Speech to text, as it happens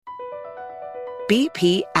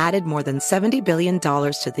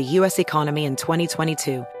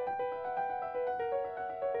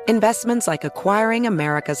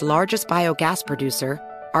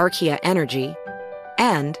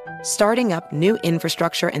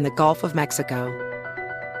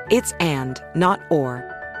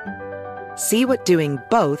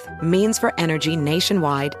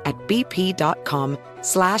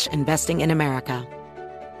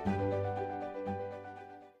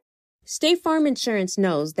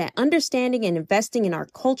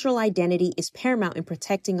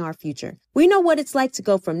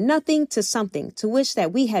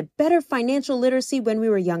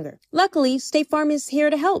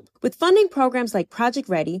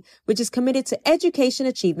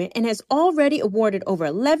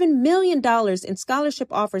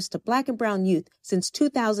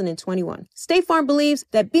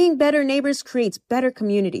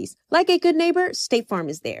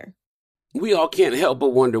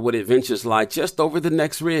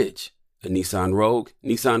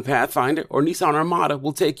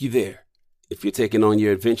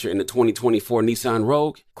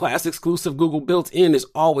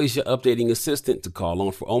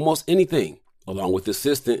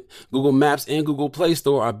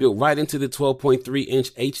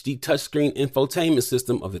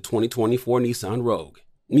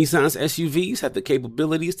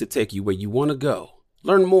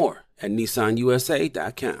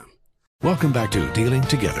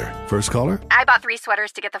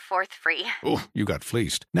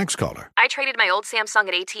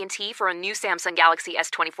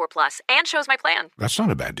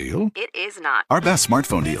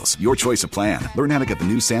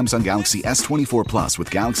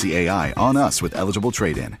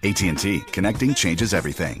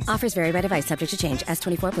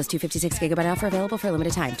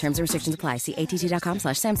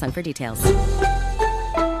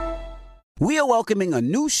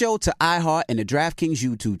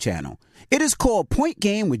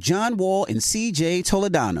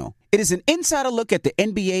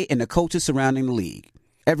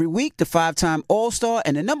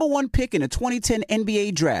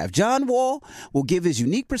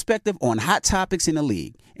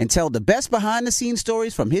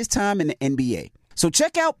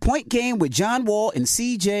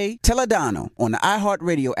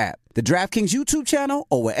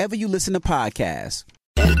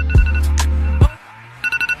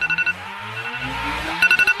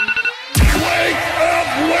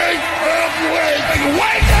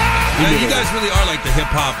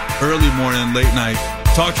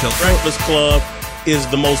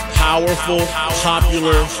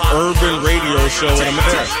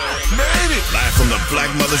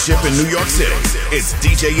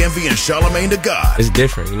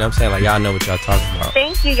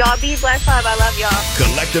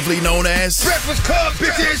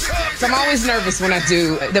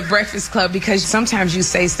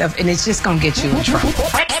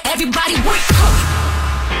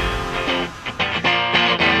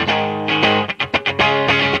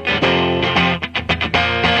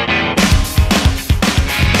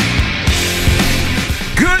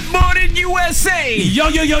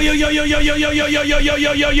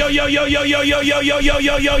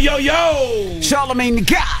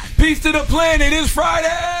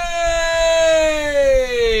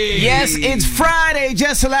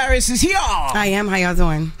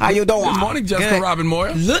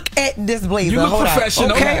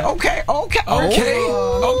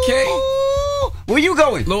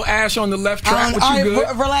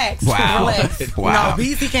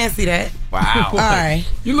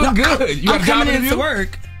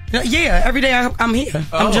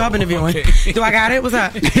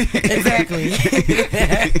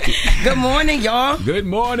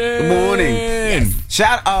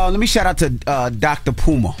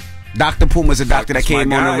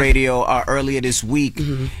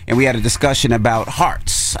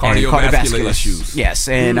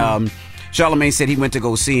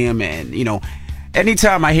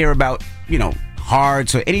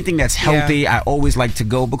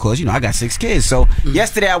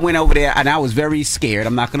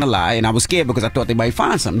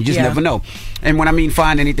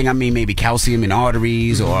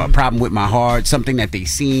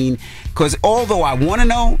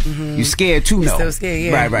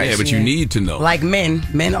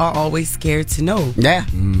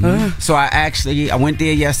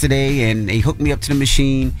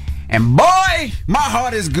And boy, my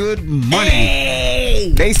heart is good money.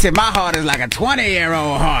 Hey. They said my heart is like a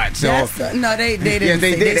 20-year-old heart. So no, they didn't.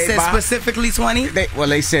 They said specifically 20.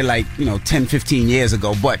 They said like 10, 15 years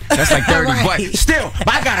ago, but that's like 30. Right. But still,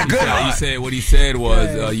 I got a good heart. What he said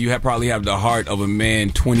was, you probably have the heart of a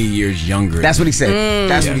man 20 years younger. That's what he said.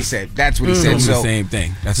 That's what he said. That's what he said. So the same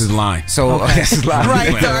thing. That's his line. So that's his line.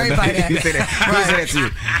 Right. Sorry about that. He didn't say that to you.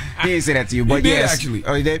 He didn't say that to you. But he did, yes, actually.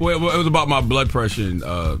 Oh, he did. Well, it was about my blood pressure. And,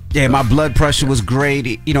 yeah, my blood pressure was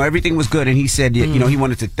great. Everything was good. And he said, he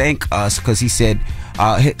wanted to thank us because he said,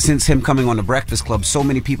 since him coming on the Breakfast Club, so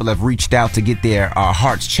many people have reached out to get their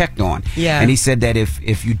hearts checked on. Yeah. And he said that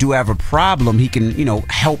if you do have a problem, he can,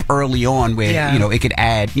 help early on where, it could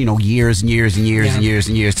add, years and years and years and years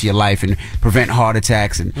and years to your life and prevent heart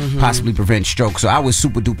attacks and possibly prevent stroke. So I was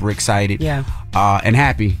super duper excited. Yeah. And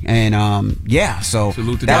happy. And so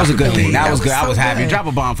that was a good thing. That was good. I was happy. Drop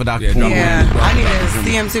a bomb for Dr. Puma. I need to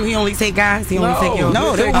see him too. He only take guys. He only take you.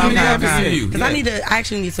 No, they to see you. Because I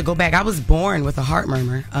actually need to go back. I was born with a heart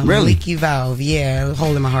murmur, really? Leaky valve,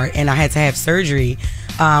 hole in my heart, and I had to have surgery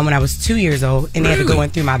when I was 2 years old, and they had to go in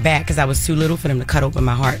through my back because I was too little for them to cut open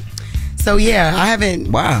my heart. So I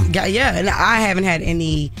haven't. Wow. And I haven't had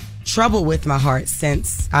any trouble with my heart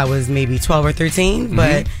since I was maybe 12 or 13,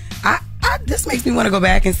 but. This makes me want to go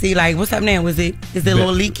back and see what's up now. Is it a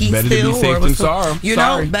little leaky better still? To be safe than sorry.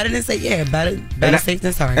 Better than say better safe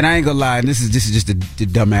than sorry. And I ain't gonna lie, and this is just the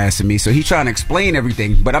dumbass in me. So he's trying to explain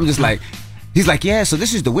everything, but I'm just like. He's like, yeah, so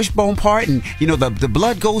this is the wishbone part, and the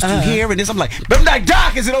blood goes through here, and this. I'm like,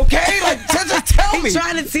 Doc, is it okay? Like, just tell me. He's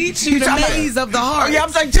trying to teach you the maze of the heart. Oh, yeah,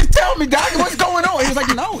 I'm like, just tell me, Doc, what's going on? He was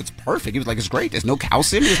like, no, it's perfect. He was like, it's great. There's no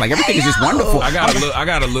calcium. He was like, everything is just wonderful. I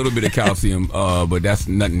got a little bit of calcium, but that's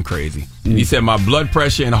nothing crazy. He said my blood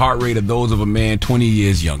pressure and heart rate are those of a man 20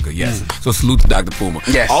 years younger. Yes. So salute to Dr. Puma.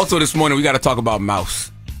 Yes. Also this morning we got to talk about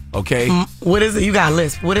mouse. Okay. What is it? You got a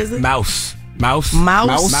list. What is it? Mouse. You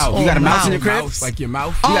got a mouse in your crib? Like your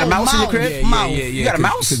mouth? You got a mouse in your crib? Yeah. You got a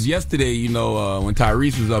mouse? Because yesterday, when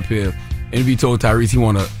Tyrese was up here, NB told Tyrese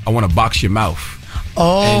I want to box your mouth.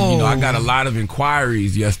 Oh. And, I got a lot of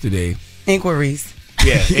inquiries yesterday. Inquiries.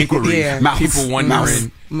 Yeah, inquiries. Yeah. People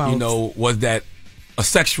wondering, Mouse. Was that a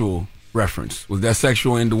sexual reference? Was that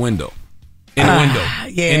sexual innuendo? Innuendo.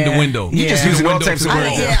 In the window. You just using all types of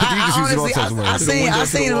words. I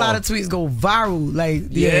seen a lot of tweets go viral.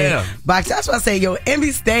 But that's why I say,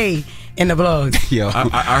 NB stay in the blogs.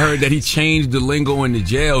 I heard that he changed the lingo in the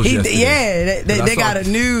jails yesterday. Yeah,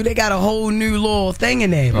 they got a whole new little thing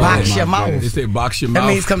in there. Box your mouth. They say box your mouth. That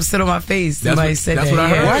means come sit on my face. Somebody said that. That's what I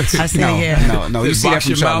heard. What? I said, No, you see that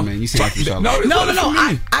from Charlamagne. You see that from Charlamagne. No.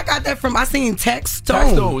 I got that from, I seen Tex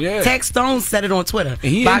Stone. Tex Stone said it on Twitter.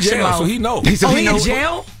 And he in jail, so he knows. He in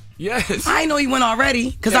jail? Yes. I know he went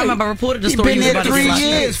already, because I remember I reported the story. He's been there 3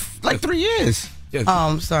 years. Like 3 years. Yes. Oh,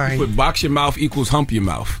 I'm sorry. But box your mouth equals hump your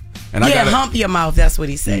mouth. And hump your mouth. That's what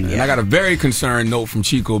he said. And I got a very concerned note from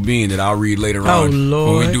Chico Bean that I'll read later on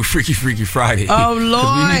Lord. when we do Freaky Freaky Friday. Oh,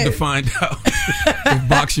 Lord. We need to find out if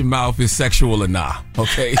box your mouth is sexual or not.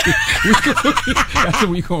 Okay? That's what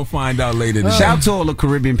we're going to find out later. Shout out to all the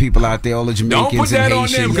Caribbean people out there, all the Jamaicans. Don't put that and on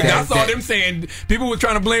them, because I Haitians. saw them saying, people were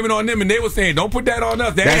trying to blame it on them, and they were saying, don't put that on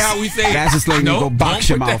us. That ain't how we say it. That's just like, go box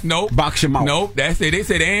your mouth. Nope. Box your mouth. Nope. That's it. They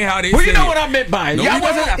said, that ain't how they well, say you know it. what I meant by it. No,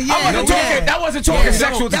 That wasn't talking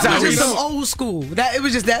sexual That desire. was just some old school. It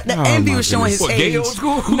was just that Envy was showing his age. Gay old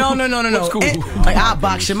school? No. What school? Like, I'll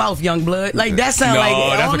box your mouth, young blood. Like, that sounded like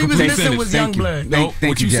all he was missing was young blood. No,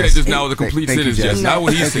 what you said just now was a complete sentence, Jess. Not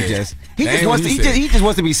what he said. He just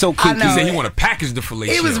wants to be so kinky. He said he want to package the filet.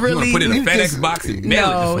 It was really. He want to put it in a FedEx box and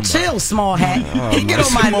mail it to somebody. Chill, small hat. He get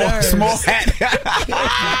on my nerves. Small hat.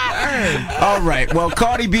 All right. Well,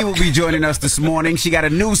 Cardi B will be joining us this morning. She got a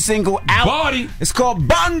new single out. Party. It's called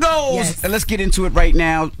Bongos. Yes. And let's get into it right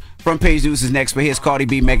now. Front page news is next, but here's Cardi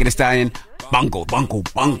B, Megan Thee Stallion. Bongo, bongo,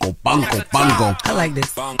 bongo, bongo, bongo. I like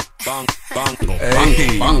this. Bongo, bongo,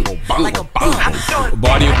 bongo, bongo.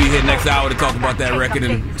 Barty will be here next hour to talk about that record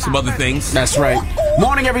and some other things. That's right.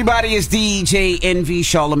 Morning, everybody. It's DJ Envy,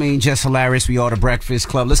 Charlamagne, Just Hilarious. We are the Breakfast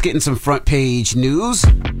Club. Let's get in some front page news.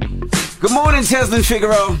 Good morning, Teslin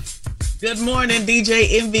Figaro. Good morning,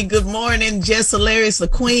 DJ Envy. Good morning, Jess Hilarious, the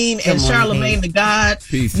Queen, and Charlamagne the God.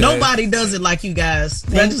 Peace, nobody does it like you guys.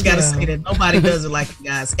 I just got to say that. Nobody does it like you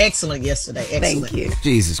guys. Excellent yesterday. Excellent. Thank you.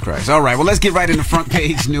 Jesus Christ. All right, well, let's get right into front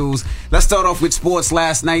page news. Let's start off with sports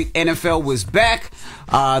last night. NFL was back.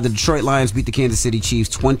 The Detroit Lions beat the Kansas City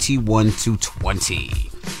Chiefs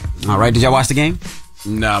 21-20. All right, did y'all watch the game?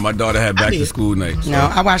 Nah, my daughter had back to school night. So. No,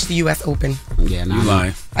 I watched the U.S. Open. Yeah, you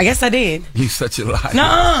lying. I guess I did. You such a liar.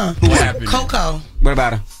 Nuh-uh. What happened? Coco. What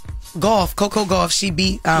about her? Golf. Coco Golf. She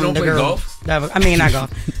beat the play girl. Golf? I mean, not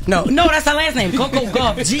golf. No, that's her last name. Coco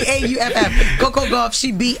Golf. Gauff. Coco Golf.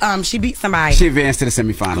 She beat somebody. She advanced to the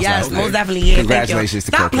semifinals. Yes, last most night. definitely. Yeah, Congratulations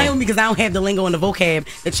to Coco. Stop playing with me because I don't have the lingo and the vocab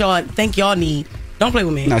that y'all think y'all need. Don't play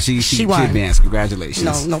with me. No, she won. advanced.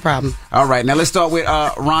 Congratulations. No problem. All right, now let's start with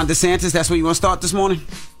Ron DeSantis. That's where you want to start this morning?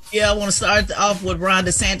 Yeah, I want to start off with Ron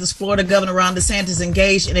DeSantis. Florida Governor Ron DeSantis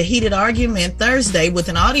engaged in a heated argument Thursday with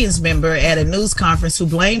an audience member at a news conference who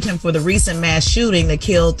blamed him for the recent mass shooting that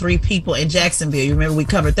killed 3 people in Jacksonville. You remember we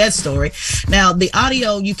covered that story. Now, the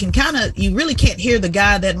audio, you really can't hear the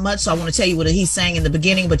guy that much, so I want to tell you what he's saying in the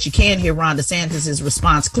beginning, but you can hear Ron DeSantis'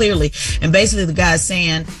 response clearly. And basically, the guy's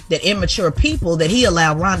saying that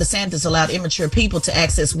Ron DeSantis allowed immature people to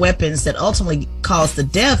access weapons that ultimately caused the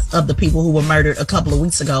death of the people who were murdered a couple of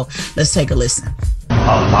weeks ago. Let's take a listen.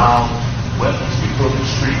 Allow weapons to be put in the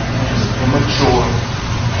street hands of immature,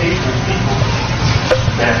 hateful people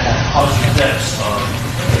that have caused the deaths of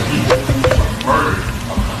the people who were murdered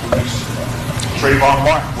a couple weeks ago. Trayvon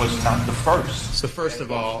Martin was not the first. So first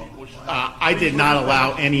of all, I did not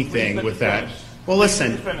allow anything with that. Well,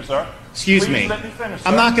 listen. Excuse me.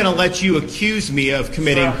 I'm not going to let you accuse me of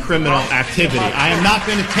committing criminal activity. I am not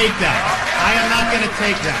going to take that.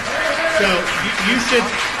 So you should.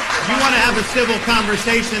 If you want to have a civil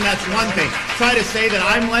conversation, that's one thing. Try to say that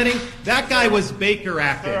I'm letting that guy was Baker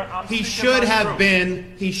acted. He should have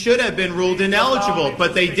been ruled ineligible,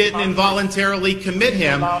 but they didn't involuntarily commit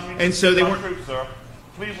him, and so they weren't.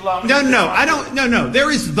 No.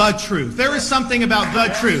 There is the truth. There is something about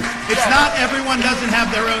the truth. It's not everyone doesn't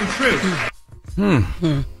have their own truth.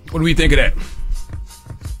 What do we think of that?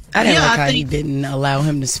 I didn't like how he didn't allow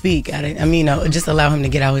him to speak. Just allow him to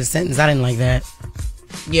get out his sentence. I didn't like that.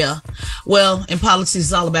 Yeah. Well, in politics,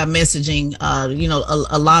 it's all about messaging.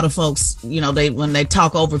 A lot of folks, when they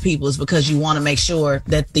talk over people, it's because you want to make sure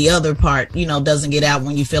that the other part, doesn't get out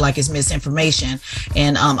when you feel like it's misinformation.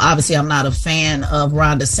 And obviously, I'm not a fan of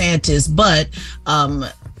Ron DeSantis, but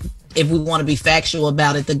if we want to be factual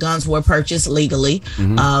about it, the guns were purchased legally.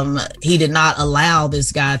 Mm-hmm. He did not allow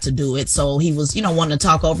this guy to do it. So he was, wanting to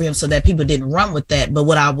talk over him so that people didn't run with that. But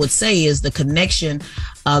what I would say is the connection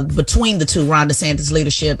between the two, Ron DeSantis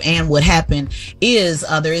leadership and what happened is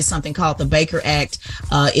there is something called the Baker Act.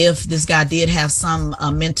 If this guy did have some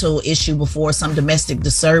mental issue before, some domestic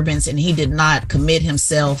disturbance, and he did not commit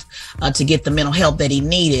himself to get the mental help that he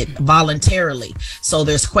needed voluntarily. So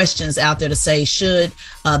there's questions out there to say, should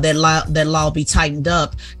that law be tightened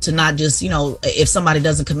up to not just, if somebody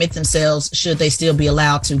doesn't commit themselves, should they still be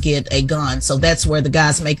allowed to get a gun? So that's where the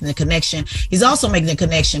guy's making the connection. He's also making the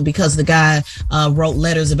connection because the guy wrote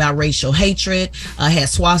letters about racial hatred, had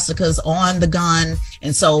swastikas on the gun.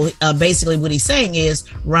 And so basically what he's saying is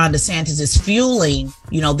Ron DeSantis is fueling,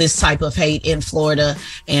 this type of hate in Florida.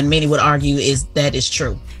 And many would argue that is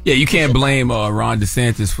true. Yeah, you can't blame Ron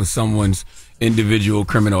DeSantis for someone's individual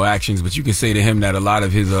criminal actions, but you can say to him that a lot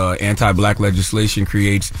of his anti-black legislation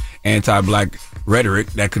creates anti-black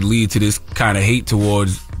rhetoric that could lead to this kind of hate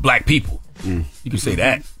towards black people. You can say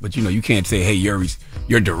that, but you can't say, hey,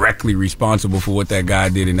 you're directly responsible for what that guy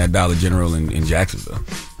did in that Dollar General in Jacksonville.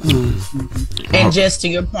 And just to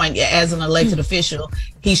your point, as an elected official,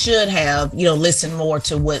 he should have, listened more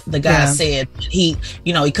to what the guy said. He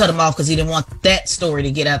cut him off because he didn't want that story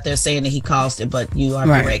to get out there saying that he caused it, but you are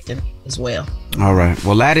correct as well. All right.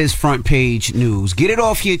 Well, that is front page news. Get it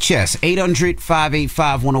off your chest.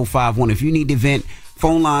 800-585-1051. If you need to vent,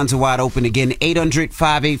 phone lines are wide open again.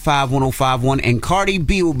 800-585-1051. And Cardi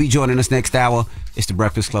B will be joining us next hour. It's The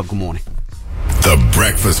Breakfast Club. Good morning. The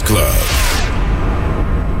Breakfast Club.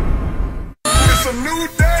 It's a new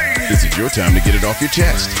day. This is your time to get it off your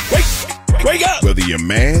chest. Wake up. Whether you're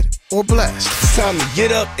mad or blessed. It's time to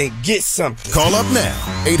get up and get something. Call up now.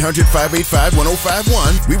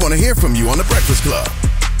 800-585-1051. We want to hear from you on The Breakfast Club.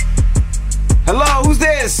 Hello, who's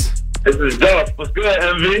this? This is Duff. What's good,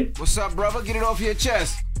 MV? What's up, brother? Get it off your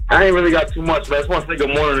chest. I ain't really got too much, but I just want to say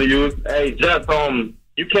good morning to you. Hey, Jeff,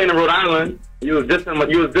 you came to Rhode Island. You was dissing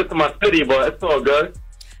my city, but it's all good.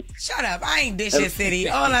 Shut up. I ain't dish your city.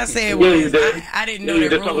 All I said was I didn't know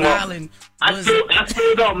that Rhode Island was... I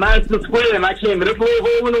filled out Madison Square, and I came to this little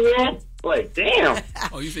hole in the wall. Like, damn.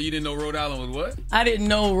 Oh, you said you didn't know Rhode Island was what? I didn't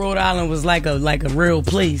know Rhode Island was like a real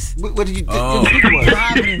place. What did you think?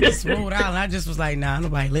 Providence, Rhode Island. I just was like, nah,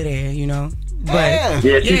 nobody live there, But I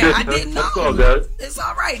didn't know. It's all good. It's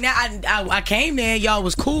all right. Now I came there. Y'all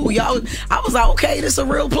was cool. I was like, okay, this is a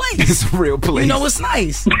real place. It's a real place. It's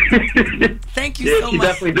nice. Thank you so much. Yeah, she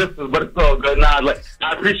definitely distance, but it's all good. Nah,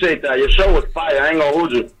 I appreciate that. Your show was fire. I ain't gonna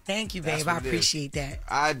hold you. Thank you, babe. I appreciate that.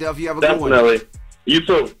 All right, Duff, you have a good one. Definitely. You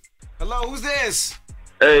too. Hello, who's this?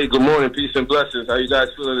 Hey, good morning. Peace and blessings. How you guys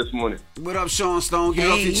feeling this morning? What up, Sean Stone? Get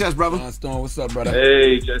it off your chest, brother. Sean Stone, what's up, brother?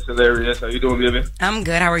 Hey, just hilarious. How you doing, baby? I'm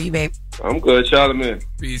good. How are you, babe? I'm good, Charlamagne.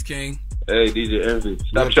 Peace, King. Hey, DJ Envy.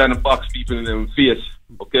 Stop trying to box people in them fierce,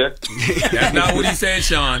 okay? That's not what he said,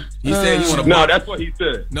 Sean. He said you want to box. No, that's what he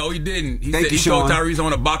said. No, he didn't. He Thank said you, he told Sean. Tyrese I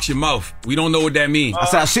want to box your mouth. We don't know what that means. I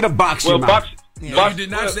said I should have boxed your mouth. No, you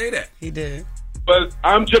did not say that. He did. But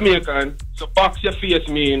I'm Jamaican, so box your face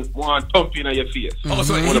mean one thump in your face. Oh,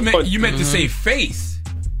 so you meant to say face.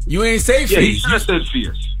 You ain't say face. Yeah, he should have said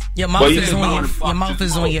fierce. Your mouth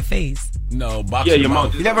is on your face. No, box Yeah, your your mouth.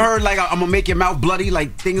 mouth. You never heard like I'm gonna make your mouth bloody,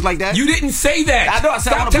 like things like that? You didn't say that. I know. I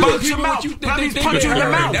said I'm Stop gonna telling punch your people mouth. what you That means think punch they you in the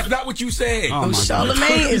heard. mouth. That's not what you said. Oh, my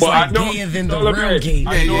Charlamagne is Well, like I know- gayer than the Charlamagne, real gay.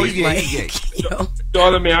 I know he gay.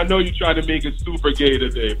 Charlamagne, I know you trying to make it super gay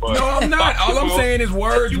today, but No, I'm not. All I'm saying is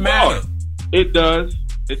words You matter. are. It does.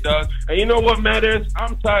 It does. And you know what matters?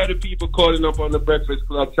 I'm tired of people calling up on the Breakfast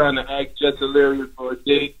Club trying to act just hilarious for a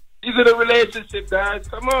date. These are the relationship guys.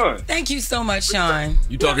 Come on. Thank you so much, Sean.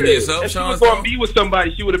 You talking to yourself, If she Sean? was going to be with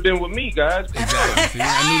somebody, she would have been with me, guys. Exactly. See,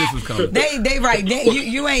 I knew this was coming. They right.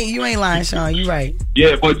 You ain't lying, Sean. You right.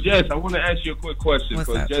 Yeah, but Jess, I want to ask you a quick question. What's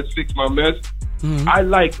Because up? Jess fixed my mess. Mm-hmm. I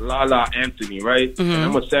like Lala Anthony, right? And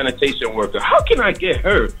I'm a sanitation worker. How can I get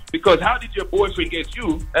her? Because how did your boyfriend get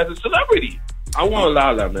you as a celebrity? I want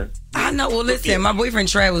Lala, man. I know. Well, listen, my boyfriend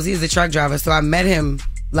Travis, he's a truck driver, so I met him.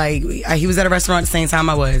 Like he was at a restaurant at the same time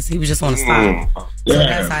I was. He was just on the spot. So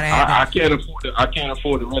that's how that happened. I can't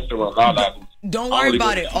afford the restaurant. Lala. Don't worry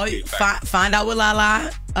about it. Find out where Lala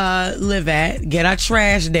live at. Get our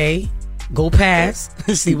trash day. Go past.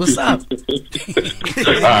 See what's up. All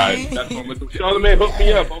right, that's what I'm gonna do. Charlamagne, hook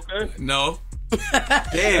me up, okay? No.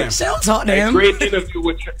 Damn. She'll talk to him. Great interview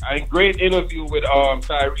with Tyrese yesterday.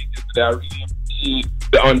 I really appreciate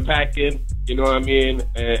the unpacking. You know what I mean?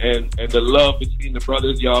 And the love between the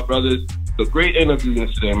brothers, y'all brothers. So great interview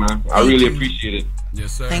yesterday, man. I really appreciate it.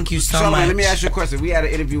 Yes, sir. Thank you so Charlamagne, much. let me ask you a question. We had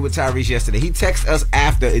an interview with Tyrese yesterday. He texted us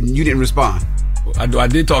after, and you didn't respond. I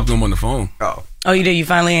did talk to him on the phone. Oh, you did? You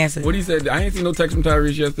finally answered? What he said? I ain't seen no text from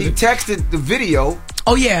Tyrese yesterday. He texted the video.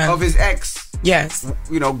 Oh yeah, of his ex. Yes.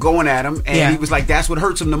 You know, going at him, and he was like, "That's what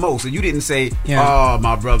hurts him the most." And you didn't say, "Oh,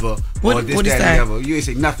 my brother," or this, that, and the other. You didn't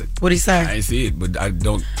say nothing. What'd he say? I ain't see it, but I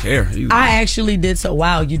don't care. I actually did so.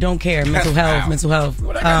 Wow, you don't care. Mental health. Mental health.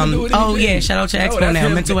 Oh yeah, shout out to your ex-girl now.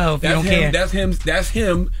 Mental health. You don't care. That's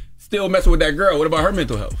him. Still messing with that girl. What about her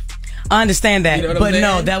mental health? I understand that, You know what but I'm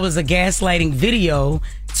no, saying? that was a gaslighting video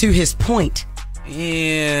to his point.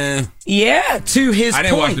 Yeah. Yeah, to his point. I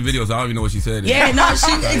didn't watch the video, so I don't even know what she said. Yeah, no,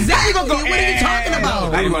 she exactly. What are you talking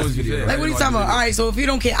about? I didn't watch the video. Like, what are you talking about? All right, so if you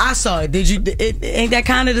don't care, I saw it. Did you? Ain't that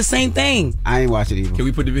kind of the same thing? I ain't watch it either. Can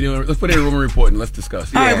we put the video in? Let's put it in a rumor report and let's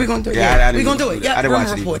discuss. All right, we're gonna do it. Yeah, we're gonna do it. Yeah, I didn't watch rumor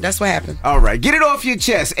it either. report. That's what happened. All right, get it off your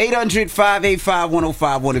chest.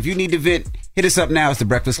 800-585-1051. If you need to vent, hit us up now. It's the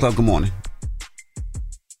Breakfast Club. Good morning.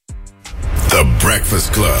 The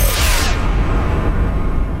Breakfast Club.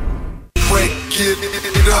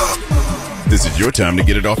 This is your time to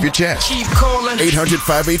get it off your chest. Keep calling.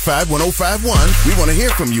 800-585-1051. We want to hear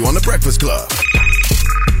from you on The Breakfast Club.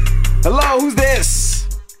 Hello, who's this?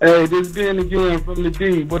 Hey, this is Ben again from the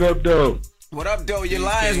D. What up, though? What up, though? Your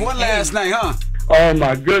Lions won last night, huh? Oh,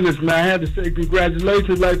 my goodness, man. I had to say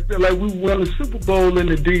congratulations. Like we won the Super Bowl in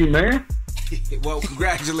the D, man. Well,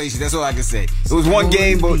 congratulations. That's all I can say. It was one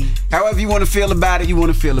game, but however you want to feel about it, you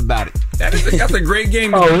want to feel about it. That's a great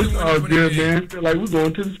game. Oh, it's all good, man. Feel like we're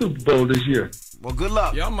going to the Super Bowl this year. Well, good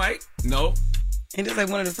luck. Y'all might. No. Ain't this like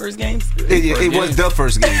one of the first games? It was the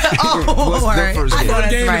first game. Oh, it was all right. the first game. The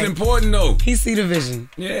game is important, though. He see the vision.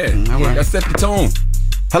 Yeah. That set the tone.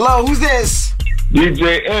 Hello, who's this?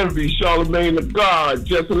 DJ Envy, Charlamagne the God,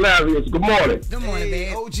 just hilarious. Good morning. Good morning,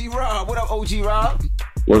 babe. OG Rob. What up, OG Rob?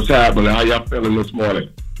 What's happening? How y'all feeling this morning?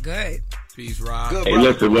 Good. Peace, Rob. Good, Hey,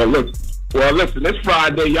 listen, listen, it's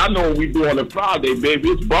Friday. Y'all know what we do on a Friday, baby.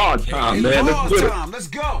 It's bar time, man. Ball Let's get it. time. Let's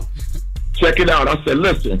go. Check it out. I said,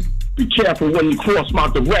 listen, be careful when you cross my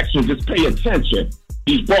direction. Just pay attention.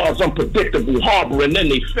 These bars unpredictable, harboring, then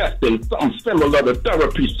they festin'. Something similar to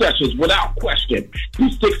therapy sessions without question.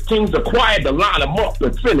 These 16s are quiet to line them up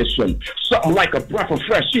and finish them. Something like a breath of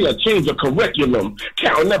fresh air, change of curriculum.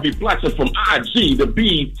 Counting every blessing from IG to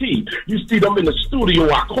BET. You see them in the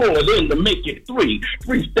studio, I call it in to make it 3.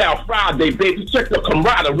 Freestyle Friday, baby. Check the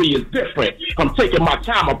camaraderie is different. I'm taking my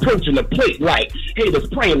time approaching the plate like haters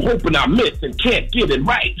praying, hoping I miss and can't get it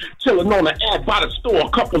right. Chilling on the ad by the store, a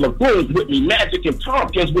couple of goons with me, Magic and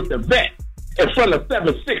Tompkins with the vet. In front of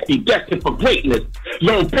 760, destined for greatness.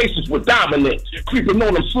 Learn patience with dominance. Creeping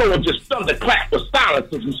on them slow and just thunderclap for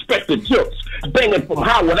silence as Inspector Jokes. Banging from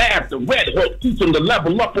Howard Ave to Red Hook. Teaching to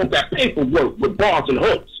level up on that paperwork with bars and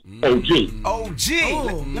hooks. OG. OG.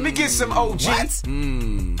 Let me get some OG. Let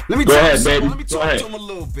me Go talk ahead, to baby. him. Let me Go talk ahead. to him a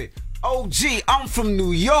little bit. OG, I'm from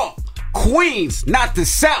New York, Queens, not the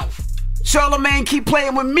South. Charlamagne keep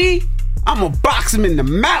playing with me, I'ma box him in the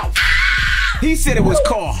mouth. He said it was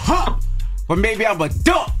called hump, but maybe I'm a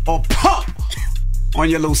dump or pump on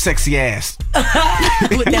your little sexy ass.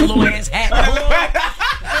 With that little ass hat.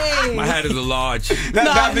 Hey. My hat is a large.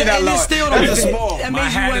 Not large. Still don't That's a fit. small. That My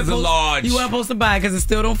means hat is a large. You weren't supposed to buy it because it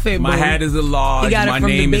still don't fit. My boo. hat is a large. You got it My from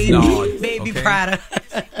name the is baby, Nard. Baby Okay. Prada.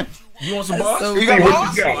 You want some That's bars? so You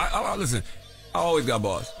got good. bars? Listen, I always got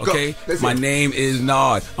bars. Go. Okay, Let's my hear it. name is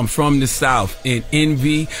Nard. I'm from the South, and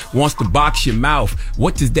envy wants to box your mouth.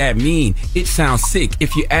 What does that mean? It sounds sick.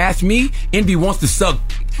 If you ask me, envy wants to suck.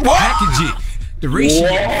 Package it. The ratio.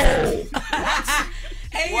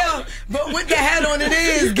 Hey yo, but with the hat on, it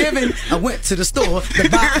is giving. I went to the store to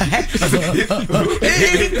buy a hat.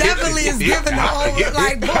 It definitely is giving the whole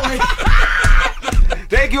like boy.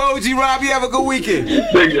 Thank you, OG Rob. You have a good weekend.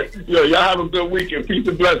 Yo, y'all have a good weekend. Peace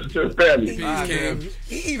and blessings to the family.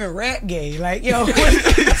 He even rap gay. Like yo, what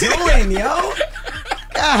are you doing, yo?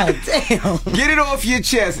 God damn. Get it off your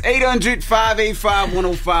chest.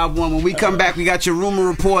 800-585-1051. When we come back, we got your rumor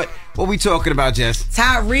report. What we talking about, Jess?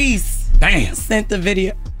 Tyrese. Damn. Sent the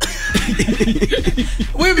video.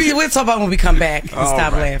 We'll talk about when we come back and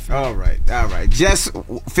stop laughing. All right. Jess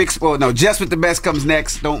with the best comes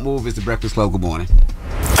next. Don't move. It's the Breakfast Club. Good morning.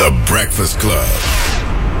 The Breakfast Club.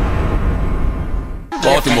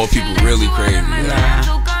 Baltimore people really crazy.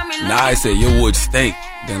 Nah, I said your wood stink.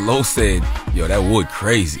 Then Lo said, yo, that wood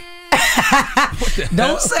crazy.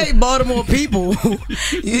 Don't say Baltimore people.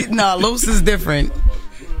 Nah, Los is different.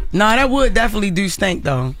 Nah, that wood definitely do stink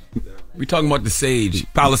though. We talking about the sage.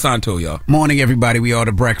 Palo Santo, y'all. Morning, everybody. We are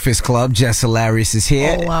the Breakfast Club. Jess Hilarious is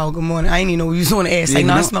here. Oh wow, good morning. I didn't even know we was on the air. Like,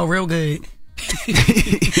 no, it smell real good.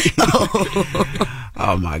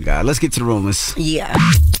 Oh my God. Let's get to the rumors. Yeah.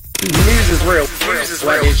 News is real. Whether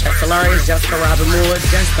it's Jess Hilarious, Jessica Robin Moore,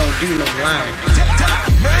 just don't do no lying.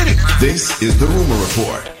 This is the Rumor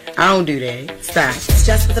Report I don't do that. Stop. It's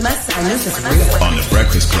just for the mess. I know this is real. on the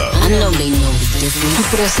Breakfast Club. I know they know the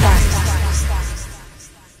difference.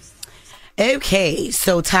 Okay,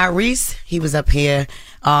 so Tyrese, he was up here,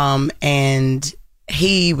 and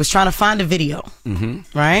he was trying to find a video,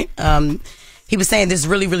 right? He was saying this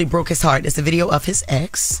really, really broke his heart. It's a video of his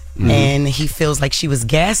ex, and he feels like she was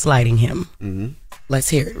gaslighting him. Let's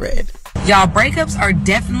hear it, Red. Y'all, breakups are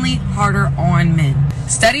definitely harder on men.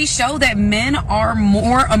 Studies show that men are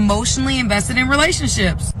more emotionally invested in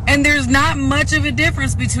relationships. And there's not much of a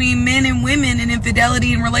difference between men and women in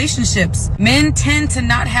infidelity in relationships. Men tend to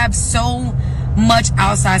not have so much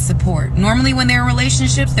outside support. Normally when they're in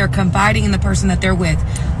relationships, they're confiding in the person that they're with.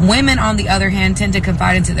 Women, on the other hand, tend to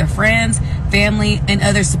confide into their friends, family, and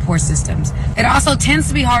other support systems. It also tends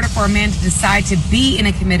to be harder for a man to decide to be in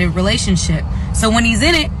a committed relationship. So when he's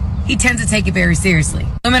in it, he tends to take it very seriously.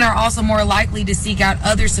 Women are also more likely to seek out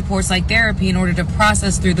other supports like therapy in order to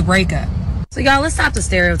process through the breakup. So y'all, let's stop the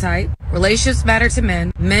stereotype. Relationships matter to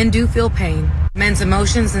men. Men do feel pain. Men's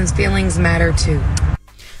emotions and feelings matter too.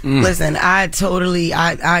 Listen, I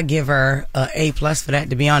give her a A+ for that,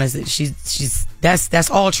 to be honest. That's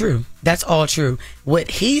all true. That's all true. What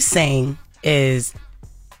he's saying is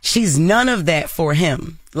she's none of that for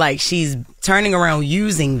him. Like, she's turning around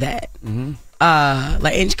using that.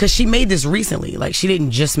 Because she made this recently. Like, she didn't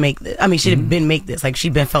just make this. I mean, she didn't been make this. Like, she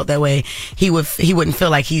been felt that way. He wouldn't feel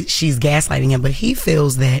like she's gaslighting him, but he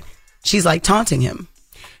feels that she's like taunting him.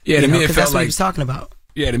 Yeah, to me it felt that's what like he was talking about.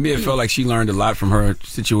 Yeah, to me it felt like she learned a lot from her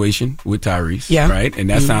situation with Tyrese. Yeah. Right? And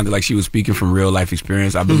that sounded like she was speaking from real life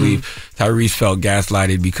experience. I believe Tyrese felt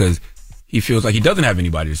gaslighted because he feels like he doesn't have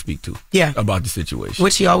anybody to speak to about the situation.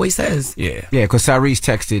 Which he always says. Yeah. Yeah, because Tyrese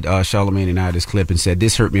texted Charlamagne and I this clip and said,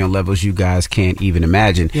 this hurt me on levels you guys can't even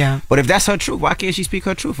imagine. Yeah. But if that's her truth, why can't she speak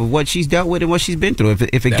her truth of what she's dealt with and what she's been through?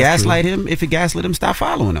 If it gaslight him, stop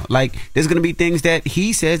following her. Like, there's going to be things that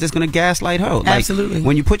he says that's going to gaslight her. Like, absolutely.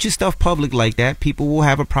 When you put your stuff public like that, people will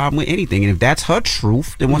have a problem with anything. And if that's her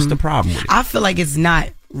truth, then what's the problem with it? I feel like it's not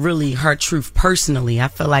really her truth personally. I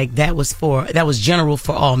feel like that was general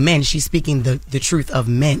for all men. She's speaking the truth of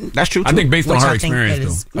men. That's true too. I think based on her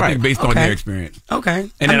experience, though. I think based on their experience. Okay.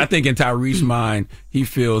 And then I think in Tyrese's mind, he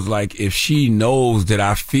feels like if she knows that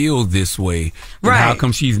I feel this way, then how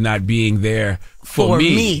come she's not being there for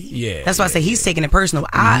me? Yeah. That's why I say he's taking it personal.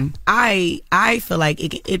 I feel like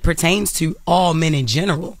it pertains to all men in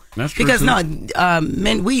general. That's true, because too. men,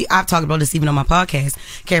 I've talked about this even on my podcast,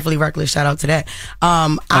 Carefully Reckless. Shout out to that.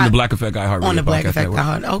 On the Black Effect iHeartRadio on the Black podcast Effect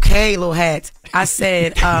network. Okay, little hats. I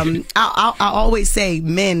said, I always say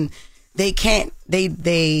men, they can't.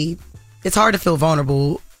 It's hard to feel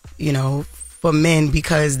vulnerable, for men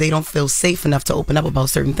because they don't feel safe enough to open up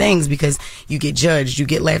about certain things because you get judged, you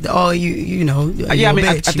get laughed at. Oh, Yeah, I mean,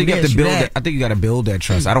 I think you have to build that. I think you got to build that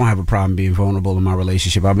trust. I don't have a problem being vulnerable in my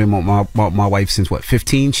relationship. I've been with my wife since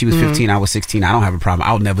 15? She was 15, I was 16. I don't have a problem.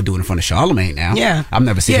 I'll never do it in front of Charlamagne now. Yeah. I'll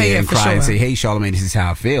never sit here and cry and sure. say, hey, Charlamagne, this is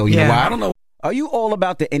how I feel. You know why? Yeah. I don't know. Are you all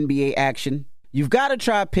about the NBA action? You've got to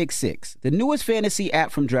try Pick 6, the newest fantasy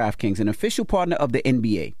app from DraftKings, an official partner of the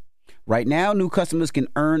NBA. Right now, new customers can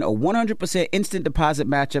earn a 100% instant deposit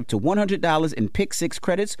match up to $100 in Pick 6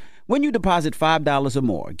 credits when you deposit $5 or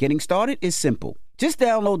more. Getting started is simple. Just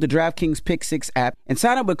download the DraftKings Pick 6 app and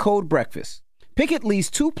sign up with code BREAKFAST. Pick at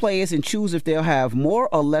least 2 players and choose if they'll have more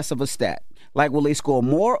or less of a stat, like will they score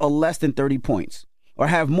more or less than 30 points, or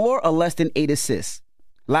have more or less than 8 assists.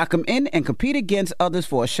 Lock them in and compete against others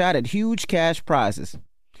for a shot at huge cash prizes.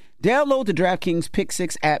 Download the DraftKings Pick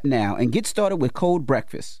 6 app now and get started with code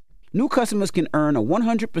BREAKFAST. New customers can earn a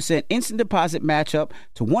 100% instant deposit match up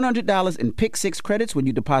to $100 in Pick 6 credits when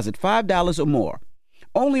you deposit $5 or more.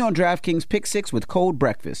 Only on DraftKings Pick 6 with code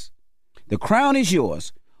BREAKFAST. The crown is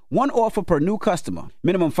yours. One offer per new customer.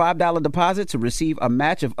 Minimum $5 deposit to receive a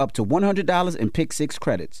match of up to $100 in Pick 6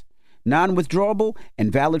 credits. Non-withdrawable and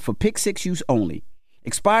valid for Pick 6 use only.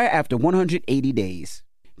 Expire after 180 days.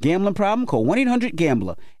 Gambling problem? Call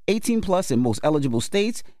 1-800-GAMBLER. 18 plus in most eligible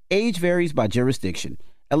states. Age varies by jurisdiction.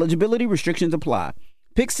 Eligibility restrictions apply.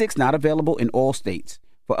 Pick 6 not available in all states.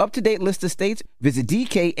 For up-to-date list of states, visit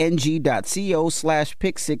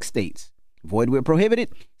dkng.co/pick6states. Void where prohibited.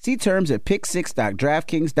 See terms at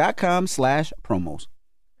pick6.draftkings.com/promos.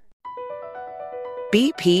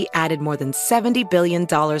 BP added more than $70 billion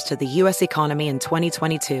to the U.S. economy in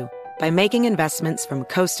 2022 by making investments from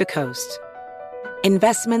coast to coast.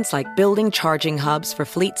 Investments like building charging hubs for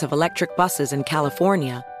fleets of electric buses in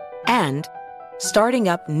California and starting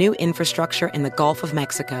up new infrastructure in the Gulf of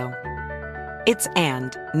Mexico. It's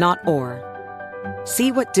and, not or.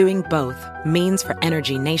 See what doing both means for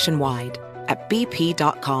energy nationwide at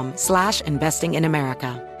bp.com/investing in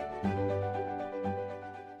America.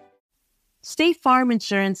 State Farm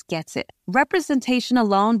Insurance gets it. Representation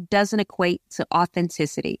alone doesn't equate to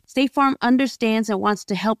authenticity. State Farm understands and wants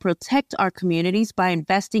to help protect our communities by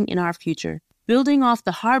investing in our future. Building off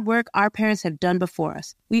the hard work our parents have done before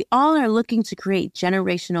us, we all are looking to create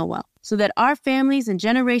generational wealth so that our families and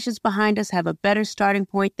generations behind us have a better starting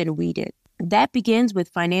point than we did. That begins with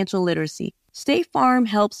financial literacy. State Farm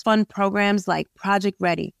helps fund programs like Project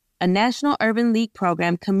Ready, a National Urban League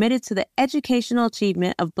program committed to the educational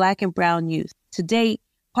achievement of Black and Brown youth. To date,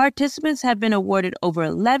 participants have been awarded over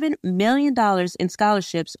 $11 million in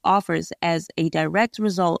scholarships offers as a direct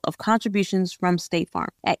result of contributions from State Farm.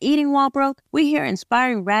 At Eating While Broke, we hear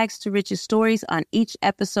inspiring rags to riches stories on each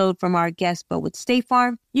episode from our guests, but with State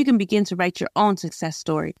Farm, you can begin to write your own success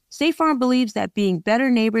story. State Farm believes that being better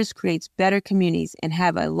neighbors creates better communities and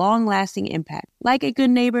have a long-lasting impact. Like a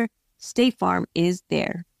good neighbor, State Farm is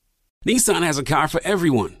there. Nissan has a car for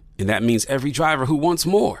everyone. And that means every driver who wants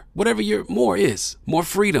more. Whatever your more is. More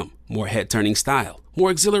freedom, more head-turning style,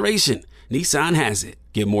 more exhilaration. Nissan has it.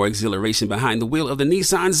 Get more exhilaration behind the wheel of the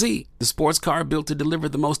Nissan Z, the sports car built to deliver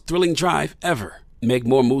the most thrilling drive ever. Make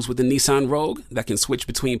more moves with the Nissan Rogue that can switch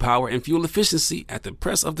between power and fuel efficiency at the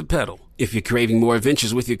press of the pedal. If you're craving more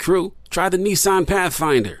adventures with your crew, try the Nissan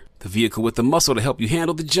Pathfinder, the vehicle with the muscle to help you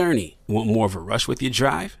handle the journey. Want more of a rush with your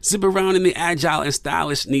drive? Zip around in the agile and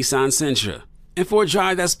stylish Nissan Sentra. And for a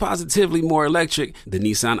drive that's positively more electric, the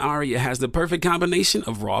Nissan Aria has the perfect combination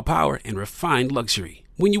of raw power and refined luxury.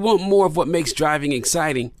 When you want more of what makes driving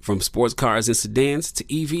exciting, from sports cars and sedans to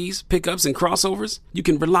EVs, pickups, and crossovers, you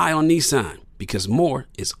can rely on Nissan, because more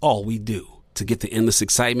is all we do. To get the endless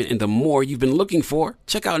excitement and the more you've been looking for,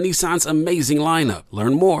 check out Nissan's amazing lineup.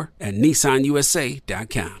 Learn more at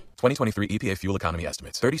nissanusa.com. 2023 EPA fuel economy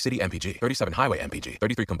estimates. 30 city MPG, 37 highway MPG,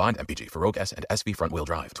 33 combined MPG for Rogue S and SV front-wheel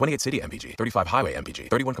drive. 28 city MPG, 35 highway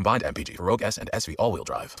MPG, 31 combined MPG for Rogue S and SV all-wheel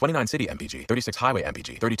drive. 29 city MPG, 36 highway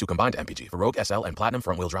MPG, 32 combined MPG for Rogue SL and Platinum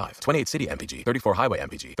front-wheel drive. 28 city MPG, 34 highway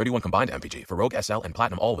MPG, 31 combined MPG for Rogue SL and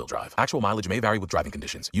Platinum all-wheel drive. Actual mileage may vary with driving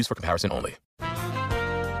conditions. Used for comparison only.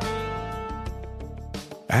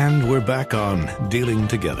 And we're back on Dealing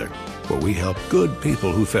Together, where we help good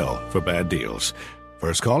people who fell for bad deals.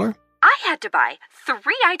 First caller? I had to buy 3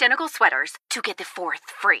 identical sweaters to get the 4th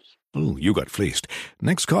free. Ooh, you got fleeced.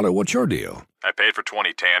 Next caller, what's your deal? I paid for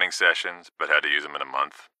 20 tanning sessions, but had to use them in a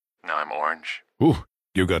month. Now I'm orange. Ooh,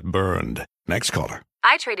 You got burned. Next caller.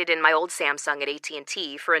 I traded in my old Samsung at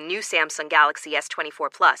AT&T for a new Samsung Galaxy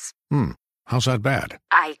S24 Plus. How's that bad?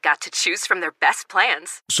 I got to choose from their best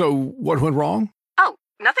plans. So, what went wrong? Oh,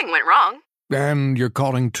 nothing went wrong. And you're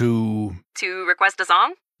calling to... To request a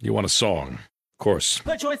song? You want a song. Of course.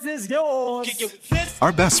 The choice is yours.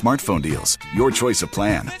 Our best smartphone deals. Your choice of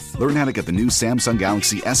plan. Learn how to get the new Samsung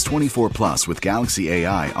Galaxy S24 Plus with Galaxy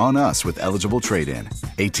AI on us with eligible trade-in.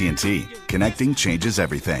 AT&T. Connecting changes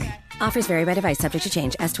everything. Offers vary by device, subject to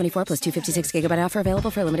change. S24 plus 256 gigabyte offer available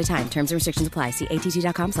for a limited time. Terms and restrictions apply. See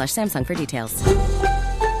att.com/Samsung for details.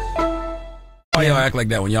 Why y'all act like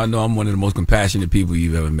that when y'all know I'm one of the most compassionate people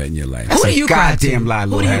you've ever met in your life? Who do you cry to? Lie,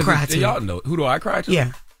 Who do you cry to? Y'all know. Who do I cry to?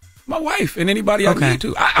 Yeah. My wife and anybody I meet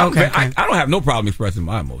too. I don't have no problem expressing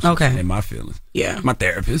my emotions and my feelings. Yeah. My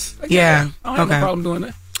therapist. Like, yeah. I don't have no problem doing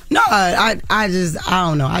that. No, I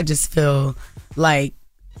don't know. I just feel like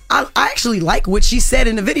I actually like what she said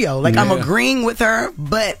in the video. Like I'm agreeing with her,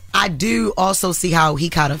 but I do also see how he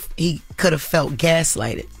could have felt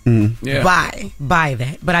gaslighted by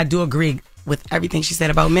that. But I do agree with everything she said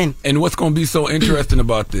about men. And what's going to be so interesting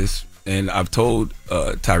about this, and I've told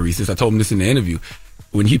Tyrese this, I told him this in the interview,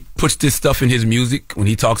 when he puts this stuff in his music, when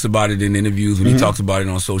he talks about it in interviews, when he talks about it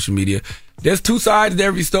on social media, there's two sides to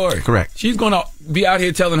every story. Correct. She's going to be out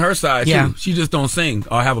here telling her side, too. She just don't sing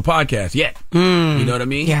or have a podcast yet. You know what I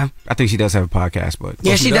mean? Yeah. I think she does have a podcast, but...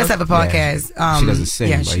 Yeah, she does have a podcast. Yeah, she doesn't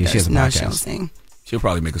sing, but she has a podcast. No, she don't sing. She'll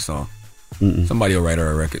probably make a song. Somebody will write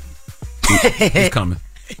her a record. It's coming.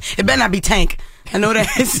 It better not be Tank. I know that.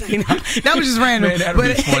 That was just random. Man, that'd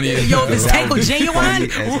be funny. Yo, is Tank with Genuine?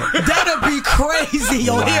 That'd be crazy.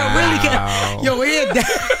 Yo,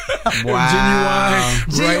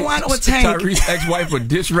 Genuine or Tank. Tyrese's ex-wife would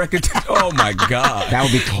diss record. Oh my God, that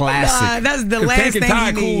would be classic. That's the last Tank thing and Ty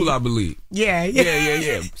you need. cool, I believe.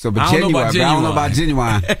 Yeah. So, but Genuine, I don't know about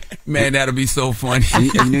Genuine. Man, that'll be so funny.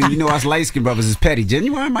 you know us light-skinned brothers is petty.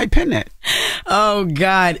 Genuine might pen that. Oh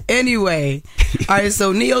God. Anyway, all right.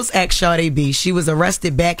 So Neo's ex, Sade B, she was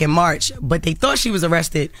arrested back in March, but they thought she was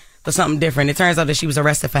arrested for something different. It turns out that she was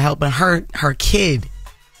arrested for helping her kid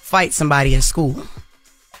fight somebody at school.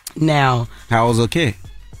 Now, how old's her kid?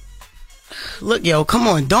 Look, yo, come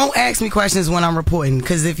on. Don't ask me questions when I'm reporting,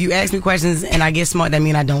 because if you ask me questions and I get smart, that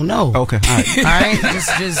mean I don't know. Okay, all right. All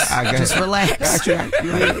right, just relax.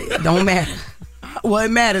 Don't matter. Well,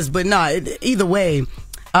 it matters, but either way.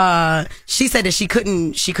 She said that she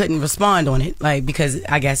couldn't respond on it, like, because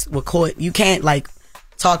I guess with court you can't like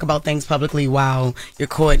talk about things publicly while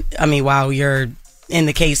you're in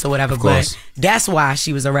the case or whatever. But that's why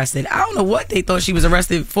she was arrested. I don't know what they thought she was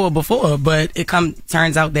arrested for before, but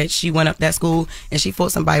turns out that she went up that school and she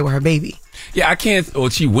fought somebody with her baby. Yeah, I can't. Or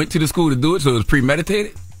she went to the school to do it, so it was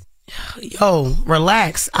premeditated. Yo,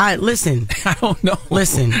 relax. Listen. I don't know.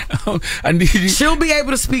 Listen. I need you. She'll be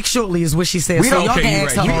able to speak shortly, is what she said. So y'all can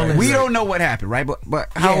ask her all this. We don't know what happened, right? But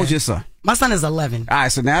how old's your son? My son is 11. All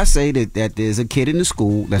right, so now say that there's a kid in the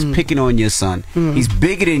school that's picking on your son. He's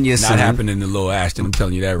bigger than your son. Not happening to Lil Ashton. I'm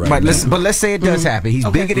telling you that right now. But let's say it does happen. He's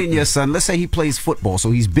bigger than your son. Let's say he plays football,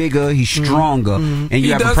 so he's bigger, he's stronger, and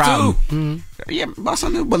you have a problem. Yeah, my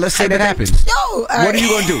son do. But let's say that happens. Yo, what are you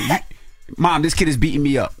gonna do? Mom, this kid is beating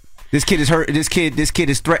me up. This kid is hurt. This kid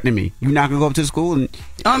is threatening me. You not gonna go up to the school?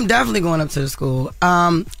 I'm definitely going up to the school.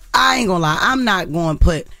 I ain't gonna lie. I'm not going to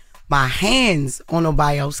put my hands on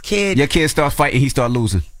nobody else's kid. Your kid start fighting, he start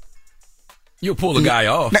losing. You'll pull the guy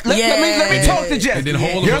off. Let me talk to Jeff. And then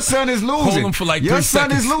hold him. Your son is losing. Hold him for like 3 Your son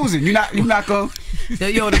seconds. is losing. You're not gonna.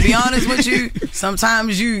 Yo, to be honest with you,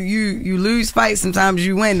 sometimes you lose fights, sometimes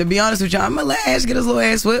you win. To be honest with you, I'm gonna let Ash get his little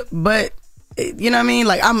ass whipped, but you know what I mean?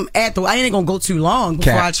 Like I ain't gonna go too long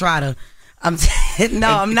before I try to. I'm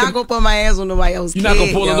not gonna put my hands on nobody else's kid. You're not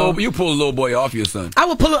gonna pull a little boy off your son. I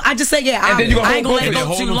will pull. I just say I ain't gonna let it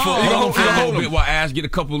go too long. You're gonna hold him while Ash get a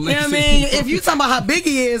couple licks. You know what I mean? If you talking about how big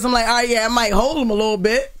he is, I'm like, all right, yeah, I might hold him a little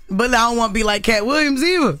bit, but I don't want to be like Cat Williams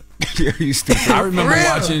either. Yeah, you stupid. I remember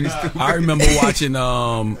watching. What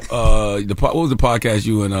was the podcast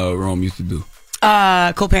you and Rome used to do?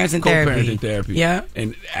 Co-parenting therapy. Yeah.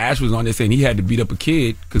 And Ash was on there saying he had to beat up a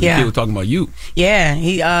kid because the kid was talking about you. Yeah.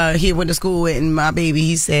 He went to school with my baby.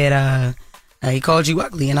 He said he called you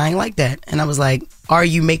ugly, and I ain't like that. And I was like, are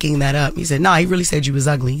you making that up? He said, no, he really said you was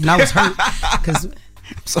ugly, and I was hurt because.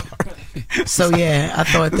 Sorry. So yeah, I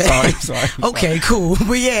thought that. Sorry. Okay, cool.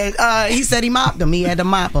 But yeah, he said he mopped him. He had to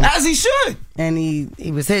mop him, as he should. And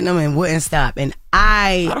he was hitting him and wouldn't stop. And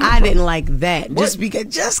I didn't like that. What?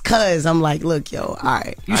 Just cause I'm like, look, yo, all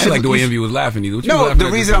right. You should like the way Envy was laughing. No, the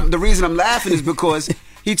reason I'm laughing is because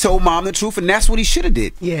He told mom the truth, and that's what he should have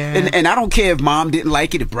did. Yeah. And I don't care if mom didn't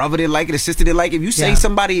like it, if brother didn't like it, if sister didn't like it. If you say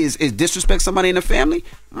somebody is disrespect somebody in the family,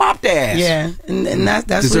 mop their ass. Yeah, and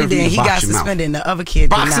that's what he did. He got suspended, and the other kid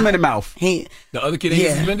box him in the mouth. The other kid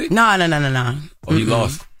ain't suspended? No. Oh, he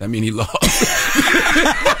lost. That mean he lost.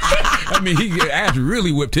 I mean, Ash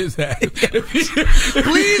really whipped his ass.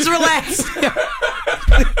 Please relax.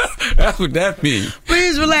 That's what that means.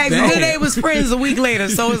 Please relax. And they was friends a week later,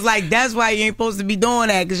 so it's like that's why you ain't supposed to be doing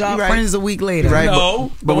that because y'all friends a week later. Right?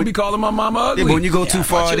 No, but don't be calling my mama ugly. Yeah, but when you go too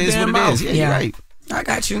far, it is what it is. Yeah, you're right. I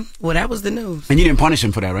got you. Well, that was the news. And you didn't punish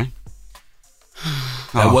him for that, right?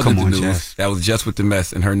 That wasn't the news. Jess. That was just with the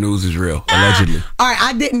mess, and her news is real, allegedly. All right,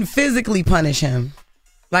 I didn't physically punish him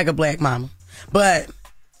like a black mama, but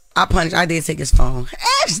I did take his phone.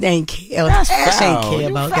 Ash ain't care. Ash ain't care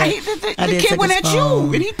about that. The kid went at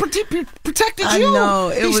you, and he protected you. I know.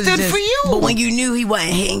 He stood for you. But when you knew he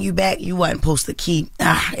wasn't hitting you back, you wasn't supposed to keep.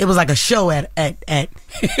 It was like a show it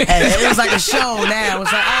was like a show now.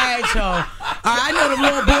 It's like, all right, yo. All right, I know the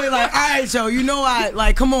little boy like, all right, yo. You know I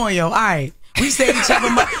like, come on, yo. All right. We say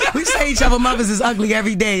each other mothers is ugly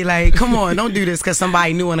every day. Like, come on, don't do this because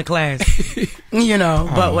somebody new in the class. You know,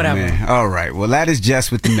 but whatever. Man. All right. Well, that is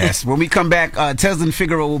just with the mess. When we come back, Tezlyn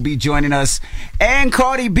Figaro will be joining us, and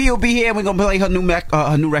Cardi B will be here. We're gonna play her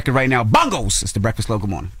new record right now. Bongos. It's the Breakfast Club. Good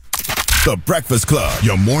morning. The Breakfast Club.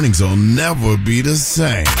 Your mornings will never be the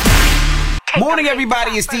same. Morning,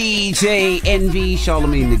 everybody. It's DJ Envy,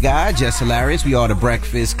 Charlamagne the Guy, Just Hilarious. We are the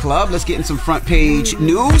Breakfast Club. Let's get in some front page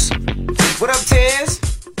news. What up, Tez?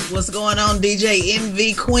 What's going on, DJ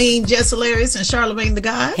Envy, Queen, Just Hilarious, and Charlamagne the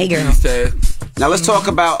Guy? Hey, girl. Now let's talk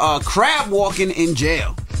about crab walking in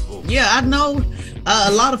jail. Yeah, I know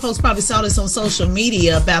a lot of folks probably saw this on social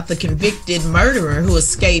media about the convicted murderer who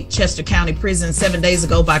escaped Chester County Prison 7 days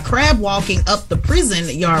ago by crab walking up the prison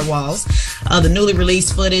yard walls. The newly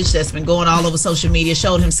released footage that's been going all over social media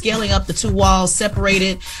showed him scaling up the two walls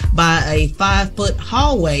separated by a 5-foot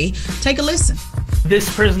hallway. Take a listen.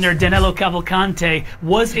 This prisoner, Danilo Cavalcante,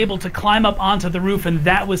 was able to climb up onto the roof, and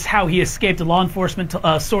that was how he escaped. A law enforcement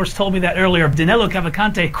source told me that earlier. Danilo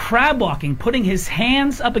Cavalcante crab walking, putting his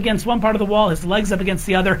hands up against one part of the wall, his legs up against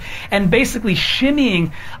the other, and basically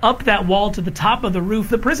shimmying up that wall to the top of the roof.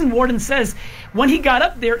 The prison warden says when he got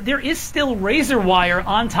up there, there is still razor wire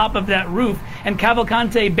on top of that roof, and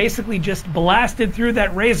Cavalcante basically just blasted through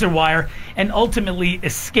that razor wire and ultimately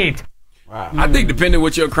escaped. Wow. I think depending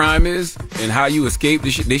what your crime is and how you escape, they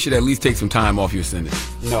should at least take some time off your sentence.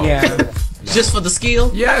 No. Yeah. Just for the skill?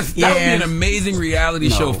 Yes, that would be an amazing reality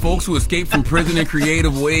show. Folks who escape from prison in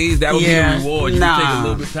creative ways, that would be a reward. You can take a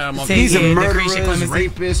little bit of time off. He's a murderer,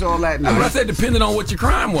 rapist, all that. No. But I said depending on what your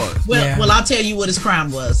crime was. Well, I'll tell you what his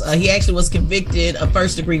crime was. He actually was convicted of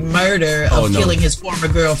first-degree murder of killing his former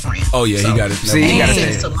girlfriend. Oh, yeah, he got to stay. He got to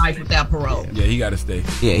sentenced to life without parole. Yeah, he got to stay.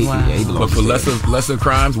 Yeah, he belongs. But for lesser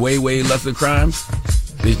crimes, way lesser crimes,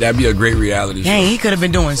 that'd be a great reality show. Dang, he could have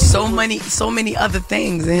been doing so many other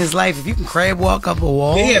things in his life. If you can crab walk up a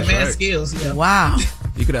wall. He had mad skills. Yeah. Wow.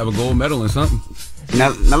 He could have a gold medal in something.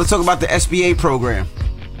 Now let's talk about the SBA program.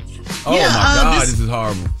 Oh my God, this is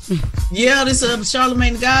horrible. Yeah, this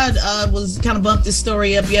Charlamagne the Guy was kind of bumped this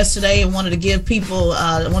story up yesterday and wanted to give people,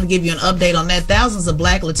 I want to give you an update on that. Thousands of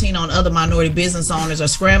Black, Latino, and other minority business owners are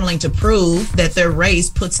scrambling to prove that their race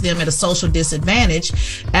puts them at a social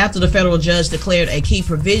disadvantage after the federal judge declared a key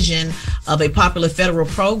provision of a popular federal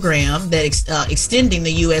program that extending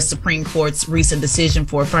the U.S. Supreme Court's recent decision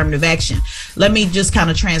for affirmative action. Let me just kind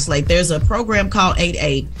of translate. There's a program called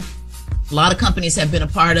 8A. A lot of companies have been a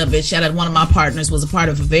part of it. Shout out, one of my partners was a part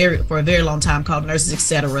of for a very long time called Nurses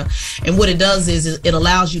Etc. And what it does is it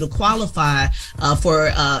allows you to qualify for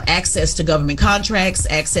access to government contracts,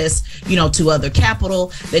 access, to other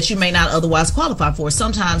capital that you may not otherwise qualify for.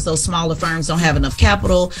 Sometimes those smaller firms don't have enough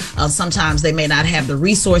capital. Sometimes they may not have the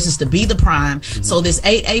resources to be the prime. Mm-hmm. So this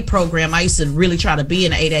 8A program, I used to really try to be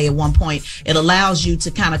an 8A at one point. It allows you to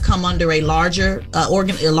kind of come under a larger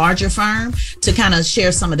firm to kind of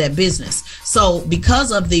share some of that business. So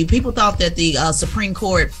because of people thought that the Supreme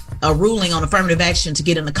Court ruling on affirmative action to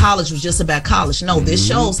get into college was just about college. No, this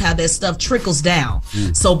shows how that stuff trickles down.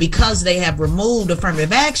 So because they have removed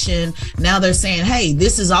affirmative action, now they're saying, hey,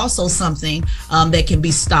 this is also something that can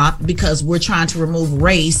be stopped because we're trying to remove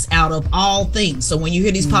race out of all things. So when you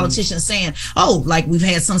hear these politicians saying, oh, like we've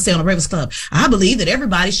had some say on the Breakfast Club, I believe that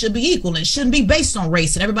everybody should be equal and it shouldn't be based on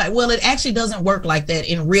race and everybody. Well, it actually doesn't work like that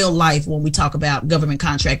in real life when we talk about government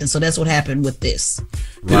contracting. So that's what happened with this.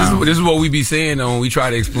 Wow. This is what we be saying when we try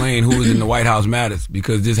to explain who is in the White House matters,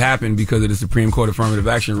 because this happened because of the Supreme Court affirmative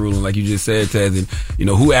action ruling, like you just said, Tez, and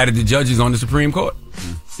who added the judges on the Supreme Court.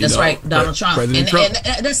 That's right, Donald Trump. President Trump.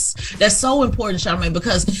 And that's so important, Charlamagne,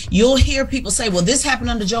 because you'll hear people say, well, this happened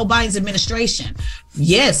under Joe Biden's administration.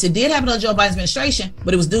 Yes, it did happen under Joe Biden's administration,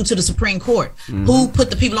 but it was due to the Supreme Court. Who put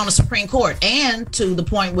the people on the Supreme Court? And to the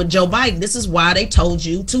point with Joe Biden, this is why they told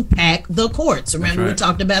you to pack the courts. Remember, we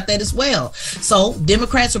talked about that as well. So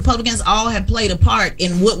Democrats, Republicans, all have played a part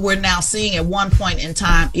in what we're now seeing at one point in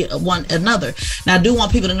time, one another. Now, I do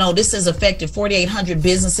want people to know this has affected 4,800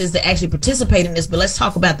 businesses that actually participate in this, but let's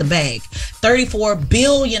talk about the bag. $34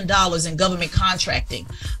 billion in government contracting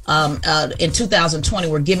in 2020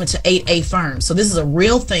 were given to 8A firms. So this is a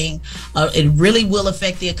real thing. It really will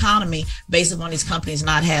affect the economy based upon these companies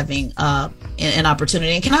not having an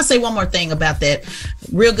opportunity. And can I say one more thing about that?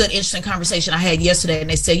 Real good, interesting conversation I had yesterday, and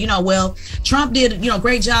they said, well, Trump did,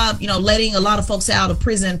 great job, letting a lot of folks out of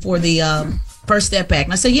prison for the First Step Act.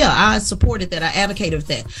 And I said, yeah, I supported that. I advocated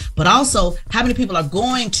that. But also, how many people are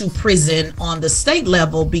going to prison on the state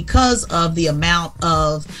level because of the amount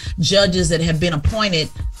of judges that have been appointed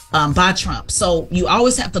by Trump? So you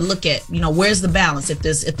always have to look at, where's the balance? If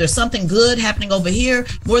there's something good happening over here,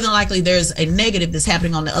 more than likely there's a negative that's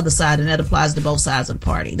happening on the other side, and that applies to both sides of the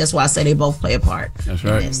party. That's why I say they both play a part. That's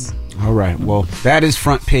right. All right. Well, that is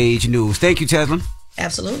Front Page News. Thank you, Teslin.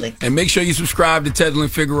 Absolutely. And make sure you subscribe to Teslin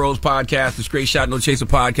Figaro's podcast, the Straight Shot No Chaser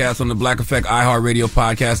podcast on the Black Effect iHeartRadio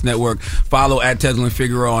podcast network. Follow at Teslin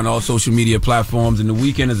Figaro on all social media platforms. And the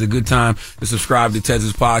weekend is a good time to subscribe to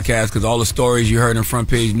Tez's podcast because all the stories you heard in Front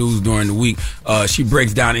Page News during the week, she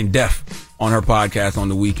breaks down in depth on her podcast on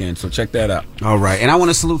the weekend. So check that out. All right. And I want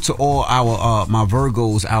to salute to all our my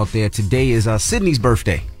Virgos out there. Today is Sydney's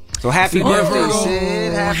birthday. So happy birthday,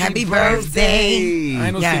 Sid. Happy birthday.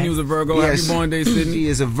 I know Sydney was a Virgo. Yes. Happy born day, Sydney. She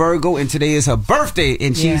is a Virgo, and today is her birthday,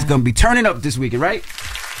 and she's going to be turning up this weekend, right?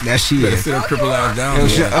 That she better is. Sit her cripple ass down.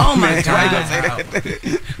 Oh, my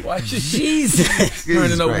God. Why should Jesus.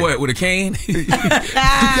 Turning up what? With a cane? She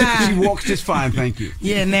walks just fine, thank you.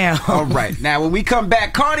 Yeah, now. All right. Now, when we come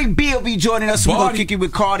back, Cardi B will be joining us. We're going to kick it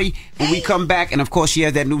with Cardi when we come back. And, of course, she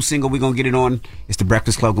has that new single. We're going to get it on. It's The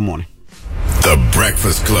Breakfast Club. Good morning. The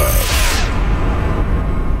Breakfast Club.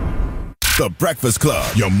 The Breakfast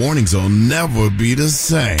Club. Your mornings will never be the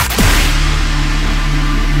same.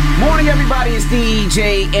 Morning, everybody. It's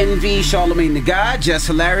DJ NV, Charlamagne the Guy, Just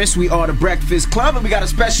Hilarious. We are The Breakfast Club, and we got a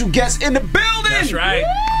special guest in the building. That's right.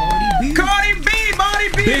 Cardi B, Body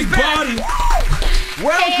B. Big Body.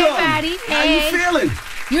 Welcome. Hey, everybody. How you feeling?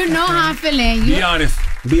 You know how I'm feeling. Be honest.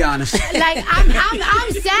 Be honest. Like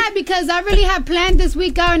I'm sad because I really had planned this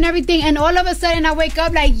week out and everything, and all of a sudden I wake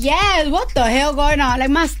up like, yeah, what the hell going on?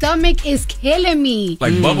 Like my stomach is killing me.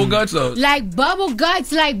 Like bubble guts or like bubble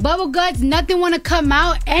guts, nothing want to come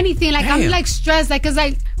out, anything. Like I'm like stressed, like, cause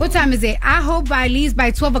like, what time is it? I hope by at least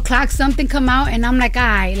by 12 o'clock something come out, and I'm like,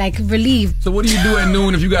 alright, like relieved. So what do you do at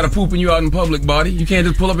noon if you got to poop and you out in public, Body? You can't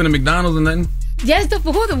just pull up in a McDonald's or nothing. Yes,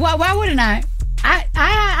 why wouldn't I?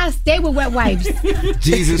 I stay with wet wipes.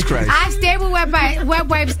 Jesus Christ. I stay with wet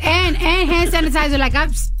wipes and hand sanitizer. Like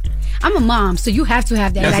I'm a mom, so you have to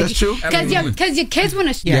have that. Yes, like, that's true. Because your kids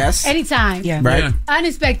want to anytime. Yeah. Right. Yeah.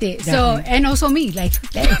 Unexpected. Definitely. So, and also me. Like,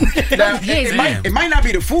 It might not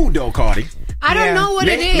be the food, though, Cardi. I don't know what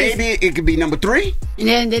it is. Maybe it could be number 3. And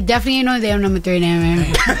then they definitely ain't no there number 3 now,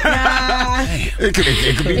 man. It could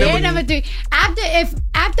be number 3. After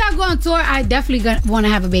I go on tour, I definitely want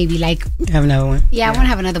to have a baby. Like, have another one. Yeah, I want to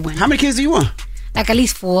have another one. How many kids do you want? Like at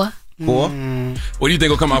least 4. 4? What do you think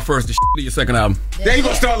will come out first? The or your second album? There you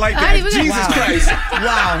gonna start like that. Jesus Christ.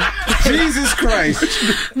 Wow. Jesus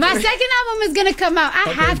Christ. My second album is gonna come out. I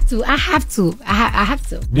have to.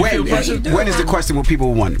 When is the question what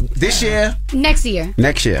people want? This year? Next year.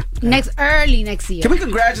 Early next year. Can we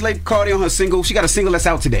congratulate Cardi on her single? She got a single that's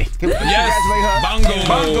out today. Can we congratulate her?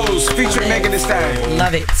 Bongos featuring Megan Thee Stallion.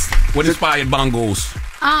 Love it. What inspired Bongos?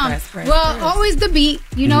 Well, always the beat.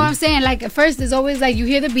 You know what I'm saying? Like at first, it's always like you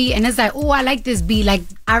hear the beat and it's like, oh, I like this beat. Like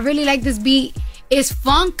I really like this beat. It's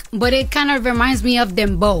funk, but it kind of reminds me of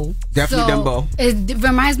dembow. Definitely dembow. It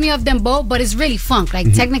reminds me of dembow, but it's really funk.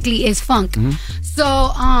 Like technically, it's funk. So,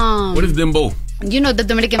 what is dembow? You know the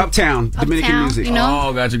Dominican Dominican music. You know?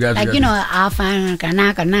 Oh, gotcha. Like you know, I'll find.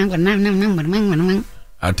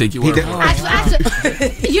 I'll take you. You be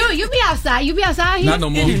outside. You be outside here. Not no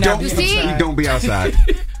more. You don't be outside.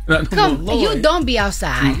 You don't be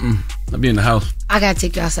outside. I'll be in the house. I gotta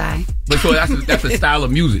take you outside. But so that's a style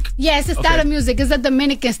of music. Yeah, it's a style of music. It's a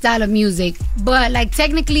Dominican style of music, but like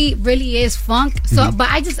technically, really is funk. So, but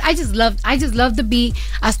I just love the beat.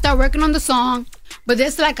 I start working on the song. but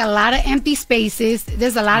there's like a lot of empty spaces.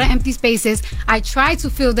 I try to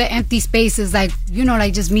fill the empty spaces, like, you know,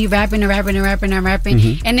 like just me rapping,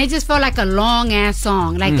 and it just felt like a long ass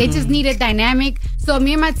song. Like it just needed dynamic. So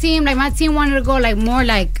me and my team wanted to go like more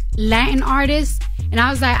like Latin artists, and I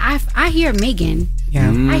was like, I hear Megan. Yeah.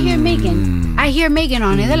 I hear Megan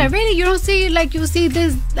on it. They're like, really? You don't see, like, you see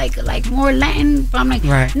this like more Latin? I'm like,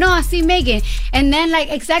 right. No, I see Megan. And then like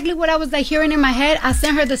exactly what I was like hearing in my head, I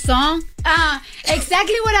sent her the song.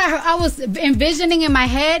 Exactly what I was envisioning in my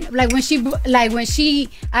head, like when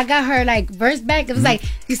I got her like verse back. It was like,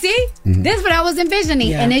 you see, this is what I was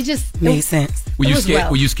envisioning, and it just made sense. Were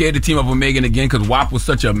you scared to team up with Megan again because WAP was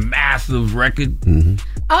such a massive record?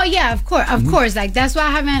 Oh yeah, of course. Like that's why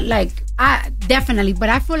I haven't definitely, but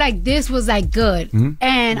I feel like this was like good.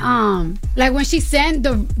 And like when she sent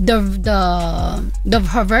the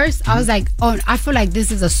her verse, I was like, oh, I feel like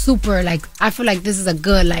this is a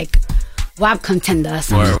good like WAP contender or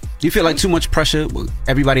something. Do you feel like too much pressure?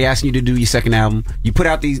 Everybody asking you to do your second album. You put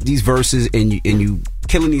out these verses and you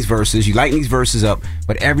killing these verses. You lighting these verses up,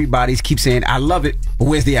 but everybody keeps saying, I love it, but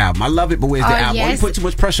where's the album? I love it, but where's the album? Yes. You put too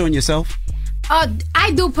much pressure on yourself?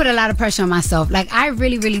 I do put a lot of pressure on myself. Like, I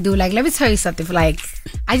really, really do. Like, let me tell you something. Like,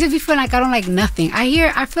 I just be feeling like I don't like nothing.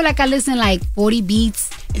 I feel like I listen like 40 beats.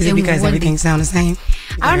 Is it because everything sounds the same?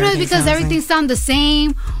 I don't know if it's because everything sounds the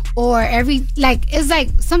same, or it's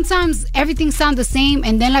like sometimes everything sounds the same,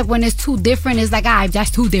 and then like when it's too different, it's like, that's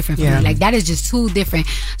too different for me. Like, that is just too different.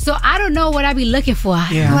 So I don't know what I be looking for.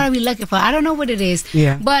 I don't know what it is.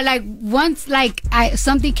 Yeah. But like once like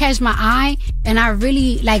something catch my eye, and I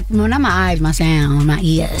really like, well, not my eyes, my sound, my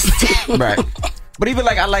ears. Right. But even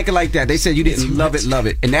like I Like It Like That, they said you didn't love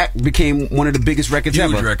it, and that became one of the biggest records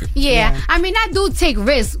ever. Record. Yeah. I mean, I do take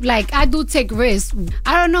risks. Like, I do take risks.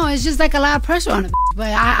 I don't know. It's just like a lot of pressure on it. But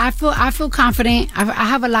I feel confident. I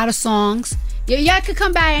have a lot of songs. Y'all could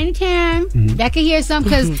come by anytime. Y'all could hear some,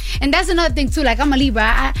 and that's another thing too. Like, I'm a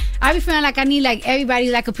Libra. I be feeling like I need like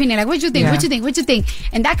everybody's like opinion. Like, what you think? What you think?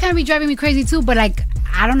 And that kind of be driving me crazy too. But like,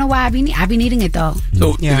 I don't know why I be needing it though.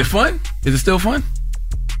 So is it fun? Is it still fun?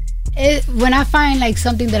 When I find like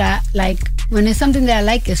something that I like, when it's something that I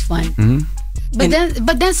like, it's fun. But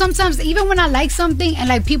then sometimes even when I like something and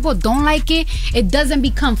like people don't like it, it doesn't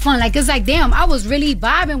become fun. Like, it's like, damn, I was really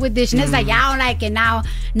vibing with this, and it's like, y'all don't like it now.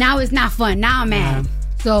 Now it's not fun. Now I'm mad.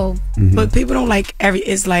 So, but people don't like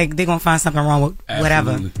it's like they're gonna find something wrong with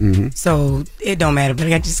whatever. So it don't matter. But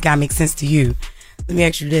it just gotta make sense to you. Let me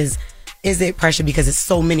ask you this. Is it pressure because it's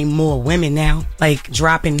so many more women now, like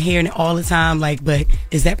dropping, hearing it all the time? Like, but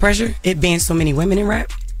is that pressure? It being so many women in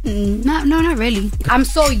rap? No, not really. I'm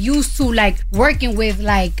so used to like working with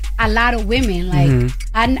like a lot of women. Like,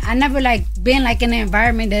 I never like been like in an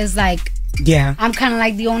environment that's like, I'm kind of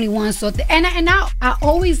like the only one. So I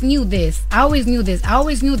always knew this. I always knew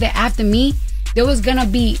that after me, there was gonna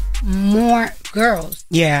be more girls.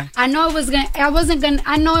 Yeah. I know it wasn't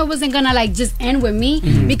gonna like just end with me,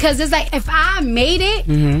 because it's like, if I made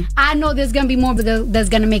it, I know there's gonna be more that's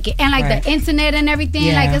gonna make it. And like the internet and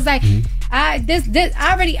everything, like it's like I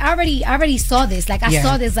already saw this. Like, I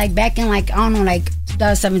saw this like back in like, I don't know, like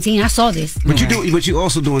 2017. I saw this. But you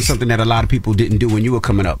also doing something that a lot of people didn't do when you were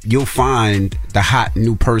coming up. You'll find the hot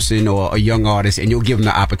new person or a young artist, and you'll give them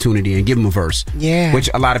the opportunity and give them a verse. Yeah. Which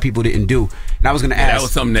a lot of people didn't do. And I was going to ask. That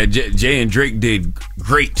was something that Jay and Drake did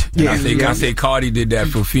great. And I say Cardi did that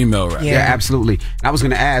for female rap. Yeah, absolutely. And I was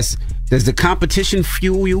going to ask, does the competition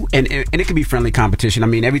fuel you? And it can be friendly competition. I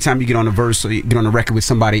mean, every time you get on a verse or you get on a record with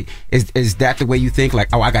somebody, is that the way you think? Like,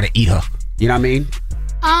 oh, I got to eat her. You know what I mean?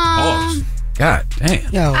 God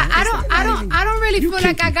damn. Yo, I don't really feel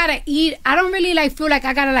like I gotta eat. I don't really like feel like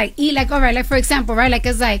I gotta like eat. Like, all right, like for example, right? Like,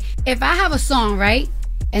 it's like, if I have a song, right?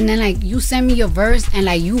 And then like you send me your verse and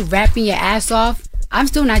like you rapping your ass off, I'm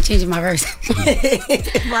still not changing my verse.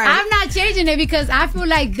 I'm not changing it, because I feel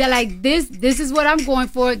like they're like, this is what I'm going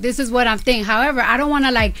for. This is what I'm thinking. However, I don't want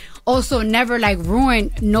to like also never like ruin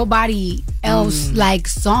nobody else like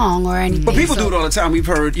song or anything. But people do it all the time. We've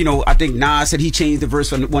heard, I think Nas said he changed the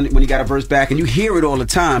verse when he got a verse back, and you hear it all the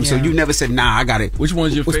time. So you never said, nah, I got it. Which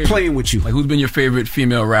one's your favorite? What's playing with you? Like, who's been your favorite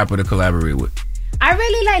female rapper to collaborate with? I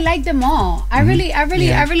really like them all. I really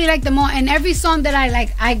like them all. And every song that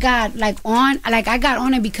I got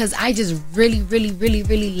on it because I just really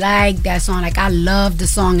like that song. Like, I love the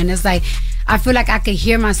song, and it's like, I feel like I could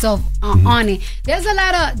hear myself on it. There's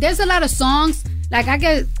a lot of songs. Like, I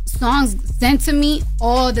get songs sent to me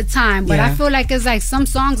all the time, but I feel like it's like some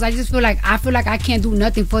songs I feel like I can't do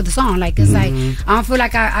nothing for the song. Like, it's like, I don't feel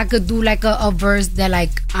like I could do like a verse that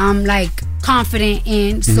like I'm like confident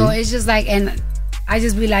in. So it's just like, and I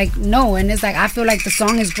just be like, no. And it's like, I feel like the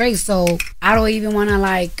song is great, so I don't even want to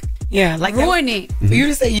like ruin it. For you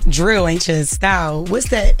to say drill ain't your style. What's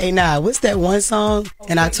that? Hey, what's that one song?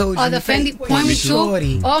 And I told you. Oh, the Fendi Point Me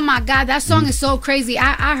Too. Oh my God, that song is so crazy.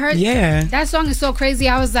 I heard that song is so crazy.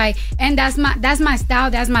 I was like, and that's my style,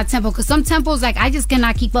 that's my tempo. Cause some tempos like I just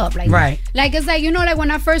cannot keep up. Like like it's like, you know, like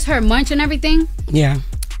when I first heard Munch and everything. Yeah.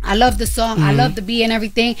 I love the song. I love the beat and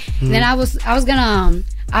everything. And then I was gonna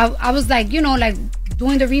I was like, you know, like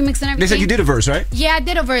doing the remix and everything. They said you did a verse, right? Yeah, I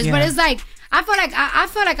did a verse, but it's like I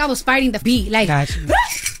felt like I was fighting the beat, like. Gotcha.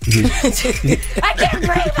 I can't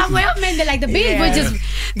breathe. I'm like the beat was just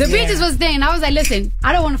beat just was there, and I was like, listen,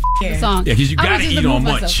 I don't want to the song. Yeah, because you gotta eat on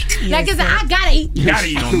Munch. Like, cause I gotta eat. You gotta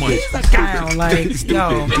eat on Munch. Like,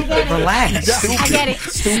 yo, relax.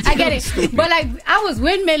 I get it. But like, I was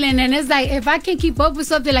windmilling, and it's like, if I can keep up with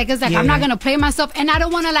something, like, it's like I'm not gonna play myself, and I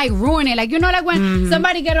don't want to like ruin it. Like, you know, like when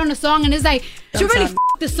somebody get on a song and it's like, she really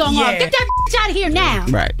the song off. Get that out of here now.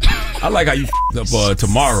 Right. I like how you up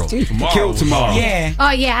Tomorrow. Kill Tomorrow. Yeah. Oh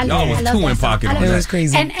yeah. I love two in pocket on that. It was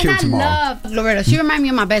crazy. And I love Loretta. She reminds me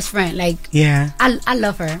of my best friend. Like, I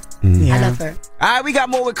love her. I love her. All right, we got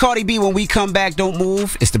more with Cardi B when we come back. Don't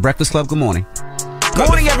move. It's the Breakfast Club. Good morning. Good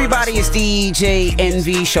morning, everybody. It's DJ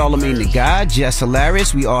Envy, Charlamagne the God, Jess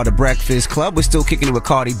Hilarious. We are the Breakfast Club. We're still kicking it with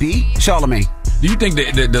Cardi B. Charlamagne. Do you think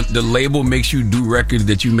that the label makes you do records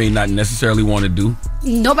that you may not necessarily want to do?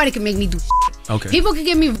 Nobody can make me do shit. Okay. People can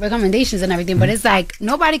give me recommendations and everything, but it's like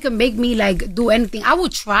nobody can make me like do anything. I will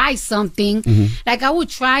try something. Like I will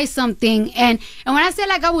try something, and when I say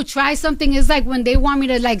like I will try something, it's like when they want me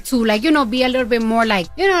to you know, be a little bit more like,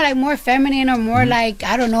 you know, like more feminine or more like,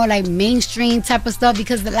 I don't know, like mainstream type of stuff,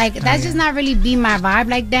 because like that's just not really be my vibe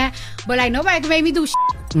like that. But like nobody can make me do shit.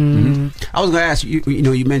 I was gonna ask you. You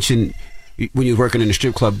know, you mentioned when you're working in the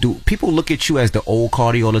strip club, do people look at you as the old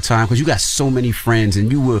Cardi all the time? Because you got so many friends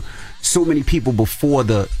and you were so many people before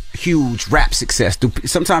the huge rap success.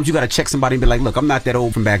 Sometimes you got to check somebody and be like, look, I'm not that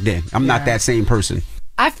old from back then. I'm not that same person.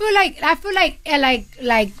 I feel like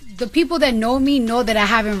the people that know me know that I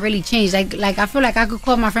haven't really changed. Like I feel like I could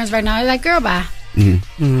call my friends right now and be like, girl, bye.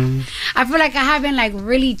 I feel like I haven't like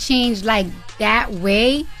really changed like that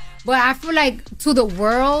way, but I feel like to the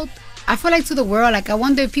world, like I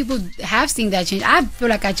wonder if people have seen that change. I feel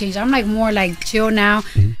like I changed. I'm like more like chill now.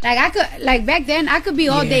 Like I could, like back then I could be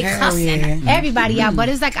all day cussing everybody out, but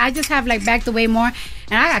it's like I just have like backed away more.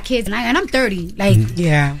 And I got kids, and I'm 30. Like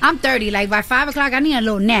I'm 30. Like by 5 o'clock, I need a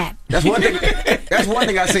little nap. That's one thing. That's one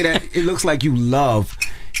thing I say that it looks like you love.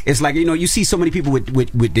 It's like, you know, you see so many people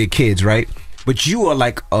with their kids, right? But you are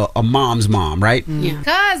like a mom's mom, right? Yeah.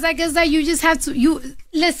 Cause like it's like you just have to. You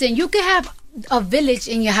listen. You can have a village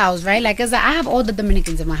in your house, right? Like, cause I have all the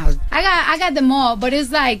Dominicans in my house. I got them all, but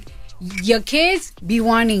it's like your kids be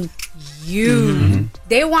wanting you.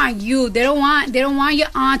 They want you. They don't want your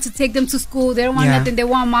aunt to take them to school. They don't want nothing. They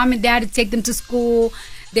want mom and dad to take them to school.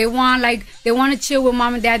 They want to chill with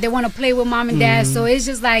mom and dad. They want to play with mom and dad. So it's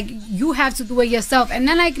just like you have to do it yourself. And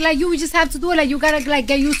then like you just have to do it. Like you gotta like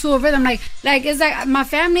get used to a rhythm. Like it's like my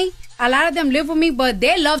family. A lot of them live with me, but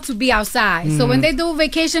they love to be outside. So when they do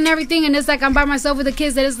vacation and everything, and it's like I'm by myself with the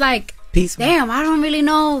kids, that it's like, peaceful. Damn, I don't really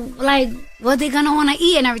know like what they're gonna want to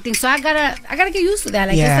eat and everything. So I gotta get used to that.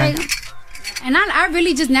 Like it's like, and I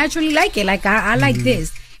really just naturally like it. Like I like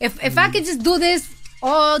this. If I could just do this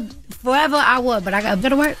all forever, I would. But I got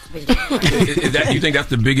better work. Is that, you think that's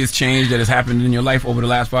the biggest change that has happened in your life over the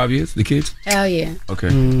last 5 years? The kids? Hell yeah. Okay.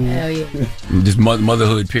 Hell yeah. Just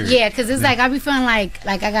motherhood. Period. Yeah, because it's like I be feeling like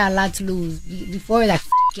I got a lot to lose. Before like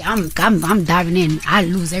I'm diving in. I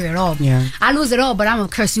lose it all. Yeah. I lose it all, but I'm gonna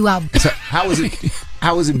curse you out. So how is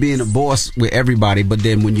it being a boss with everybody, but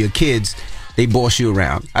then when your kids, they boss you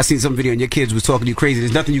around? I seen some video and your kids was talking to you crazy.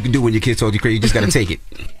 There's nothing you can do when your kids talk to you crazy. You just gotta take it.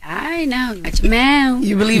 I know. Man.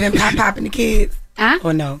 You believe in popping the kids? Huh?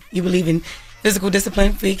 Or no? You believe in physical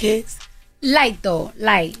discipline for your kids? Light though.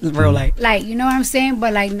 Light. Real light. Like, you know what I'm saying?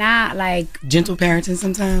 But like not like gentle parenting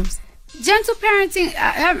sometimes. Gentle parenting,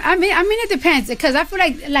 I mean it depends, because I feel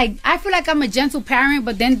like I'm a gentle parent,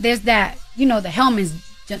 but then there's that, you know, the Hellman's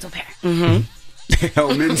gentle parent.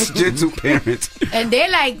 Hellman's gentle parent, and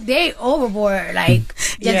they overboard like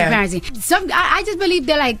gentle parenting. I just believe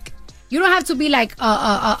they're like, you don't have to be like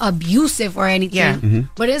abusive or anything,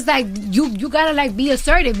 but it's like you gotta like be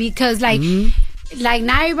assertive, because like like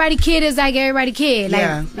not everybody kid is like everybody kid.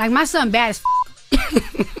 Like my son bad as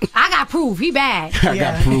I got proof he bad. I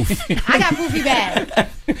got proof he bad.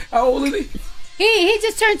 How old is he? He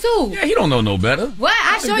just turned 2. Yeah, he don't know no better. What?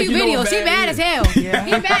 I show you videos. He bad as hell. Yeah.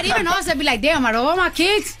 He bad. Even also be like, damn, out of all my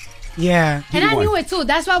kids. Yeah. And I knew it too.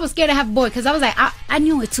 That's why I was scared to have a boy, because I was like, I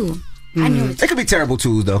knew it too. I knew it. They could be terrible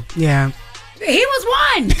twos, though. Yeah. He was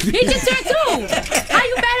one. He just turned 2. How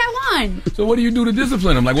you bad at 1? So what do you do to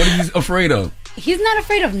discipline him? Like, what is he afraid of? He's not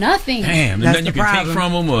afraid of nothing. Damn, there's nothing you can take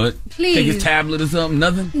from him or Please. take his tablet or something?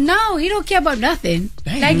 Nothing? No, he don't care about nothing.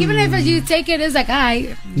 Damn. Like, even if you take it, it's like, all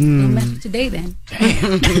right, don't mess with today then.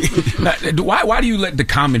 Why do you let the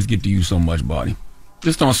comments get to you so much, Barty?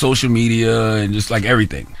 Just on social media and just like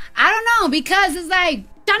everything. I don't know, because it's like,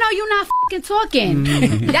 I know you're not fucking talking.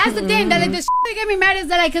 That's the thing. That like, the shit that get me mad is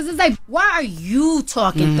that, like, because it's like, why are you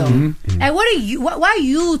talking though? Like, what are you? Why are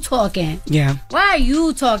you talking? Yeah. Why are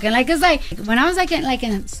you talking? Like, it's like when I was like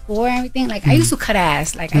in school and everything. Like, I used to cut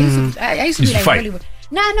ass. Like, I used to be like fight. really.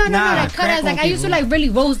 No, like cut ass. Like, I used to like really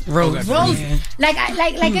roast. Yeah. Like,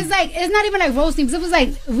 it's like it's not even like roasting. Because it was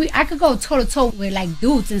like I could go toe to toe with like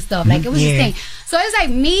dudes and stuff. Like, it was just thing. So it's like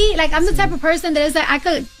me. Like, I'm the type of person that is like I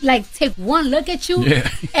could like take one look at you,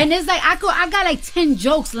 and it's like I got like 10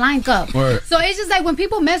 jokes lined up. Word. So it's just like when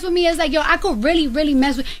people mess with me, it's like, yo, I could really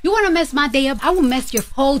mess with you. Want to mess my day up? I will mess your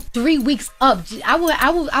whole 3 weeks up.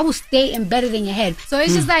 I will stay embedded in your head. So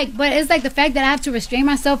it's just like, but it's like the fact that I have to restrain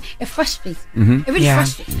myself. It frustrates. It really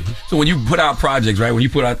frustrates. So when you put out projects, right? When you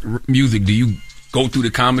put out music, do you go through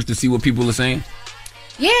the comments to see what people are saying?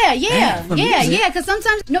 Yeah. Because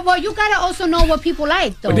sometimes, you gotta also know what people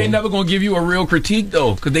like, though. But they never gonna give you a real critique,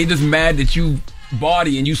 though, because they just mad that you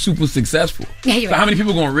Barty and you super successful. Yeah, you're so right. how many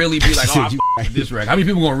people gonna really be like, oh, I this record? How many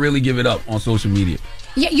people gonna really give it up on social media?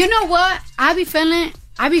 Yeah, you know what? I be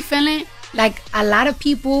feeling like a lot of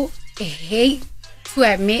people hate to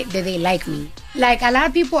admit that they like me. Like, a lot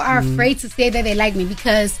of people are afraid to say that they like me,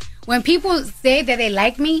 because when people say that they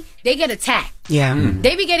like me, they get attacked. Yeah.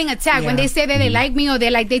 They be getting attacked when they say that they like me, or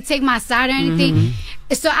they take my side or anything.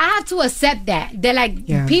 So I have to accept that. They're like,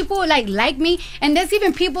 people like me. And there's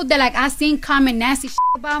even people that like I seen comment nasty shit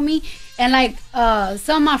about me. And like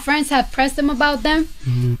some of my friends have pressed them about them.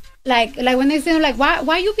 Like when they say like,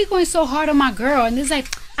 why you be going so hard on my girl? And it's like,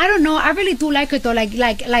 I don't know. I really do like her though. Like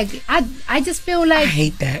I just feel like, I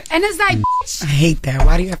hate that. And it's like, I hate that.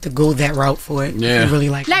 Why do you have to go that route for it? Yeah. I really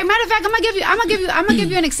like matter of fact, I'm gonna give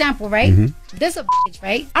you an example, right? There's a bitch,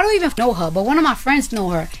 right? I don't even know her, but one of my friends know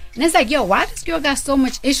her, and it's like, yo, why this girl got so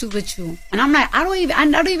much issues with you? And I'm like, I don't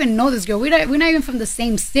even know this girl. We're not even from the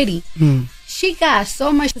same city. She got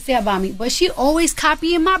so much to say about me, but she always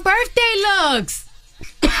copying my birthday looks.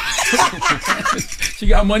 She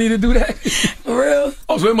got money to do that? For real?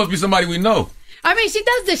 Oh, so it must be somebody we know. I mean, she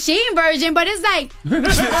does the Sheen version, but it's like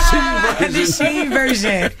the Sheen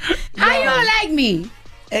version. How you don't like me?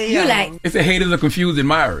 Hey, you like? It's a haters are confused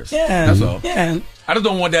admirers. Yeah, that's all. Yeah. I just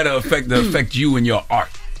don't want that to affect you and your art.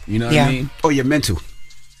 You know what I mean? Or your mental.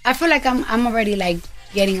 I feel like I'm already like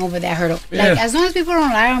getting over that hurdle. Like, as long as people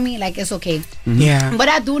don't lie on me, like, it's okay. Yeah. But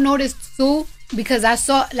I do notice too, because I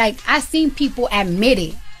seen people admit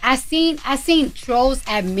it. I seen trolls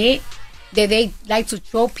admit that they like to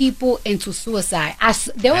troll people into suicide. I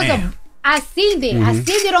seen it. I seen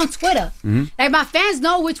it on Twitter. Like, my fans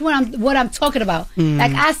know what I'm talking about.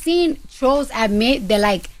 Like, I seen trolls admit that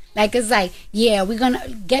like it's like, yeah, we're gonna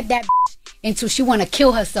get that until she wanna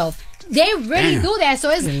kill herself. They really do that. So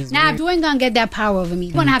it's you ain't gonna get that power over me.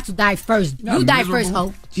 You're gonna have to die first. You die first,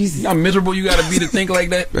 ho. Jesus, how miserable you gotta be to think like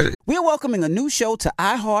that. We're welcoming a new show to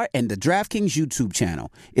iHeart and the DraftKings YouTube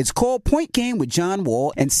channel. It's called Point Game with John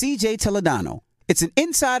Wall and CJ Toledano. It's an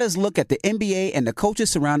insider's look at the NBA and the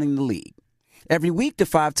coaches surrounding the league. Every week, the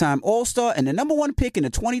 5-time All-Star and the number 1 pick in the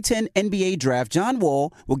 2010 NBA Draft, John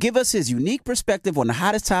Wall, will give us his unique perspective on the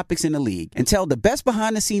hottest topics in the league and tell the best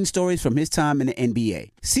behind-the-scenes stories from his time in the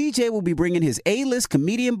NBA. CJ will be bringing his A-list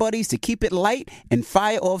comedian buddies to keep it light and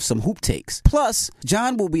fire off some hoop takes. Plus,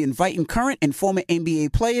 John will be inviting current and former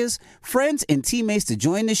NBA players, friends, and teammates to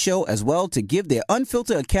join the show as well to give their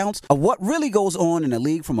unfiltered accounts of what really goes on in the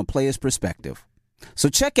league from a player's perspective. So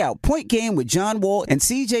check out Point Game with John Wall and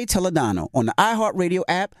CJ Toledano on the iHeartRadio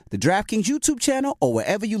app, the DraftKings YouTube channel, or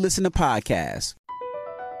wherever you listen to podcasts.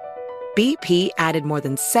 BP added more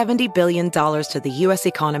than $70 billion to the U.S.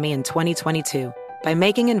 economy in 2022 by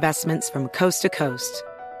making investments from coast to coast.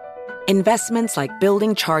 Investments like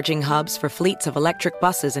building charging hubs for fleets of electric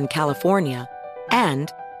buses in California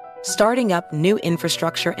and starting up new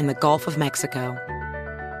infrastructure in the Gulf of Mexico.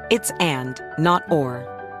 It's and, not or.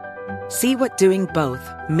 See what doing both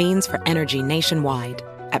means for energy nationwide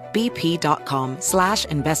at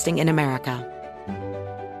bp.com/investing in America.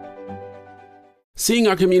 Seeing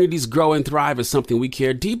our communities grow and thrive is something we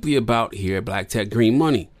care deeply about here at Black Tech Green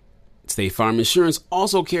Money. State Farm Insurance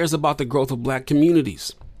also cares about the growth of Black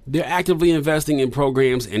communities. They're actively investing in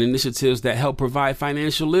programs and initiatives that help provide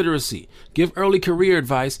financial literacy, give early career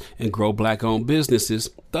advice, and grow Black-owned businesses,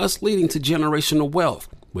 thus leading to generational wealth,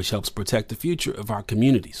 which helps protect the future of our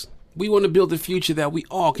communities. We want to build a future that we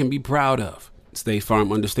all can be proud of. State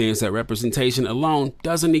Farm understands that representation alone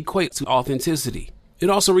doesn't equate to authenticity. It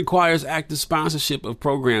also requires active sponsorship of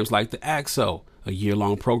programs like the AXO, a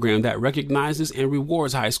year-long program that recognizes and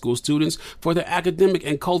rewards high school students for their academic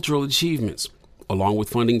and cultural achievements, along with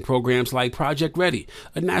funding programs like Project Ready,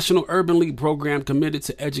 a National Urban League program committed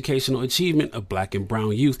to educational achievement of Black and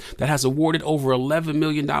brown youth that has awarded over $11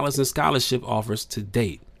 million in scholarship offers to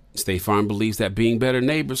date. State Farm believes that being better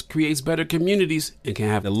neighbors creates better communities and can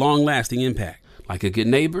have a long-lasting impact. Like a good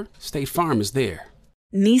neighbor, State Farm is there.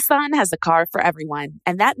 Nissan has a car for everyone,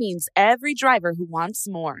 and that means every driver who wants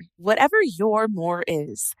more. Whatever your more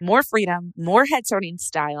is. More freedom, more head-turning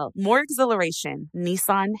style, more exhilaration.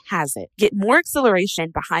 Nissan has it. Get more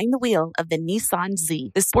exhilaration behind the wheel of the Nissan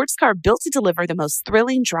Z, the sports car built to deliver the most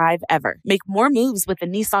thrilling drive ever. Make more moves with the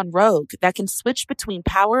Nissan Rogue that can switch between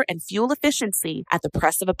power and fuel efficiency at the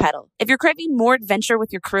press of a pedal. If you're craving more adventure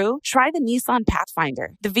with your crew, try the Nissan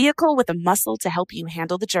Pathfinder, the vehicle with the muscle to help you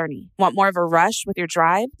handle the journey. Want more of a rush with your drive?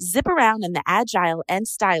 Zip around in the agile and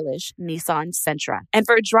stylish Nissan Sentra. And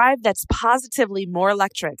for a drive that's positively more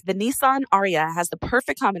electric, the Nissan Ariya has the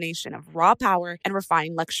perfect combination of raw power and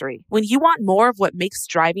refined luxury. When you want more of what makes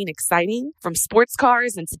driving exciting, from sports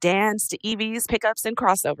cars and sedans to EVs, pickups, and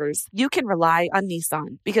crossovers, you can rely on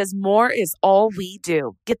Nissan, because more is all we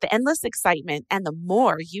do. Get the endless excitement and the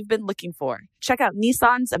more you've been looking for. Check out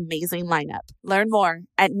Nissan's amazing lineup. Learn more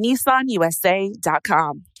at nissanusa.com.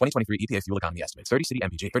 2023 EPA fuel economy estimates: 30 city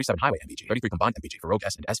MPG, 37 highway MPG, 33 combined MPG for Rogue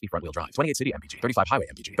S and SV front wheel drive, 28 city MPG, 35 highway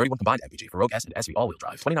MPG, 31 combined MPG for Rogue S and SV all wheel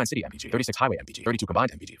drive, 29 city MPG, 36 highway MPG, 32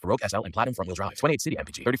 combined MPG for Rogue SL and Platinum front wheel drive, 28 city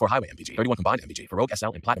MPG, 34 highway MPG, 31 combined MPG for Rogue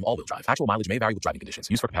SL and Platinum all wheel drive. Actual mileage may vary with driving conditions.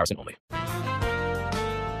 Used for comparison only.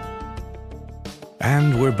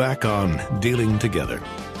 And we're back on Dealing Together,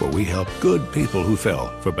 where we help good people who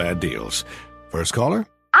fell for bad deals. First caller?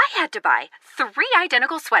 I had to buy 3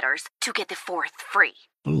 identical sweaters to get the 4th free.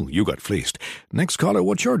 Ooh, you got fleeced. Next caller,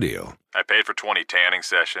 what's your deal? I paid for 20 tanning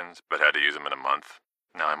sessions, but had to use them in a month.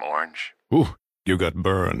 Now I'm orange. Ooh, you got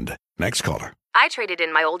burned. Next caller. I traded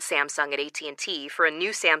in my old Samsung at AT&T for a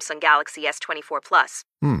new Samsung Galaxy S24 Plus.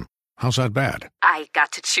 How's that bad? I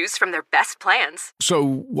got to choose from their best plans. So,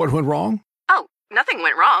 what went wrong? Oh, nothing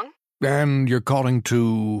went wrong. And you're calling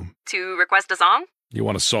to... To request a song? You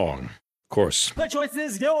want a song. Of course. The choice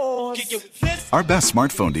is yours. Our best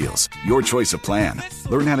smartphone deals. Your choice of plan.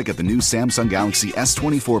 Learn how to get the new Samsung Galaxy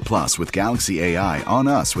S24 Plus with Galaxy AI on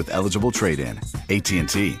us with eligible trade-in.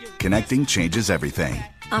 AT&T. Connecting changes everything.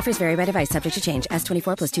 Offers vary by device, subject to change.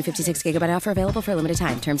 S24 plus 256 gigabyte offer available for a limited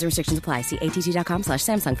time. Terms and restrictions apply. See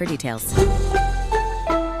att.com/Samsung for details.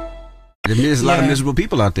 There's a lot of miserable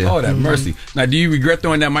people out there. Oh, that mercy. Now, do you regret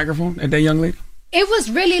throwing that microphone at that young lady? It was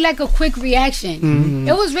really like a quick reaction. Mm-hmm.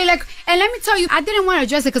 It was really like, and let me tell you, I didn't want to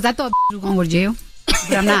address it because I thought was going to go to jail.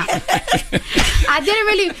 But I'm not. I didn't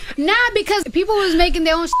really, because people was making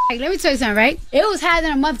their own shit. Like, let me tell you something, right? It was higher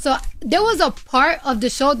than a month, so there was a part of the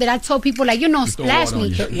show that I told people, like, splash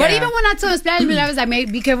me. But even when I told him splash me, I was like,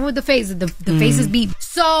 be careful with the faces. The faces beat.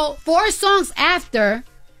 So 4 songs after,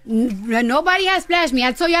 nobody has splashed me.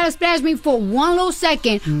 I told y'all to splash me for one little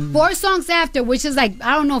second. 4 songs after, which is like,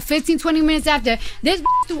 I don't know, 15, 20 minutes after, this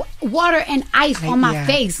threw water and ice on my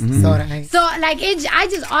face. So like, I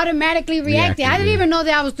just automatically reacted. I didn't even know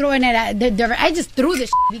that I was throwing it at I just threw the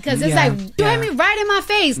because it's like, you hit me right in my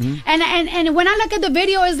face. And when I look at the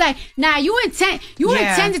video, it's like, nah, you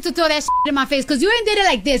intended to throw that in my face, because you didn't did it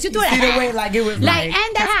like this. You threw it away like it was like,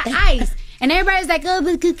 and that had ice. And everybody's like, oh,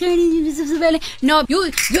 but Cardi, no,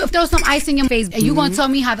 you throw some ice in your face, and you gonna tell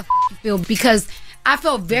me how the you feel, because I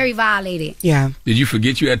felt very violated. Yeah. Did you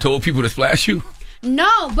forget you had told people to splash you?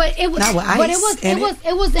 No, but it was.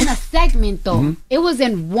 It was in a segment though. It was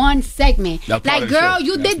in one segment. Like, girl,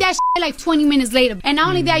 you did that like 20 minutes later, and not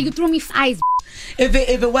only that, you threw me ice. If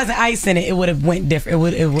it wasn't ice in it, it would have went different. It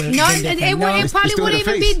would have. It probably wouldn't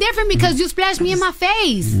even be different, because you splashed me in my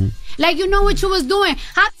face. Like, you know what you was doing.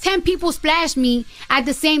 How 10 people splashed me at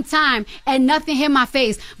the same time and nothing hit my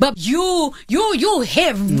face, but you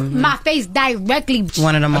hit my face directly.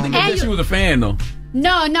 One of them. I think she was a fan though.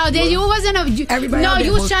 No, you wasn't everybody. No,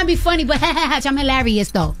 you was trying to be funny, but I'm hilarious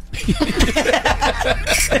though.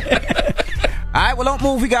 All right, well, don't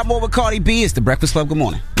move. We got more with Cardi B. It's The Breakfast Club. Good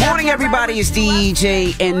morning. Morning, everybody. It's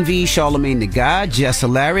DJ Envy, Charlamagne the God, Jess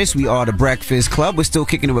Hilarious. We are The Breakfast Club. We're still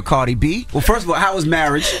kicking it with Cardi B. Well, first of all, how is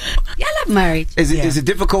marriage? Yeah, I love marriage. Is it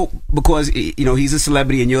difficult because, you know, he's a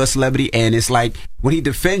celebrity and you're a celebrity, and it's like when he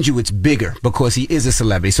defends you, it's bigger because he is a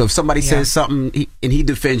celebrity. So if somebody says something and he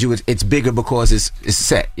defends you, it's bigger because it's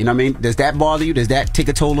set. You know what I mean? Does that bother you? Does that take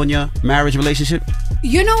a toll on your marriage relationship?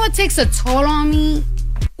 You know what takes a toll on me?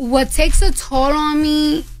 What takes a toll on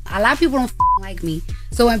me, a lot of people don't like me.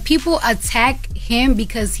 So when people attack him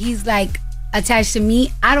because he's like attached to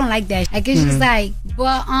me, I don't like that. Like it's just like,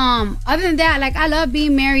 but other than that, like I love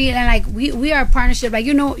being married and like we are a partnership. Like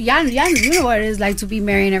you know what it is like to be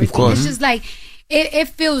married and everything. It's just like it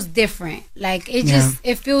feels different. Like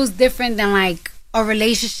it feels different than like a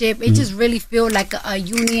relationship. It just really feels like a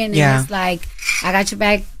union, and it's like I got your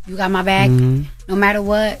back, you got my back, no matter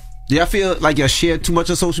what. Do y'all feel like y'all shared too much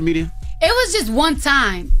on social media? It was just one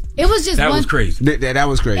time. It was just that was crazy. That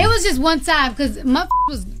was crazy. It was just one time because my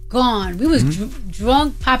was gone. We was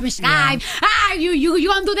drunk, popping shit. You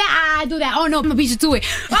gonna do that? I do that. Oh no, I'm gonna beat you to it.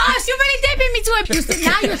 Oh, she really did beat me to it.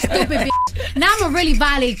 Now you're stupid, bitch. Now I'm gonna really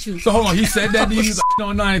violate you. So hold on, he said that to you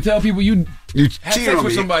online and tell people you had cheated sex on with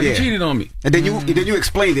me. somebody. Yeah. You cheated on me. And then you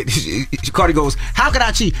explained it. Cardi goes, "How could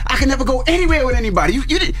I cheat? I can never go anywhere with anybody." You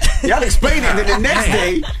did. Y'all explained it, and then the next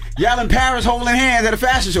day, y'all in Paris holding hands at a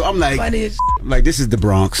fashion show. I'm like, this is the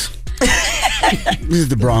Bronx. This is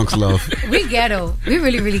the Bronx, love. We ghetto. We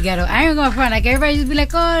really, really ghetto. I ain't going front. Like everybody just be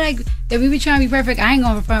like, oh, like that we be trying to be perfect. I ain't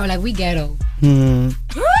going front. Like we ghetto. You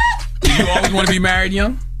always want to be married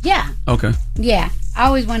young? Yeah. Okay. Yeah. I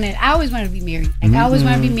always wanted to be married. Like I always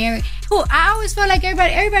want to be married. I always felt like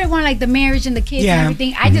everybody wanted like the marriage and the kids and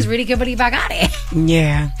everything. I just really can't believe I got it.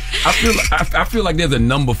 Yeah. I feel like there's a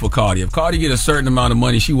number for Cardi. If Cardi get a certain amount of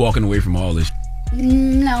money, she walking away from all this.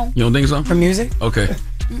 No. You don't think so? For music? Okay.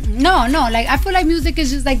 No. Like I feel like music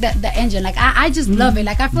is just like the engine. Like I just love it.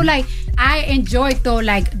 Like I feel like I enjoy though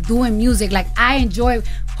like doing music. Like I enjoy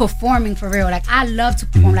performing for real. Like I love to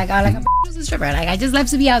perform. Like I'm a stripper. Like I just love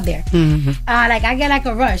to be out there. Like I get like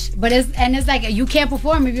a rush. But it's like you can't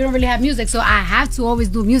perform if you don't really have music. So I have to always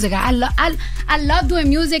do music. I love doing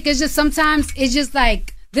music. It's just sometimes it's just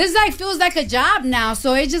like this like feels like a job now.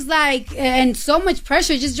 So it's just like and so much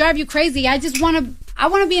pressure just drive you crazy. I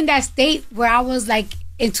want to be in that state where I was like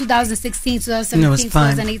in 2016, 2017,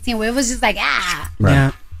 2018, where it was just like Right.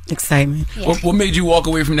 Yeah. Excitement. Yeah. What made you walk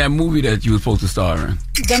away from that movie that you were supposed to star in?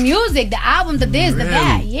 The music, the album, the this, the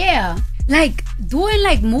that. Yeah. Like doing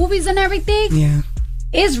like movies and everything. Yeah.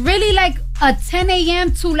 It's really like a 10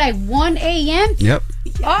 a.m. to like 1 a.m. Yep.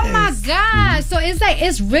 Oh my God. So it's like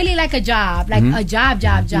it's really like a job. Like a job.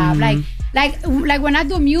 Like when I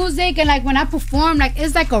do music and like when I perform, like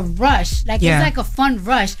it's like a rush. Like it's like a fun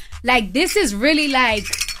rush. Like this is really like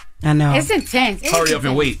I know. It's intense. Hurry up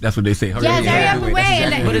and wait. That's what they say. Hurry up and wait.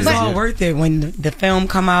 Exactly but it's all worth it when the film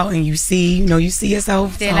come out and you see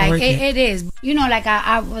yourself. It's like it is. You know, like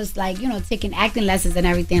I was like, taking acting lessons and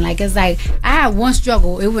everything. Like it's like I had one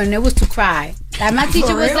struggle. It was to cry. Like my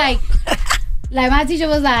teacher was like,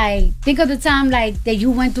 think of the time like that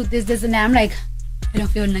you went through this and that. I'm like, I don't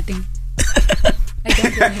feel nothing.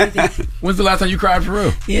 When's the last time you cried for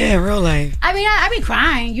real? Yeah, real life. I mean, I be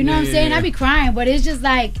crying. You know what I'm saying? I be crying, but it's just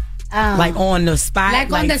like. Like on the spot, like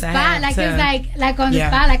on the spot, like it's like on the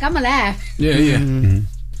spot, like I'ma laugh. Yeah. So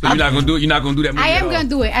you're not gonna do it. You're not gonna do that movie. I am gonna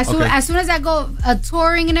do it as soon as I go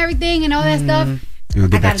touring and everything and all that stuff. You'll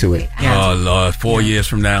get back to it. Oh Lord, 4 years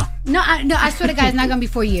from now. No, I swear to God, it's not gonna be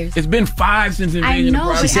 4 years. It's been 5 since Invasion of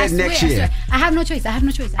Privacy. She said next year. I have no choice.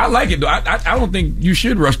 I like it though. I don't think you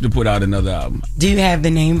should rush to put out another album. Do you have the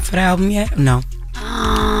name for the album yet? No.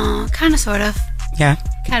 Kind of, sort of. Yeah.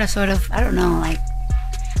 Kind of, sort of. I don't know. Like.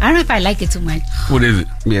 I don't know if I like it too much. What is it?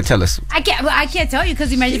 Yeah, tell us. I can't tell you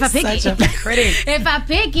because imagine if I pick it. Such a critic. If I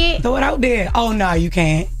pick it, throw it out there. Oh no, you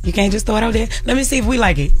can't. You can't just throw it out there. Let me see if we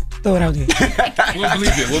like it. Throw it out there.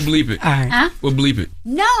 We'll bleep it. All right. Huh? We'll bleep it.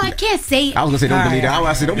 No, I can't say it. I was gonna say don't believe that. I was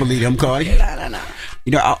gonna say don't believe him, Cardi. No.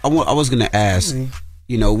 You know, I was gonna ask.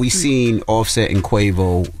 You know, we seen Offset and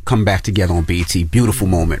Quavo come back together on BET. Beautiful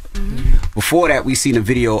moment. Before that, we seen a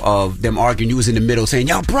video of them arguing. You was in the middle saying,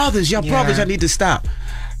 "Y'all brothers, y'all need to stop."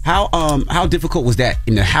 How difficult was that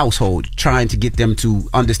in the household, trying to get them to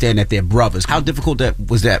understand that they're brothers? How difficult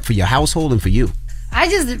was that for your household and for you? I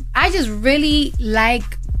just really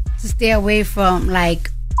like to stay away from like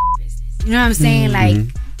business. You know what I'm saying? Like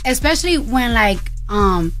especially when like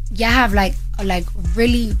y'all have like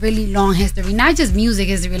really, really long history. Not just music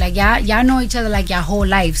history. Like y'all know each other like your whole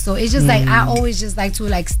life. So it's just like I always just like to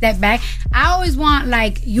like step back. I always want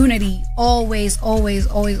like unity always all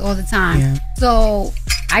the time. So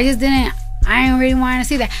I didn't really want to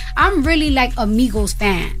see that. I'm really like a Migos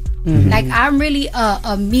fan. Like I'm really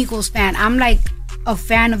a Migos fan. I'm like a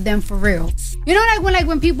fan of them for real. You know, like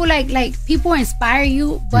when people like people inspire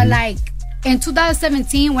you, but like in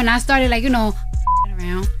 2017 when I started like, you know,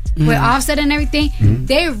 around with Offset and everything,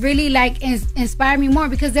 they really like inspired me more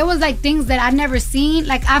because there was like things that I never seen.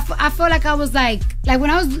 Like I felt like I was like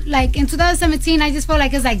when I was like in 2017, I just felt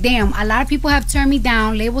like it's like, damn, a lot of people have turned me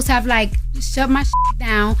down. Labels have like shut my shit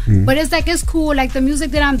down. But it's like, it's cool. Like the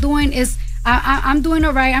music that I'm doing is I'm doing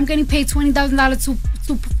all right. I'm getting paid $20,000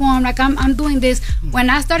 to perform. Like I'm doing this. When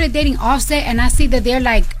I started dating Offset and I see that they're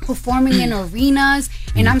like performing in arenas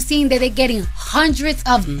and I'm seeing that they're getting hundreds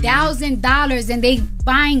of $1,000 and they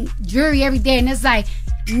buying jewelry every day, and it's like,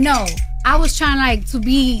 no, I was trying like to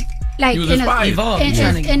be like in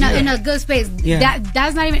a good space.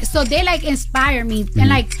 That's not even. So they like inspire me, and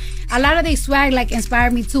like a lot of their swag like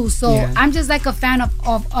inspired me too. So I'm just like a fan of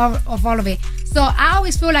all of it. So I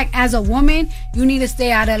always feel like as a woman, you need to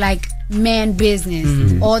stay out of like man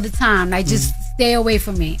business all the time. Like just stay away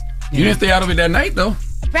from it. You didn't stay out of it that night though.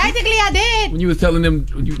 Practically, I did. When you was telling them,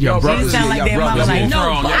 your brothers, sound like their mom was like, no,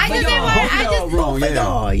 I just didn't want.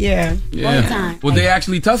 One time. Were they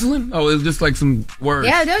actually tussling? Oh, it was just like some words.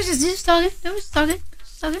 Yeah, they was just talking. They was talking.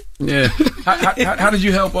 Yeah. How did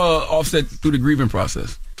you help Offset through the grieving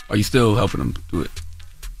process? Are you still helping them do it?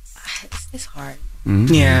 It's hard.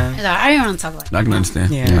 Yeah. I don't want to talk about it. I can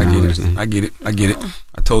understand. Yeah. I get it.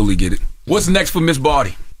 I totally get it. What's next for Miss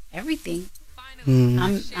Barty? Everything.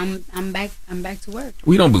 I'm back to work.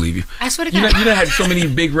 We don't believe you. I swear to God. You done had so many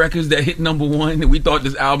big records that hit #1 and we thought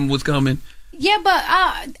this album was coming. Yeah, but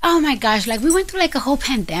oh my gosh, like we went through like a whole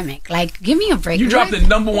pandemic. Like, give me a break. You dropped the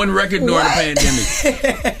 #1 record during the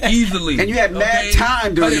pandemic. Easily. And you had mad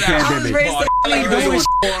time during the pandemic.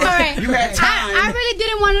 You had time. I really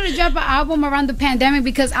didn't want to drop an album around the pandemic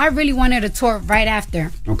because I really wanted to tour right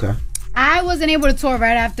after. Okay. I wasn't able to tour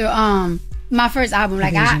right after my first album.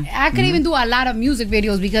 Like I couldn't even do a lot of music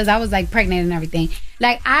videos because I was like pregnant and everything.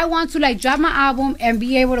 Like I want to like drop my album and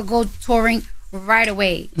be able to go touring right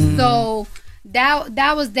away. So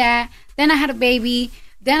that was that. Then I had a baby.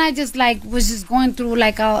 Then I just like was just going through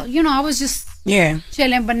like I was just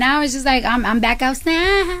chilling. But now it's just like I'm back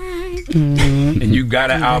outside. And you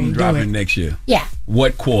got an album dropping next year. Yeah.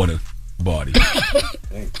 What quarter, Barty?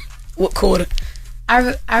 What quarter?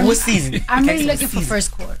 What season? I'm really looking for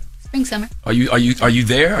first quarter. Spring, summer. Are you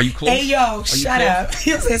there? Are you close? Hey yo, shut up.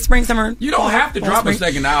 You said spring, summer. You don't have to drop a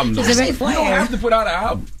second album though. You don't have to put out an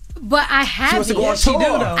album. But I have it. She do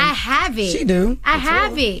though. I have it. She do. I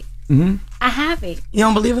have it. I have it. You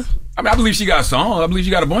don't believe her? I mean, I believe she got songs. I believe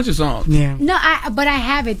she got a bunch of songs. Yeah. No, but I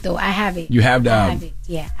have it though. I have it. You have the album. I have it.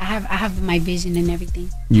 Yeah, I have my vision and everything.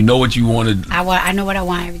 You know what you wanted. I know what I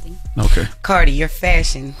want. Everything. Okay. Cardi, your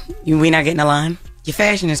fashion. We not getting a line. Your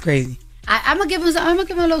fashion is crazy. I'm gonna give him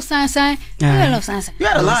a little sign. You had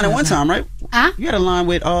a line at one time, right? Huh? You had a line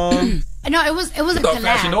with No, it was a thought collab.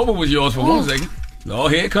 Fashion Nova was yours for 1 second. Oh,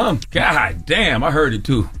 here it comes. God damn, I heard it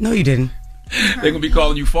too. No, you didn't. They're gonna be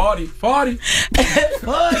calling you 40. Stupid.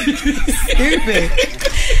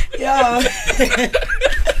 Yo.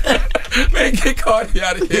 Man, get Cardi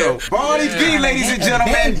out of here. Barty's B, ladies and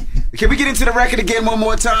gentlemen. Can we get into the record again one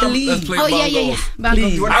more time? Please. Let's play yeah.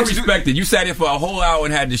 Please. I respect it. You sat here for a whole hour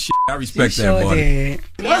and had this shit. I respect that, Barty.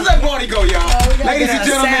 Let's let Barty go, y'all. Ladies and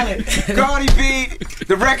gentlemen, Cardi B,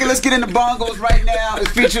 the record. Let's get into bongos right now.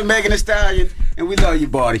 It's featuring Megan Thee Stallion, and we love you,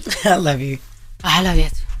 Barty. I love you. I love you.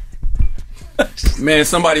 Man,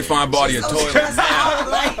 somebody find Barty a toilet.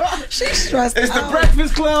 She's stressed It's the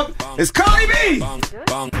Breakfast Club. It's Cardi B. I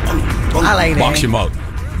like that. Box him out.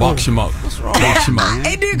 Box him out. What's wrong? Box him out.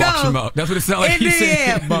 It do Box go. him out. That's what it sounds like he's saying.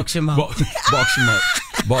 Yeah, box him out. Box him out.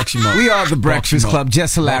 Box him out. We are the Breakfast Club.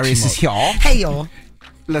 Just hilarious is y'all. Hey, y'all.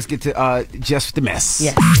 Let's get to Just the Mess.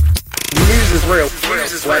 Yeah. News is real. What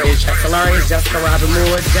is just hilarious? Jessica Robin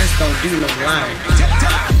Moore just don't do no lying.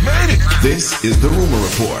 This is the Rumor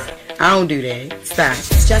Report I don't do that. Stop.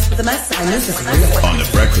 It's just for the mess. And this is real. on the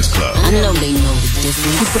Breakfast Club. I know they know the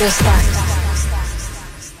difference. People that stop.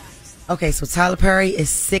 Okay, so Tyler Perry is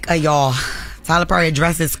sick of y'all. Tyler Perry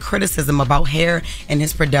addresses criticism about hair in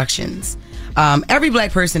his productions. Every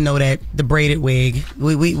black person know that the braided wig.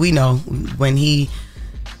 We know when he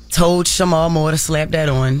told Shamar Moore to slap that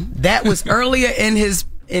on. That was earlier in his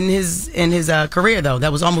career though.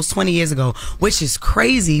 That was almost 20 years ago, which is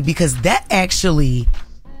crazy because that actually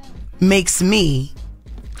makes me.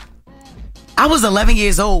 I was 11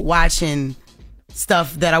 years old watching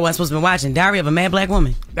stuff that I wasn't supposed to be watching. Diary of a Mad Black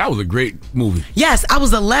Woman. That was a great movie. Yes, I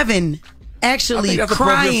was 11, actually I think that's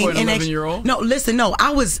crying. for an 11-year-old. No, listen, no,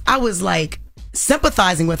 I was like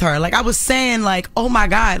sympathizing with her. Like I was saying, like, oh my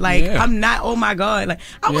God, like I'm not, oh my God, like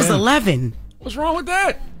I was 11. What's wrong with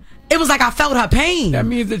that? It was like I felt her pain. That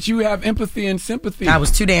means that you have empathy and sympathy. I was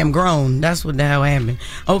too damn grown. That's what the hell happened.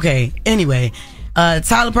 Okay, anyway,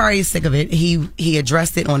 Tyler Perry is sick of it. He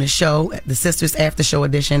addressed it on his show, the Sisters After Show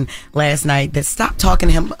edition last night, that stopped talking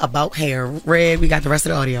to him about hair. Red, we got the rest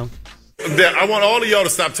of the audio. I want all of y'all to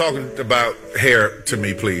stop talking about hair to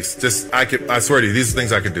me, please. I swear to you, these are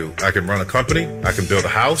things I can do. I can run a company. I can build a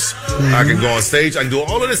house. I can go on stage. I can do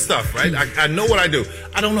all of this stuff, right? I know what I do.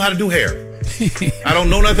 I don't know how to do hair. I don't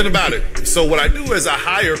know nothing about it. So what I do is I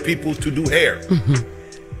hire people to do hair.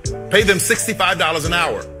 Pay them $65 an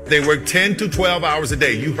hour. They work 10 to 12 hours a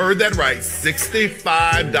day. You heard that right.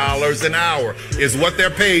 $65 an hour is what they're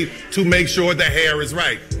paid to make sure the hair is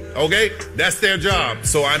right. Okay? That's their job.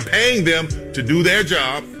 So I'm paying them to do their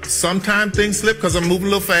job. Sometimes things slip because I'm moving a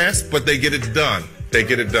little fast, but they get it done. They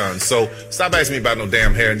get it done. So stop asking me about no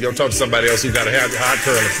damn hair. You'll talk to somebody else who got a hot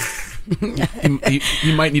curl.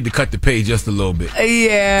 You might need to cut the pay just a little bit.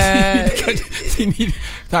 Yeah.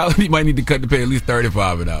 Tyler, you might need to cut the pay at least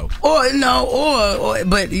 $35 an hour.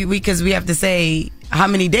 But because we have to say how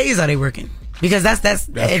many days are they working? Because that's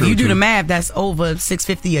if you do the math, that's over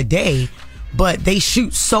 $650 a day. But they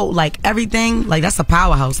shoot so like everything, like that's a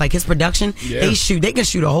powerhouse. Like his production, they can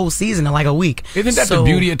shoot a whole season in like a week. Isn't that the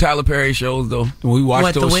beauty of Tyler Perry shows though? When we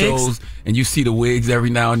watch those shows and you see the wigs every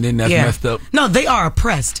now and then, that's messed up. No, they are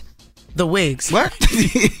oppressed. The wigs. What?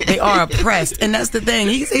 They are oppressed. And that's the thing.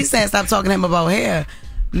 He's saying stop talking to him about hair.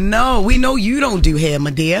 No, we know you don't do hair,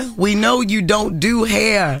 Madea. We know you don't do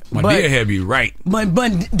hair. Madea hair be right. But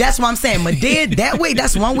that's what I'm saying. Madea, that wig,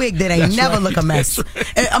 that's one wig that ain't never look a mess.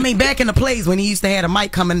 Right. I mean, back in the plays when he used to have a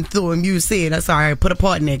mic coming through him, you see it. That's all right. Put a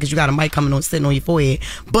part in there because you got a mic coming on, sitting on your forehead.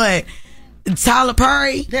 But Tyler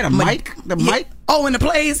Perry. They had a mic? The mic? Oh, in the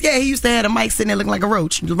plays? Yeah, he used to have a mic sitting there looking like a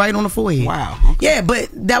roach right on the forehead. Wow. Okay. Yeah, but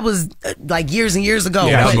that was like years and years ago.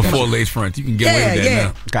 Yeah, that was before lace fronts. You can get away with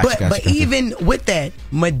that now. Gotcha. Even with that,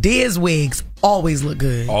 Medea's wigs always look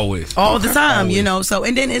good. Always. All the time, you know. So,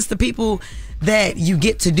 and then it's the people that you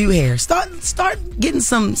get to do hair. Start getting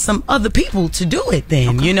some other people to do it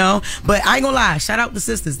then, you know. But I ain't gonna lie, shout out the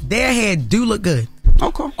sisters. Their hair do look good.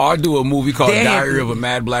 Okay. Or do a movie called Diary of a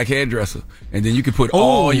Mad Black Hairdresser. And then you can put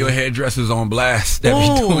all your hairdressers on blast that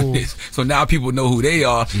be doing this. So now people know who they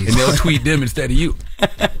are and they'll tweet them instead of you.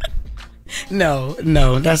 No,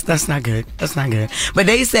 that's not good. That's not good. But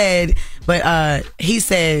he said that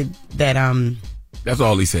that's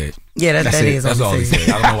all he said. Yeah, that's all he said.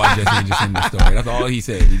 I don't know why Jesse just in the story. That's all he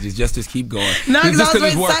said. He just keep going. No, just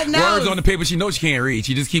because words on the paper she knows she can't read.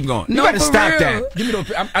 She just keep going. No, you better stop that. Give me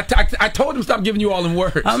those. I told him stop giving you all them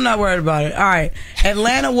words. I'm not worried about it. All right,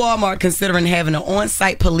 Atlanta Walmart considering having an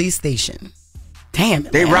on-site police station. Damn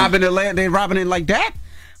it, They robbing it like that?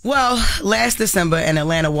 Well, last December, an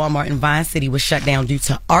Atlanta Walmart in Vine City was shut down due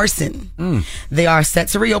to arson. They are set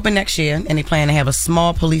to reopen next year, and they plan to have a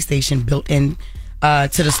small police station built in to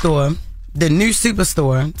the store, the new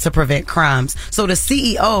superstore, to prevent crimes. So the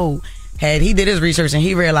CEO he did his research and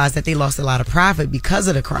he realized that they lost a lot of profit because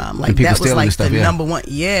of the crime. Like that was like the number one.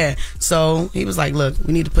 Yeah. So he was like, look,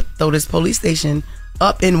 we need to throw this police station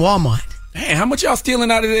up in Walmart. Man, how much y'all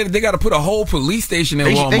stealing out of there? They got to put a whole police station in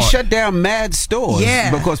Walmart. They shut down mad stores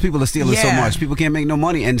because people are stealing so much. People can't make no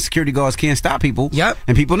money and security guards can't stop people. Yep.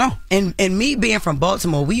 And people know. And me being from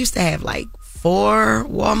Baltimore, we used to have like 4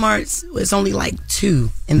 Walmarts. It's only like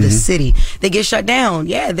 2 in the city. They get shut down.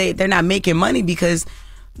 Yeah, they're not making money because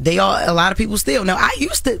a lot of people steal. Now,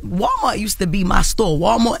 Walmart used to be my store.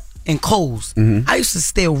 Walmart and Kohl's. I used to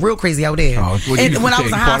steal real crazy out there. And when I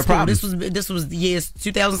was in high school, this was the years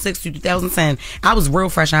 2006 to 2010. I was real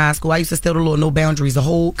fresh in high school. I used to steal the little No Boundaries, the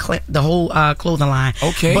whole clothing line.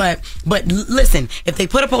 Okay. But listen, if they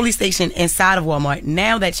put a police station inside of Walmart,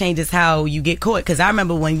 now that changes how you get caught. Because I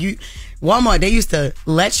remember when Walmart, they used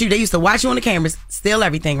to watch you on the cameras, steal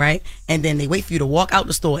everything, right? And then they wait for you to walk out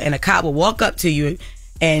the store, and a cop will walk up to you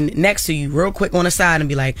and next to you real quick on the side and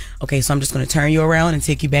be like, okay, so I'm just going to turn you around and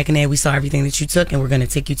take you back in there. We saw everything that you took, and we're going to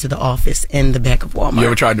take you to the office in the back of Walmart. You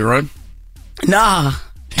ever tried to run? Nah.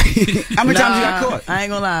 How many times you got caught? I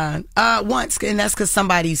ain't gonna lie. Once, and that's because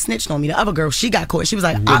somebody snitched on me. The other girl, she got caught. She was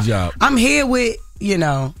like, good job. I'm here with,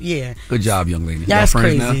 yeah. Good job, young lady. That's y'all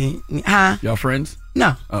friends crazy. Now? Huh? Y'all friends?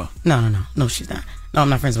 No. Oh. No, she's not. No, I'm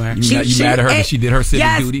not friends with her. You mad at her because she did her civic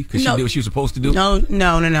duty? Because she did what she was supposed to do?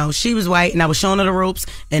 No. She was white, and I was showing her the ropes,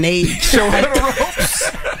 and they... Showing her the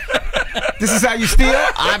ropes? This is how you steal?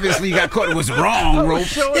 Obviously, you got caught. It was wrong, Rope.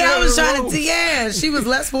 Yeah, I was trying to. Yeah, she was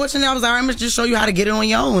less fortunate. I was like, I'm gonna just show you how to get it on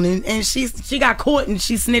your own. And she got caught and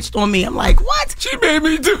she snitched on me. I'm like, what? She made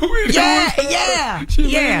me do it. Yeah. She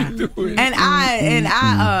made me do it. And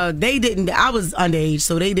I they didn't. I was underage,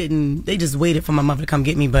 so they didn't. They just waited for my mother to come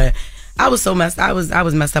get me. But I was so messed. I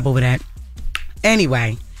was messed up over that.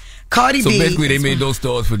 Anyway, Cardi B. So basically, they made those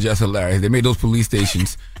stores for Just Hilarious. They made those police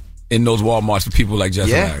stations in those Walmarts for people like Just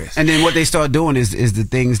Hilarious. And then what they start doing is the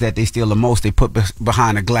things that they steal the most, they put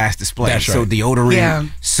behind a glass display. That's right. So deodorant,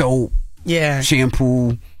 soap,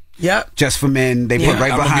 shampoo. Yep. Just for men, they put right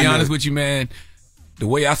behind. I'm gonna be honest with you, man. The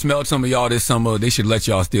way I smelled some of y'all this summer, they should let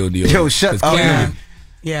y'all steal deodorant. Yo, shut up.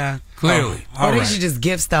 Yeah. Clearly. Or they should just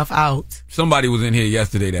give stuff out. Somebody was in here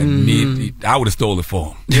yesterday that needed. I would have stole it for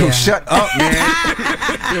him. Yo, shut up,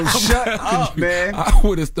 man. Yo, shut up, man. I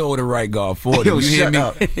would have stole the right guard for them. Yo, You hear shut me?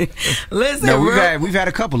 up. Listen, No, we've had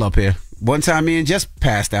a couple up here. One time me and just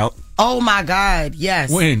passed out. Oh my God!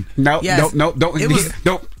 Yes. When? No, Yes.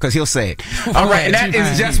 don't, because he'll say it. All right, and that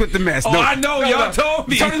is just with the mess. Oh, I know. Y'all told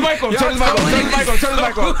me. Turn his mic on. Turn his mic on. Turn his mic on. Turn his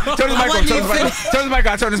mic on. Turn his mic on. Turn his mic on. Turn his mic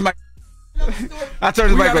on. Turn his mic. I turned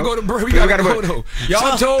his mic on. We gotta go to.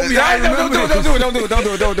 Y'all told me.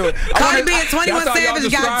 Don't do it. Cardi B and 21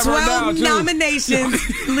 Savage got 12 nominations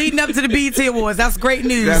leading up to the BET Awards. That's great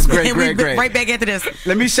news. That's great, and great. Right back after this.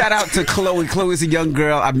 Let me shout out to Chloe. Chloe's a young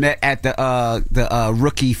girl I met at the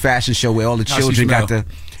rookie fashion show where all the children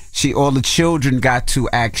all the children got to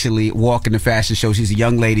actually walk in the fashion show. She's a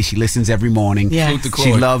young lady. She listens every morning. Yeah.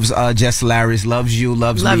 She loves Just Hilarious, loves you,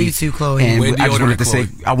 loves Love me. you too, Chloe. And I just wanted to Chloe.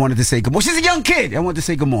 say good morning. She's a young kid. I wanted to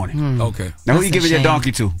say good morning. Okay. Now who you giving your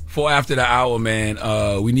donkey to? For after the hour, man,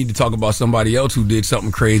 we need to talk about somebody else who did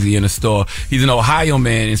something crazy in a store. He's an Ohio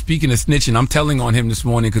man, and speaking of snitching, I'm telling on him this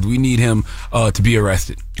morning because we need him to be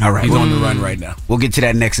arrested. All right. He's on the run right now. We'll get to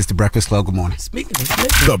that next. It's the Breakfast Club. Good morning. Speaking of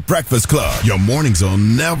snitching. The Breakfast Club. Your mornings will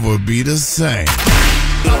never be the same.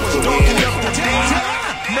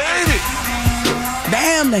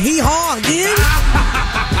 Damn, the hee-haw again.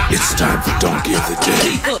 It's time for Donkey of the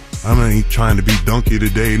Day. I ain't trying to be donkey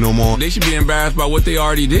today no more. They should be embarrassed by what they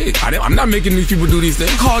already did. I'm not making these people do these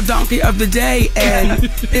things. Called Donkey of the Day, and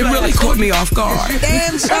it really caught me off guard.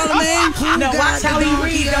 Damn, Charlamagne. Now watch how he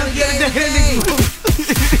read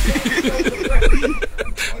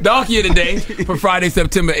Donkey of the Day for Friday,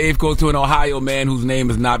 September 8th goes to an Ohio man whose name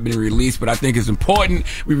has not been released, but I think it's important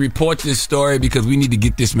we report this story because we need to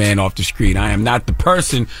get this man off the street. I am not the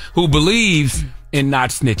person who believes in not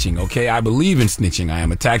snitching, okay? I believe in snitching. I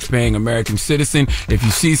am a tax-paying American citizen. If you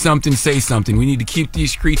see something, say something. We need to keep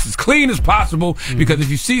these streets as clean as possible because if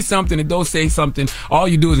you see something and don't say something, all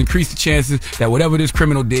you do is increase the chances that whatever this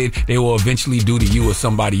criminal did, they will eventually do to you or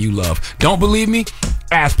somebody you love. Don't believe me?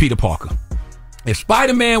 Ask Peter Parker. If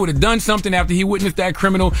Spider-Man would have done something after he witnessed that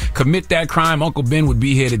criminal commit that crime, Uncle Ben would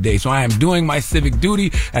be here today. So I am doing my civic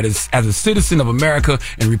duty as a citizen of America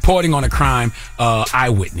and reporting on a crime I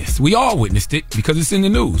witnessed. We all witnessed it because it's in the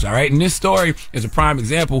news, all right? And this story is a prime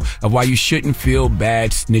example of why you shouldn't feel bad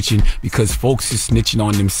snitching because folks is snitching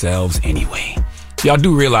on themselves anyway. Y'all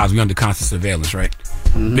do realize we're under constant surveillance, right?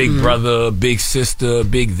 Mm-hmm. Big brother, big sister,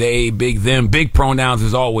 big they, big them, big pronouns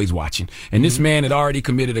is always watching. And this man had already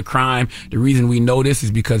committed a crime. The reason we know this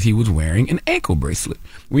is because he was wearing an ankle bracelet.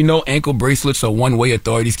 We know ankle bracelets are one way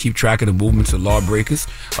authorities keep track of the movements of lawbreakers.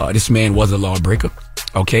 This man was a lawbreaker.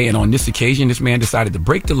 Okay, and on this occasion, this man decided to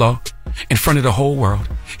break the law in front of the whole world.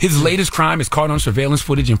 His latest crime is caught on surveillance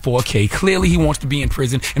footage in 4K. Clearly, he wants to be in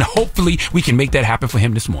prison, and hopefully, we can make that happen for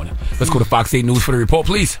him this morning. Let's go to Fox 8 News for the report,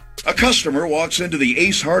 please. A customer walks into the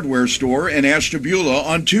Ace Hardware store in Ashtabula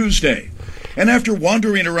on Tuesday. And after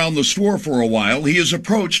wandering around the store for a while, he is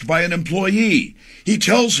approached by an employee. He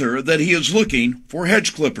tells her that he is looking for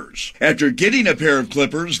hedge clippers. After getting a pair of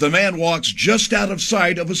clippers, the man walks just out of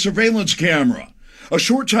sight of a surveillance camera. A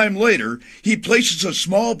short time later, he places a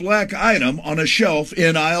small black item on a shelf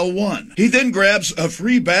in aisle 1. He then grabs a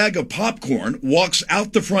free bag of popcorn, walks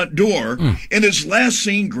out the front door, and is last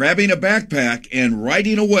seen grabbing a backpack and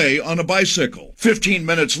riding away on a bicycle. 15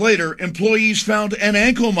 minutes later, employees found an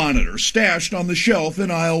ankle monitor stashed on the shelf in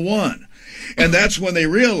aisle 1. And that's when they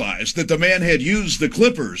realized that the man had used the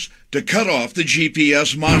clippers to cut off the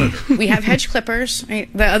GPS monitor. We have hedge clippers.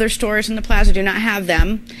 The other stores in the plaza do not have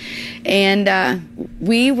them. And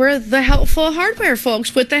we were the helpful hardware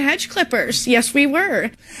folks with the hedge clippers. Yes, we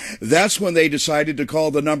were. That's when they decided to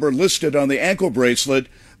call the number listed on the ankle bracelet.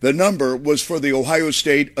 The number was for the Ohio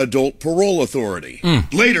State Adult Parole Authority.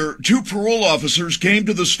 Later, 2 parole officers came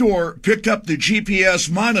to the store, picked up the GPS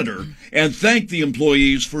monitor, and thanked the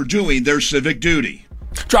employees for doing their civic duty.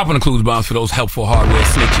 Dropping the clues bombs for those helpful hardware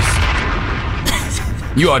snitches.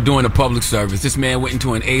 You are doing a public service. This man went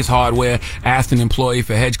into an Ace Hardware, asked an employee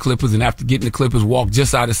for hedge clippers, and after getting the clippers, walked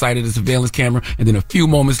just out of sight of the surveillance camera. And then a few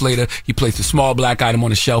moments later, he placed a small black item on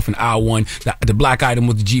the shelf in aisle 1. The black item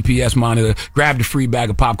was the GPS monitor, grabbed a free bag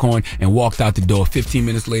of popcorn, and walked out the door. 15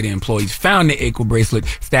 minutes later, employees found the ankle bracelet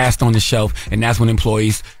stashed on the shelf, and that's when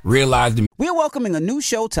employees realized the We're welcoming a new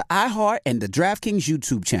show to iHeart and the DraftKings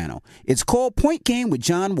YouTube channel. It's called Point Game with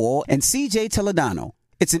John Wall and CJ Toledano.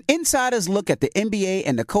 It's an insider's look at the NBA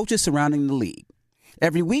and the coaches surrounding the league.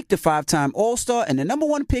 Every week, the 5-time All-Star and the number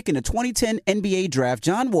 1 pick in the 2010 NBA Draft,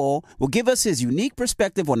 John Wall, will give us his unique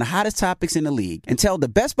perspective on the hottest topics in the league and tell the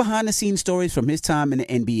best behind-the-scenes stories from his time in the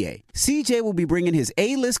NBA. CJ will be bringing his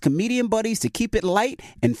A-list comedian buddies to keep it light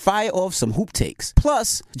and fire off some hoop takes.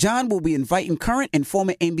 Plus, John will be inviting current and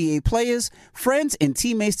former NBA players, friends, and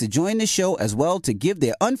teammates to join the show as well to give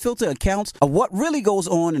their unfiltered accounts of what really goes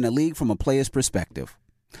on in the league from a player's perspective.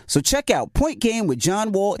 So check out Point Game with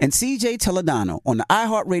John Wall and CJ Toledano on the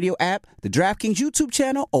iHeartRadio app, the DraftKings YouTube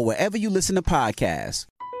channel, or wherever you listen to podcasts.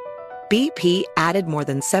 BP added more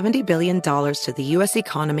than $70 billion to the U.S.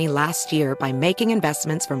 economy last year by making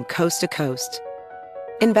investments from coast to coast.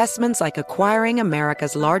 Investments like acquiring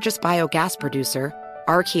America's largest biogas producer,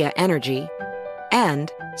 Archaea Energy, and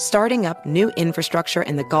starting up new infrastructure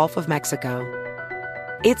in the Gulf of Mexico.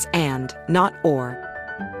 It's and, not or.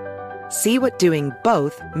 See what doing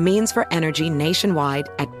both means for energy nationwide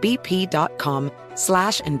at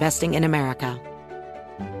bp.com/investing in America.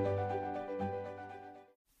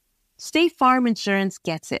 State Farm Insurance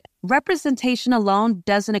gets it. Representation alone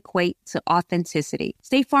doesn't equate to authenticity.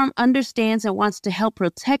 State Farm understands and wants to help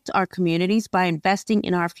protect our communities by investing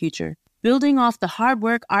in our future, building off the hard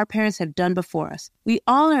work our parents have done before us. We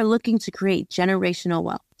all are looking to create generational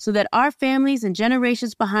wealth so that our families and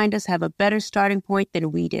generations behind us have a better starting point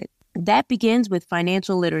than we did. That begins with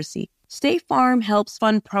financial literacy. State Farm helps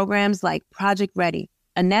fund programs like Project Ready,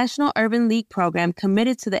 a National Urban League program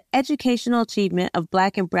committed to the educational achievement of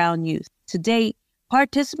Black and Brown youth. To date,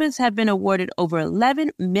 participants have been awarded over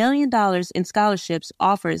 $11 million in scholarships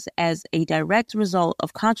offers as a direct result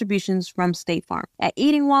of contributions from State Farm. At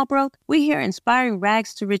Eating While Broke, we hear inspiring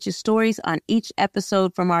rags to riches stories on each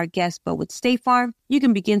episode from our guests, but with State Farm, you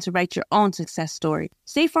can begin to write your own success story.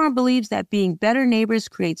 State Farm believes that being better neighbors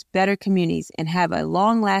creates better communities and have a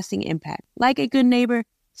long-lasting impact. Like a good neighbor,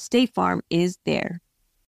 State Farm is there.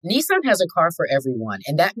 Nissan has a car for everyone,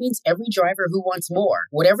 and that means every driver who wants more.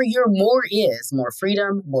 Whatever your more is, more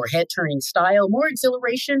freedom, more head-turning style, more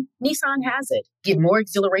exhilaration, Nissan has it. Get more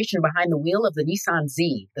exhilaration behind the wheel of the Nissan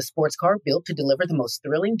Z, the sports car built to deliver the most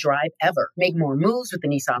thrilling drive ever. Make more moves with the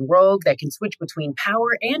Nissan Rogue that can switch between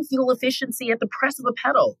power and fuel efficiency at the press of a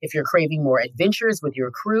pedal. If you're craving more adventures with your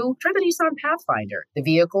crew, try the Nissan Pathfinder, the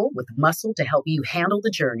vehicle with muscle to help you handle the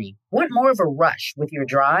journey. Want more of a rush with your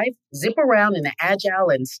drive? Zip around in the agile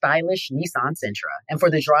and stylish Nissan Sentra. And for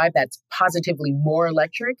the drive that's positively more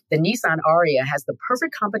electric, the Nissan Ariya has the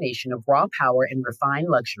perfect combination of raw power and refined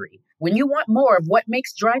luxury. When you want more of what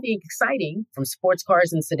makes driving exciting, from sports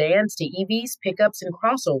cars and sedans to EVs, pickups, and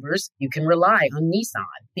crossovers, you can rely on Nissan,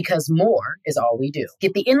 because more is all we do.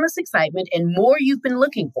 Get the endless excitement and more you've been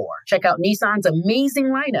looking for. Check out Nissan's amazing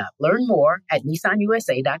lineup. Learn more at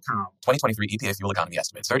nissanusa.com. 2023 EPA fuel economy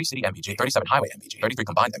estimates: 30 city MPG, 37 highway MPG, 33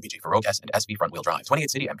 combined MPG for Rogue S and SV front-wheel drive, 28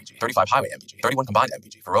 city MPG, 35 highway MPG, 31 combined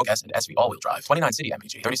MPG for Rogue S and SV all-wheel drive, 29 city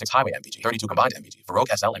MPG, 36 highway MPG, 32 combined MPG for Rogue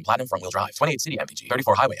SL and Platinum front-wheel drive, 28 city MPG,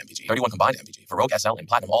 34 highway MPG, 31 combined MPG for Rogue SL and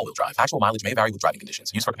Platinum all-wheel drive. Actual mileage may vary with driving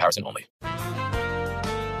conditions. Used for comparison only.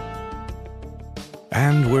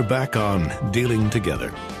 And we're back on Dealing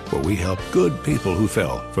Together, where we help good people who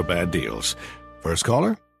fell for bad deals. First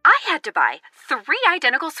caller? I had to buy 3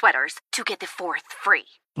 identical sweaters to get the 4th free.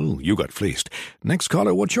 Ooh, you got fleeced. Next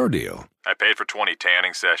caller, what's your deal? I paid for 20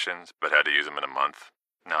 tanning sessions, but had to use them in a month.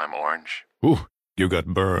 Now I'm orange. Ooh, you got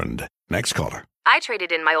burned. Next caller. I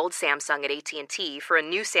traded in my old Samsung at AT&T for a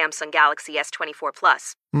new Samsung Galaxy S24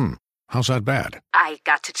 Plus. How's that bad? I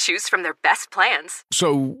got to choose from their best plans.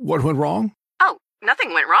 So, what went wrong? Oh,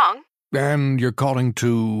 nothing went wrong. And you're calling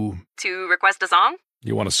to... To request a song?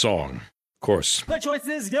 You want a song. Of course. The choice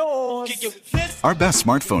is yours. Our best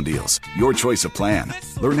smartphone deals. Your choice of plan.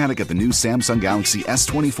 Learn how to get the new Samsung Galaxy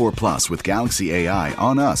S24 Plus with Galaxy AI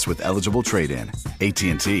on us with eligible trade-in.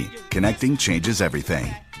 AT&T. Connecting changes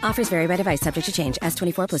everything. Offers vary by device, subject to change.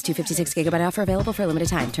 S24 plus 256 gigabyte offer available for a limited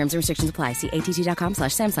time. Terms and restrictions apply. See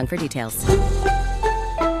att.com/Samsung for details.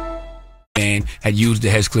 And had used the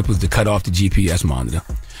hedge clippers to cut off the GPS monitor.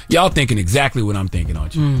 Y'all thinking exactly what I'm thinking,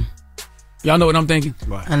 aren't you? Y'all know what I'm thinking?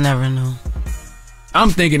 I never know. I'm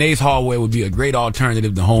thinking Ace Hardware would be a great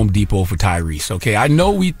alternative to Home Depot for Tyrese, okay? I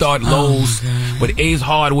know we thought Lowe's, but Ace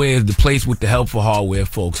Hardware is the place with the helpful hardware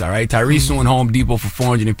folks, all right? Tyrese suing Home Depot for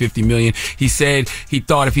 $450 million. He said he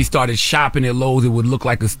thought if he started shopping at Lowe's, it would look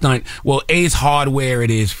like a stunt. Well, Ace Hardware it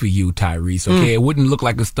is for you, Tyrese, okay? It wouldn't look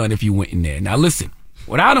like a stunt if you went in there. Now, listen,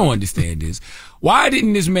 what I don't understand is, why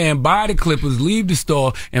didn't this man buy the clippers, leave the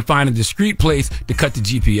store, and find a discreet place to cut the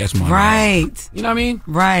GPS monitor? Right. You know what I mean?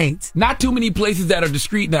 Right. Not too many places that are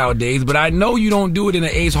discreet nowadays, but I know you don't do it in an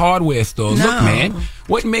Ace Hardware store. No. Look, man,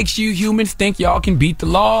 what makes you humans think y'all can beat the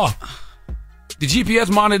law? The GPS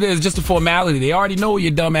monitor is just a formality. They already know where your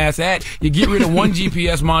dumb ass at. You get rid of one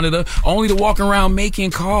GPS monitor only to walk around making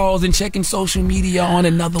calls and checking social media on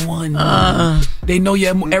another one. They know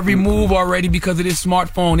your every move already because of this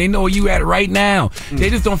smartphone. They know where you at right now. They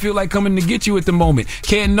just don't feel like coming to get you at the moment.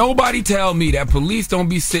 Can't nobody tell me that police don't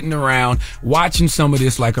be sitting around watching some of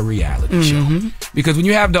this like a reality show. Because when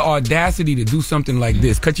you have the audacity to do something like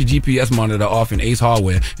this, cut your GPS monitor off in Ace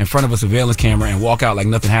Hardware in front of a surveillance camera and walk out like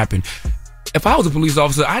nothing happened. If I was a police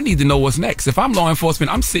officer, I need to know what's next. If I'm law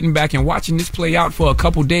enforcement, I'm sitting back and watching this play out for a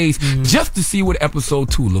couple days just to see what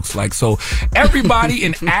episode 2 looks like. So everybody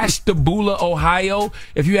in Ashtabula, Ohio,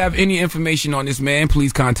 if you have any information on this man,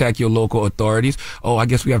 please contact your local authorities. Oh, I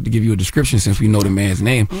guess we have to give you a description since we know the man's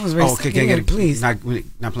name. Okay, can I get it? Please. Not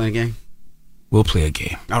playing a game? We'll play a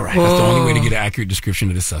game. All right. That's the only way to get an accurate description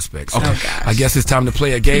of the suspects. Okay. I guess it's time to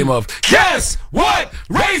play a game of Guess What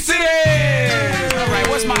Race It Is! All right,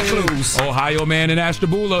 what's my clues? Ohio man in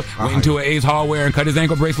Ashtabula went into an Ace Hardware and cut his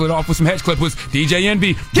ankle bracelet off with some hedge clippers. DJ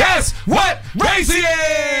NB, guess what race it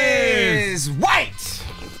is? White!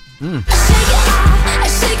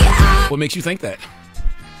 What makes you think that?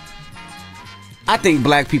 I think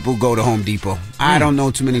black people go to Home Depot. I don't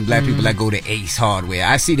know too many black people that go to Ace Hardware.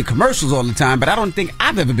 I see the commercials all the time, but I don't think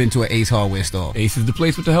I've ever been to an Ace Hardware store. Ace is the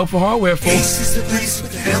place with the helpful hardware, folks. Ace is the place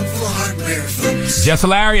with the helpful hardware, folks. Just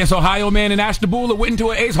hilarious. Ohio man in Ashtabula went into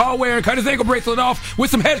an Ace Hardware and cut his ankle bracelet off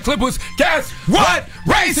with some hedge clippers. Guess what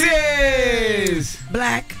race it is?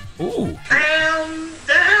 Black. Ooh.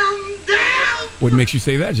 Down. What makes you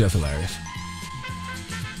say that, Just hilarious?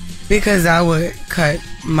 Because I would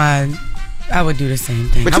I would do the same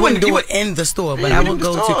thing. But I you wouldn't wouldn't do do it in the store, but Yeah, I you would do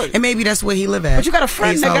the go store. to, and maybe that's where he live at. But you got a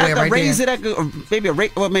friend Ace that got Hardware the right razor there. that, or maybe a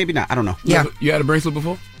razor, well, maybe not. I don't know. Yeah. You had a bracelet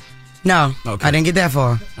before? No. Okay. I didn't get that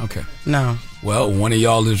far. Okay. No. Well, one of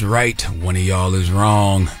y'all is right. One of y'all is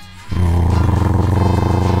wrong.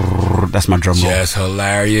 That's my drum roll. Just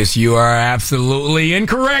hilarious. You are absolutely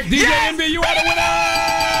incorrect. DJ NB, you are the winner!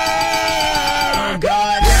 Oh,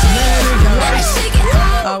 God.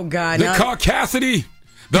 Oh, God. The caucasity,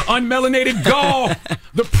 the unmelanated gall,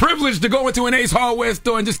 the privilege to go into an Ace Hardware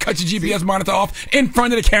store and just cut your GPS monitor off in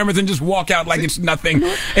front of the cameras and just walk out like it's nothing.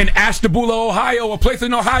 In Ashtabula, Ohio, a place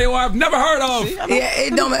in Ohio I've never heard of.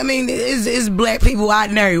 It don't. I mean, it's black people out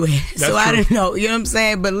and everywhere. So I don't know. You know what I'm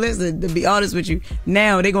saying? But listen, to be honest with you,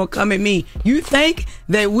 now they're gonna come at me. You think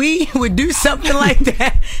that we would do something like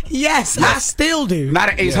that? Yes, I still do. Not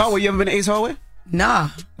an Ace Hardware. You ever been to Ace Hardware? Nah.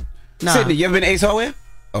 Sydney, you ever been to Ace Hardware?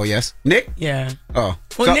 Oh, yes. Nick? Yeah. Oh.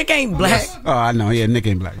 Well, Nick ain't black. Yes. Oh, I know. Yeah, Nick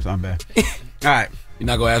ain't black, so I'm bad. All right. You're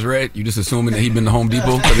not going to ask Red? You just assuming that he been to Home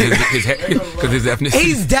Depot because of his ethnicity?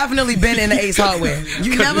 He's definitely been in the Ace Hardware.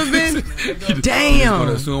 You never been? Damn. You're going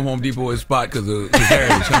to assume Home Depot is spot because of his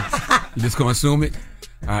heritage, huh? You just going to assume it?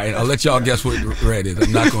 All right, I'll let y'all guess what Red is.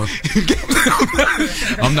 I'm not going to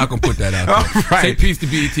put that out there. All right. Say peace to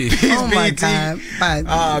BET. Oh, my God.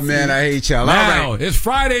 Oh, man, I hate y'all. Now, All right. it's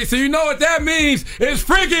Friday, so you know what that means. It's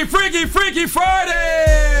Freaky, Freaky, Freaky Friday.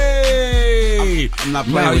 I'm not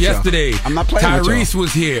playing with yesterday, y'all. I'm not playing with y'all. Tyrese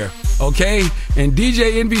was here, okay? And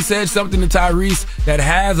DJ Envy said something to Tyrese that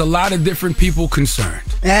has a lot of different people concerned.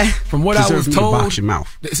 From what I was me told. To box your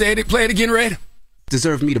mouth. Say it, play it again, Red.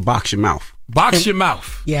 Deserve me to box your mouth. Box your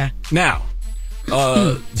mouth. Yeah. Now,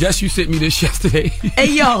 Jess, you sent me this yesterday. Hey,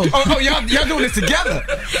 yo. Oh, y'all doing this together.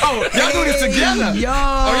 Oh, y'all doing this together. Yo.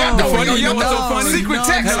 Oh, y'all doing Funny, you know what's so funny? Secret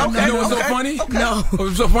text. You know what's so funny? No.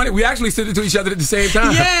 What's so funny? We actually sent it to each other at the same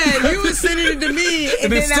time. Yeah, you was sending it to me,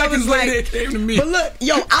 and then I seconds was later like, it came to me. But look,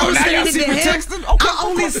 yo, I was sending it to him. I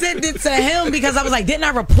only sent it to him because I was like, didn't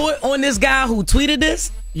I report on this guy who tweeted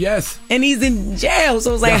this? Yes. And he's in jail, so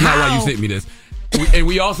it was like, That's how? not why you sent me this. And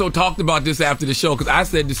we also talked about this after the show because I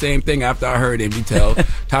said the same thing after I heard him tell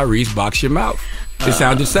Tyrese, box your mouth. It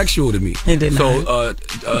sounded sexual to me. It did so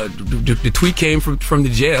the tweet came from the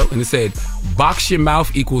jail and it said, box your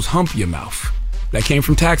mouth equals hump your mouth. That came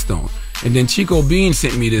from Taxstone. And then Chico Bean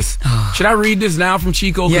sent me this. Should I read this now from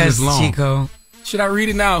Chico? Yes, it's long. Chico. Should I read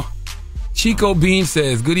it now? Chico Bean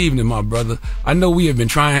says, good evening, my brother. I know we have been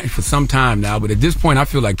trying for some time now, but at this point, I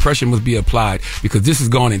feel like pressure must be applied because this has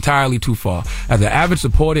gone entirely too far. As an avid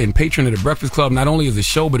supporter and patron of the Breakfast Club, not only as a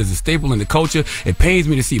show, but as a staple in the culture, it pains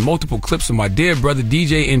me to see multiple clips of my dear brother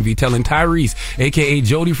DJ Envy telling Tyrese, a.k.a.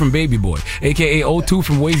 Jody from Baby Boy, a.k.a. O2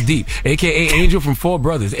 from Waist Deep, a.k.a. Angel from Four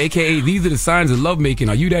Brothers, a.k.a. these are the signs of lovemaking.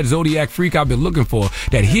 Are you that Zodiac freak I've been looking for?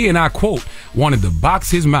 That he and I, quote, wanted to box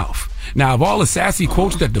his mouth. Now, of all the sassy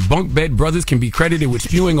quotes that the Bunk Bed Brothers can be credited with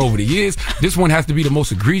spewing over the years, this one has to be the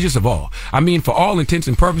most egregious of all. I mean, for all intents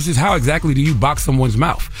and purposes, how exactly do you box someone's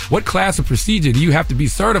mouth? What class of procedure do you have to be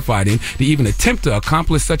certified in to even attempt to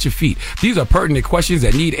accomplish such a feat? These are pertinent questions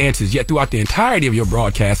that need answers, yet throughout the entirety of your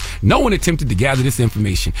broadcast, no one attempted to gather this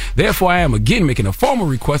information. Therefore, I am again making a formal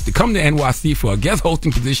request to come to NYC for a guest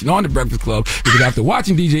hosting position on The Breakfast Club, because after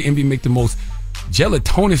watching DJ Envy make the most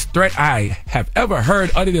gelatinous threat I have ever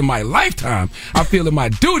heard uttered in my lifetime, I feel it my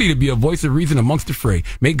duty to be a voice of reason amongst the fray.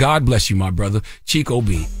 May God bless you, my brother, Chico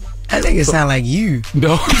B. I think it sound like you.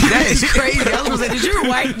 No. That is crazy. I was gonna say, did you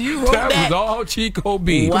write? You wrote that? That was all Chico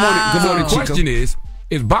B. Wow. Good morning. The question is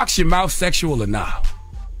box your mouth sexual or not?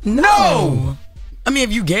 No. I mean,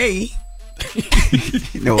 if you gay.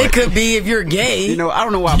 It could be if you're gay. You know, I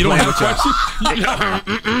don't know why I'm playing with y'all.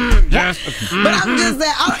 But I'm just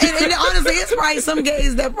saying, and honestly, it's probably some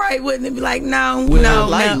gays that probably wouldn't be like, no.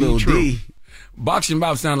 Lil D. Box your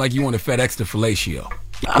mouth sound like you want to FedEx to fellatio.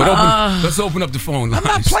 But let's open up the phone lines.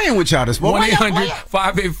 I'm not playing with y'all this morning.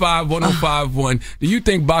 1-800-585-1051. Do you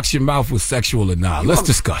think box your mouth was sexual or not? Let's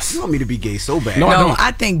discuss. You want me to be gay so bad. No,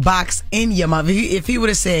 I think box in your mouth. If he would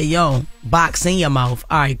have said, yo, box in your mouth,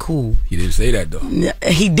 all right, cool. He didn't say that, though.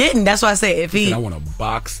 He didn't. That's why I said if he said, I want to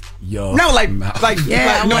box your I mouth. want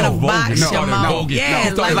to box your mouth.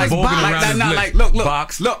 Yeah, look.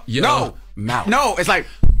 Box your mouth. No, it's like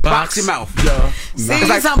box your mouth. See, it's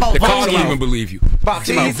like, talking about the cops don't even believe you. Box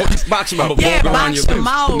your mouth. Box your mouth. Yeah, box your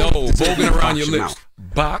mouth. No, bogging around your lips.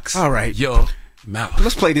 Box your mouth.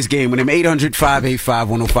 Let's play this game with him.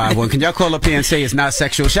 800-585-1051. Can y'all call up here and say it's not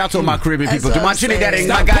sexual? Shout out to all my Caribbean people. My Trinidad ain't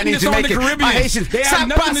my guy in Jamaica. My Haitians. They have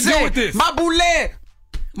nothing to do with this. My boule.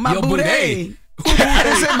 My boudet.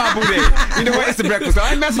 I said my boudet. You know what? It's the Breakfast Club.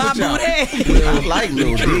 I ain't messing with y'all. I like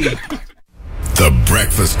Lil D. The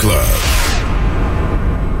Breakfast Club.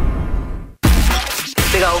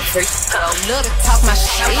 Big old freak. Love to talk my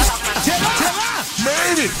shit.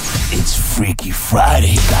 Made it. It's Freaky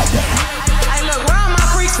Friday, goddamn. Hey, look, where are my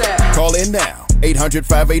freaks at? Call in now.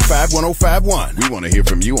 800-585-1051. We want to hear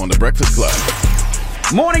from you on The Breakfast Club.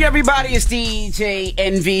 Morning, everybody. It's DJ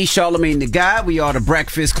Envy, Charlamagne the Guy. We are The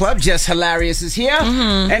Breakfast Club. Just Hilarious is here.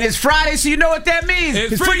 And it's Friday, so you know what that means.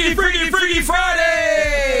 It's Freaky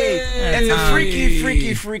Friday! And the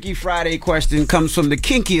Freaky Friday question comes from the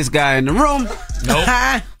kinkiest guy in the room. Nope.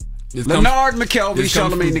 Leonard McKelvey,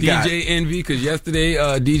 Charlamagne the Guy. DJ Envy, because yesterday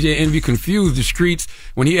DJ Envy confused the streets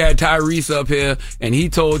when he had Tyrese up here, and he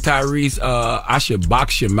told Tyrese, I should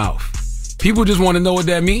box your mouth. People just want to know what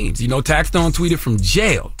that means. You know, Taxstone tweeted from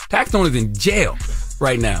jail. Taxstone is in jail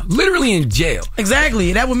right now. Literally in jail.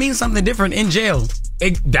 Exactly. That would mean something different in jail.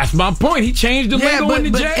 That's my point. He changed the lingo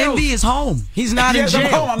in the jail. But Envy is home. He's not in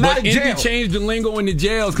jail. I'm not in jail. Envy changed the lingo in the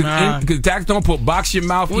jails because Taxstone put box your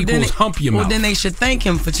mouth equals hump your mouth. Well, then they should thank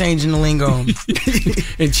him for changing the lingo.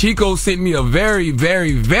 And Chico sent me a very,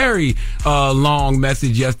 very, very long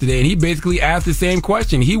message yesterday, and he basically asked the same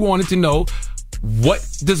question. He wanted to know, what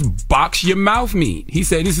does box your mouth mean? He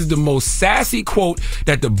said this is the most sassy quote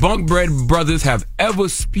that the Bunk Bread Brothers have ever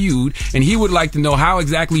spewed, and he would like to know, how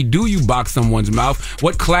exactly do you box someone's mouth?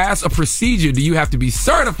 What class or procedure do you have to be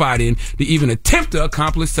certified in to even attempt to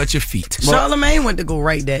accomplish such a feat? Charlamagne went to go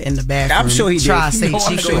write that in the bathroom. I'm sure he did. Try to say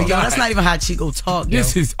Chico. Sure That's not even how Chico talk.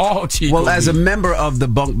 This is all Chico. Well, as a member of the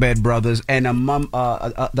Bunk Bed Brothers and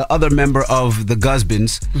the other member of the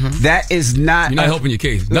Gusbins, that is not... You're not helping your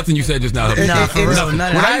case. Nothing you said just now helping. When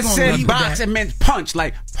I said box, it meant punch,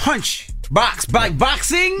 like punch, box, like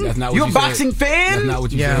boxing. That's not what you you a boxing said. fan? That's not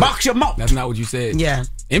what you said. Box your mouth. That's not what you said. Yeah.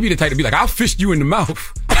 Envy the type to be like, I'll fist you in the mouth.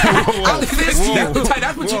 I'll fist you. That's the type.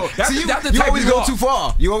 That's what you. That's the type you always go too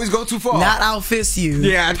far. You always go too far. Not I'll fist you.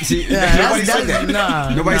 Yeah. Nobody said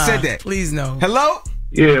that. Nobody said that. Please no. Hello.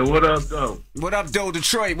 Yeah. What up, though? What up, though?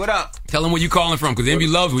 Detroit. What up? Tell him where you calling from, because Envy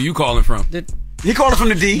loves where you calling from. He calling from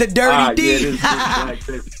the D. The dirty D. Yeah, this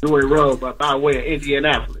is Joy Road by way of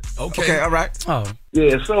Indianapolis. Okay, all right. Oh,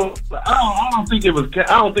 yeah. So I don't think it was.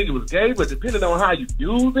 I don't think it was gay, but depending on how you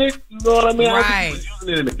use it, you know what I mean. Right. I think he was using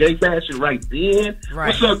it in a gay fashion right then. Right.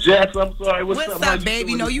 What's up, Jax? I'm sorry. What's up,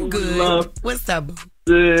 baby? No, you good. What's up?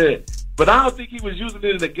 Good. But I don't think he was using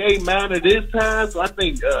it in a gay manner this time. So I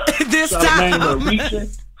think this Charlamagne time reaching.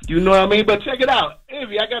 You know what I mean? But check it out.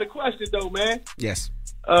 Envy, I got a question, though, man. Yes.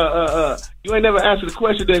 You ain't never answered the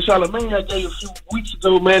question that Charlamagne I gave you a few weeks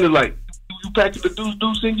ago, man. It's like, you packed the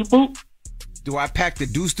deuce in your boot? Do I pack the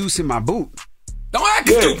deuce in my boot? Don't act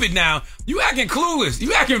stupid now. You acting clueless.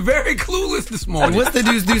 You acting very clueless this morning. What's the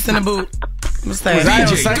deuce in the boot? What's that?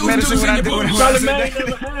 Deuce in the boot. Charlamagne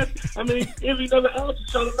never asked. I mean, Envy never answered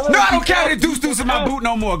Charlamagne. No, I don't carry the deuce in my boot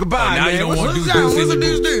no more. Goodbye, now man. you don't want What's deuce in the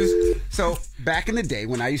deuce? So, back in the day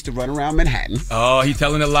when I used to run around Manhattan. Oh, he's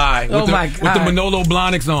telling a lie. With the Manolo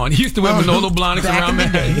Blahniks on. He used to wear Manolo Blahniks around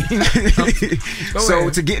Manhattan. So,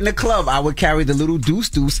 to get in the club, I would carry the little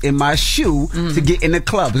deuce in my shoe to get in the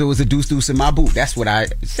club. So, it was a deuce in my boot. That's what I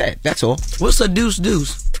said. That's all. What's a deuce?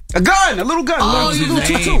 A gun, a little gun. Oh, little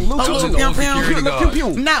tutu.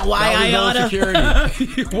 Not why I oughta.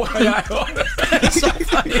 Why I oughta.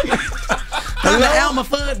 Hello? The Elmer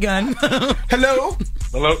Fudd gun. Hello?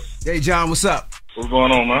 Hello? Hey, John, what's up? What's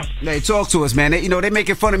going on, man? Hey, talk to us, man. They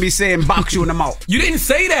making fun of me saying box you in the mouth. You didn't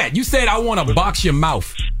say that. You said I want to box your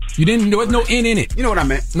mouth. You didn't. There was no N in it. You know what I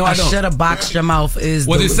meant? No, I don't. should have boxed your mouth. Was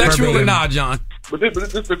it sexual or not, John? But this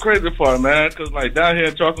is the crazy part, man. Because like down here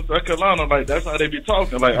in Charleston, South Carolina, like that's how they be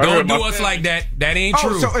talking. Like don't do us like that. That ain't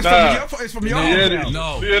true. So it's from your home.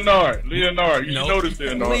 No. Leonard. You should know this,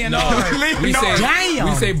 Leonard. We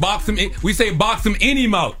say box him. We say box him any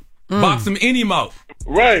mouth. Box him any mouth.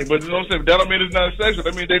 Right, but you know what I'm saying? That don't mean it's not sexual.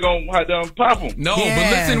 That mean they gonna have them pop him. No, but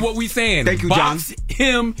listen to what we saying. Thank you, John. Box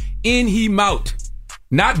him in he mouth,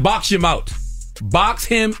 not box your mouth. Box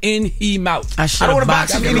him in he mouth. I don't want to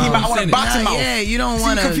box him in he mouth. I want to box him out. Yeah, you don't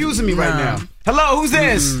want to. You're confusing me right now. Hello, who's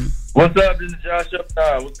this? What's up? This is Josh up.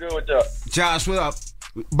 What's good with y'all? Josh, what up?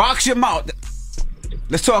 Box your mouth.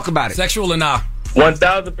 Let's talk about it. Sexual or not?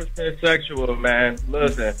 1000% sexual, man.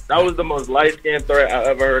 Listen, that was the most light-skinned threat I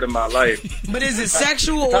ever heard in my life. But is it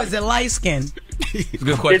sexual or is it light skin?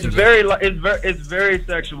 Good question. It's very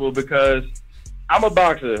sexual because I'm a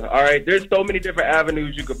boxer. All right, there's so many different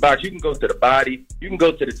avenues you can box. You can go to the body, you can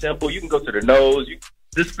go to the temple, you can go to the nose.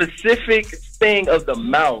 The specific thing of the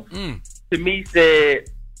mouth to me said,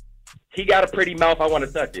 he got a pretty mouth. I want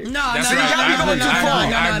to touch it. No. Let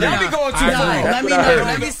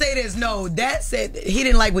me say this. No, that said he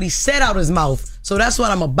didn't like what he said out his mouth. So that's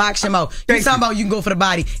what I'm gonna box him out. You talking about you can go for the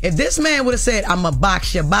body. If this man would have said I'm gonna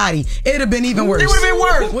box your body, it'd have been even worse. It would have been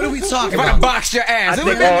worse. What are we talking about? If I box your ass. I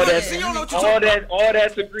think all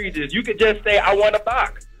that's egregious. You could just say I want to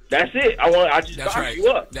box. That's it. I just box you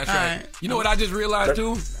up. That's right. You know what I just realized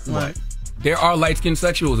too? What? There are light-skinned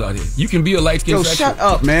sexuals out here. You can be a light-skinned sexual. Shut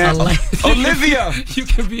up, man. Olivia. You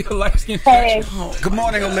can be a light-skinned sexual. Good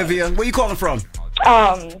morning, Olivia. Where you calling from?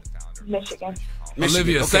 Michigan.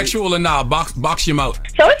 Olivia, sexual or not? Box your mouth.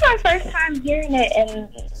 So it's my first time hearing it in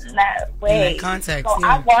that way. In that context, so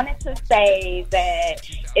I wanted to say that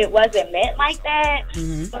it wasn't meant like that,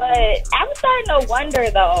 but I'm starting to wonder,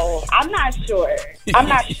 though. I'm not sure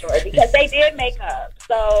because they did make up.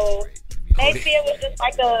 So maybe it was just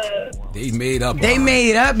like a. They made up. They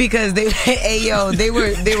made up because they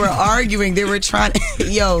were arguing. They were trying.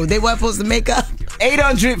 They weren't supposed to make up.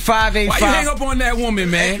 800-585. Why you hang up on that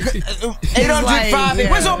woman, man?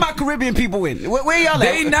 800-585. Where's all my Caribbean people in? Where y'all at?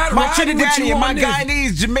 They not my riding with you Trinidadian, on my this.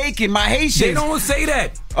 Guyanese, Jamaican, my Haitians. They don't say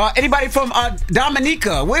that. Anybody from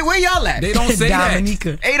Dominica? Where y'all at? They don't say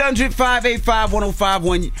Dominica. that.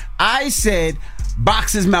 800-585-1051. I said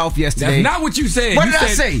box his mouth yesterday. That's not what you said. What did I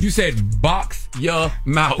say? You said box your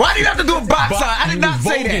mouth. Why do you have to do a box? I did not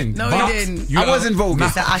say that. No, you didn't. I wasn't voguing.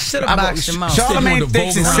 I should have boxed your mouth. Charlamagne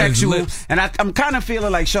thinks it's sexual, and I'm kind of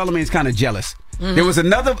feeling like Charlamagne's kind of jealous. There was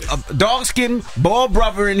another dark-skinned, bald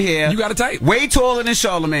brother in here. You got a type. Way taller than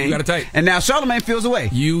Charlamagne. You got a type. And now Charlamagne feels away.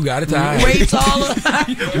 You got a type. Way taller.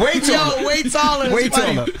 Way taller. Yo, way taller. Way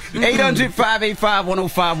taller.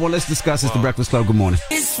 800-585-1051. Let's discuss. It's the Breakfast Club. Good morning.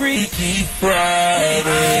 It's Freaky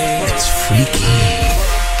Friday. It's freaky.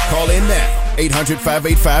 Call in now.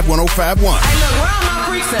 800-585-1051. Hey, look, where are my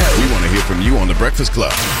freaks at? We want to hear from you on the Breakfast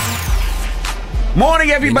Club.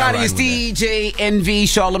 Morning, everybody. It's DJ NV,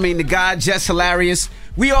 Charlamagne the God, just hilarious.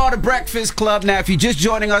 We are the Breakfast Club. Now, if you're just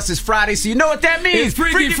joining us, it's Friday, so you know what that means. It's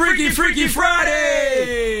Freaky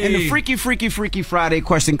Friday. And the Freaky Friday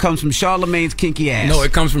question comes from Charlamagne's kinky ass. No,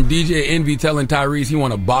 it comes from DJ Envy telling Tyrese he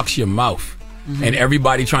want to box your mouth. And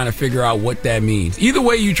everybody trying to figure out what that means. Either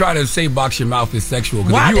way you try to say box your mouth is sexual.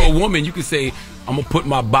 Because if you're a woman, you can say, I'm going to put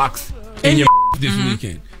my box in your this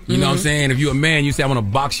weekend. You know what I'm saying? If you're a man, you say, I want to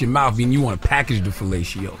box your mouth, meaning you want to package the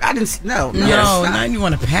fellatio. I didn't. No. Now you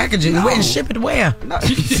want to package it and ship it where? No,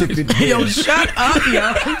 ship it where? Yo, shut up,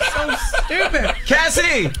 yo. You're so stupid.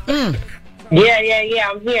 Cassidy. Yeah,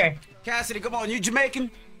 I'm here. Cassidy, come on. You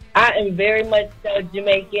Jamaican? I am very much so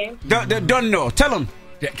Jamaican. Don't know. Tell them.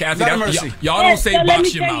 Kathy, mercy. Y'all don't say so let me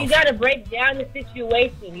box your tell mouth. You got to break down the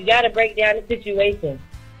situation.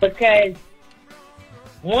 Because,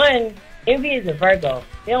 one, envy is a Virgo.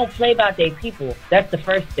 They don't play about their people. That's the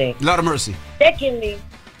first thing. Lord of mercy. Secondly,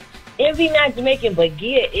 envy not Jamaican, but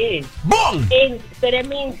Gia is. Boom! And so that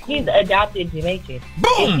means he's adopted Jamaican.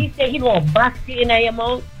 Boom! If he said he going to box you in that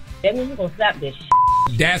mode, that means he's going to slap this shit.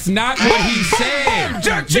 That's not what he said.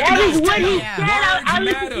 That is what he said. I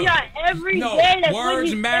listen to y'all every day. That's words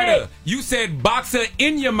what he matter. said. You said boxer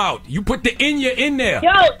in your mouth. You put the in there.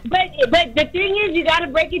 Yo, but the thing is, you got to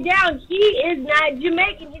break it down. He is not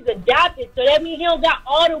Jamaican. He's adopted, so that means he don't got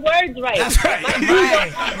all the words right. That's right.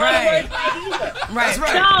 Right.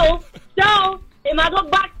 So, am I gonna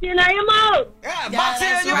box you in your mouth? Yeah, box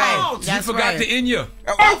in your mouth. You forgot the in you.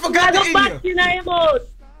 I forgot the in box you in your mouth.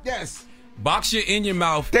 Yes. Box you in your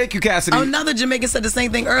mouth. Thank you, Cassidy. Another Jamaican said the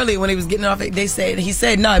same thing earlier when he was getting off. He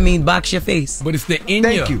said, no, I mean box your face. But it's the in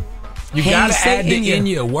Thank you. You gotta add the in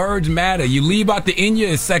you. Words matter. You leave out the in you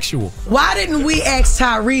is sexual. Why didn't we ask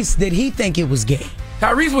Tyrese, did he think it was gay?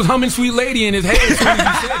 Tyrese was humming Sweet Lady in his head as soon as he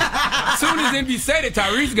said it. As soon as Envy said it,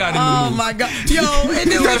 Tyrese got in the mood. Oh my God. Yo,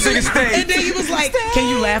 and then he was like, can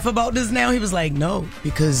you laugh about this now? He was like, no,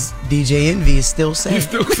 because DJ Envy is still sad. He's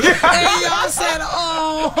still sad. And y'all said,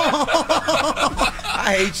 oh.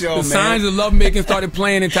 I hate y'all, man. The signs of lovemaking started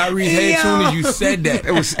playing in Tyrese's head as soon as you said that.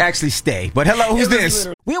 It was actually Stay. But hello, who's this?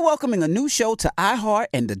 We're welcoming a new show to iHeart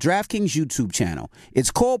and the DraftKings YouTube channel. It's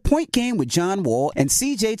called Point Game with John Wall and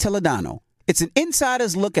CJ Toledano. It's an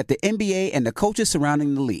insider's look at the NBA and the coaches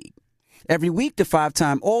surrounding the league. Every week, the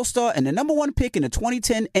 5-time All-Star and the number one pick in the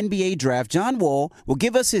 2010 NBA Draft, John Wall, will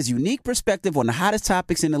give us his unique perspective on the hottest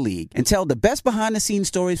topics in the league and tell the best behind-the-scenes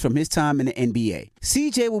stories from his time in the NBA.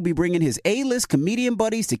 CJ will be bringing his A-list comedian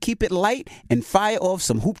buddies to keep it light and fire off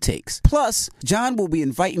some hoop takes. Plus, John will be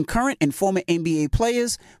inviting current and former NBA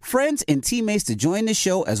players, friends, and teammates to join the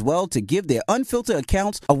show as well to give their unfiltered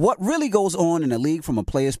accounts of what really goes on in the league from a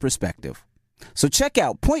player's perspective. So check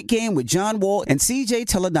out Point Game with John Wall and CJ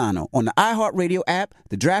Toledano on the iHeartRadio app,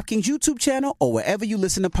 the DraftKings YouTube channel, or wherever you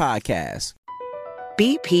listen to podcasts.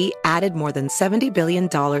 BP added more than $70 billion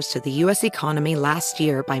to the U.S. economy last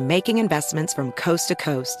year by making investments from coast to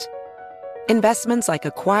coast. Investments like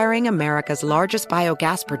acquiring America's largest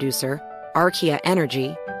biogas producer, Archaea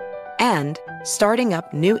Energy, and starting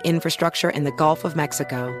up new infrastructure in the Gulf of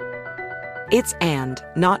Mexico. It's and,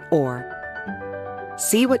 not or.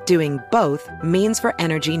 See what doing both means for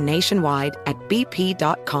energy nationwide at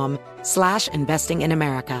bp.com/investing in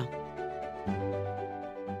America.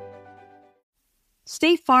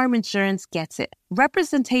 State Farm Insurance gets it.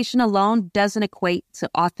 Representation alone doesn't equate to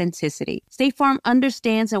authenticity. State Farm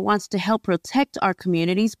understands and wants to help protect our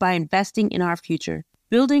communities by investing in our future,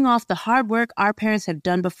 building off the hard work our parents have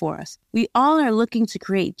done before us. We all are looking to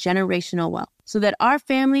create generational wealth so that our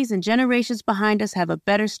families and generations behind us have a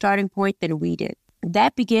better starting point than we did.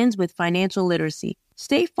 That begins with financial literacy.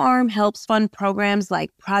 State Farm helps fund programs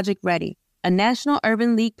like Project Ready, a National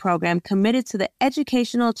Urban League program committed to the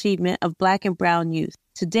educational achievement of Black and Brown youth.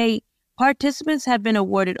 To date, participants have been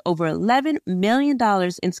awarded over $11 million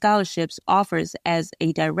in scholarships offers as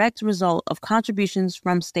a direct result of contributions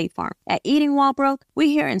from State Farm. At Eating While Broke,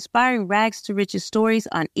 we hear inspiring rags to riches stories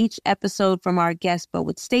on each episode from our guests, but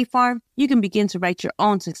with State Farm, you can begin to write your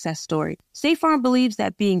own success story. State Farm believes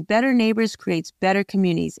that being better neighbors creates better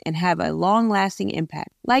communities and have a long-lasting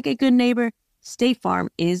impact. Like a good neighbor, State Farm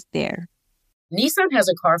is there. Nissan has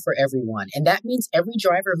a car for everyone, and that means every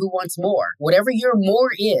driver who wants more. Whatever your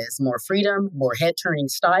more is, more freedom, more head-turning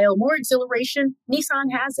style, more exhilaration,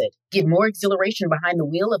 Nissan has it. Get more exhilaration behind the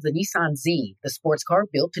wheel of the Nissan Z, the sports car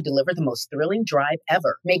built to deliver the most thrilling drive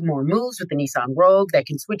ever. Make more moves with the Nissan Rogue that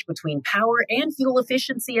can switch between power and fuel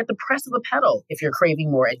efficiency at the press of a pedal. If you're craving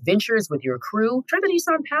more adventures with your crew, try the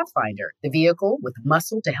Nissan Pathfinder, the vehicle with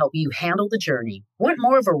muscle to help you handle the journey. Want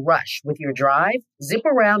more of a rush with your drive? Zip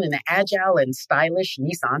around in the agile and stylish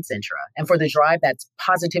Nissan Sentra. And for the drive that's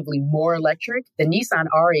positively more electric, the Nissan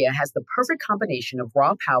Ariya has the perfect combination of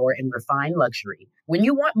raw power and refined luxury. When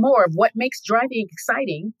you want more of what makes driving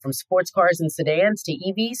exciting, from sports cars and sedans to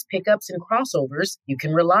EVs, pickups, and crossovers, you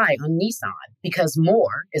can rely on Nissan, because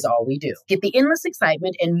more is all we do. Get the endless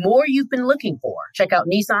excitement and more you've been looking for. Check out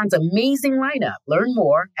Nissan's amazing lineup. Learn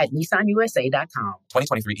more at nissanusa.com.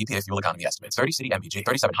 2023 EPA fuel economy estimates: 30 city MPG,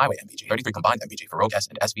 37 highway MPG, 33 combined MPG for Rogue S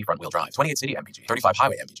and SV front-wheel drive, 28 city MPG, 35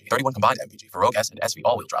 highway MPG, 31 combined MPG for Rogue S and SV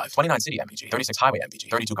all-wheel drive, 29 city MPG, 36 highway MPG,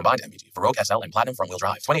 32 combined MPG for Rogue SL and Platinum front-wheel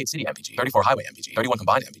drive, 28 city MPG, 34 highway MPG, 31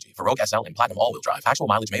 combined MPG for Rogue SL and Platinum all-wheel drive. Actual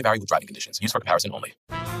mileage may vary with driving conditions. Used for comparison only.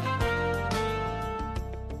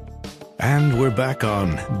 And we're back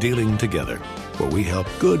on Dealing Together, where we help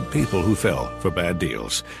good people who fell for bad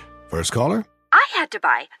deals. First caller? I had to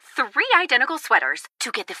buy 3 identical sweaters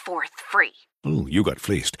to get the 4th free. Ooh, you got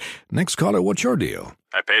fleeced. Next caller, what's your deal?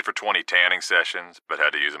 I paid for 20 tanning sessions, but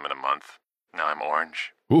had to use them in a month. Now I'm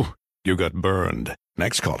orange. Ooh, you got burned.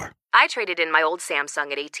 Next caller. I traded in my old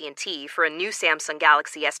Samsung at AT&T for a new Samsung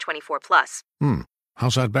Galaxy S24 Plus.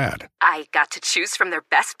 How's that bad? I got to choose from their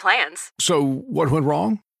best plans. So, what went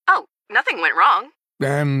wrong? Oh, nothing went wrong.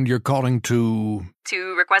 And you're calling to...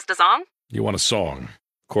 To request a song? You want a song.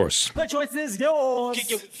 Of course. The choice is yours.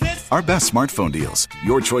 Our best smartphone deals.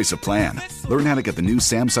 Your choice of plan. Learn how to get the new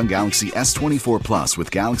Samsung Galaxy S24 Plus with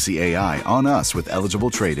Galaxy AI on us with eligible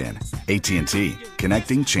trade-in. AT&T.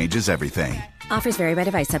 Connecting changes everything. Offers vary by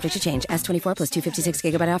device, subject to change. S24 plus 256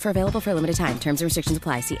 gigabyte offer available for a limited time. Terms and restrictions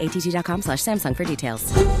apply. See att.com/Samsung for details.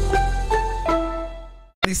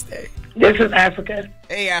 This is Africa.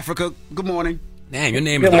 Hey, Africa. Good morning. Damn, your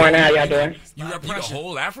name Good is... morning. How y'all doing? You represent the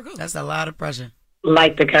whole Africa? That's a lot of pressure.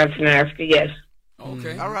 Like the continent of Africa, yes.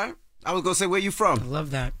 Okay. All right. I was going to say, where you from? I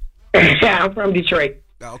love that. I'm from Detroit.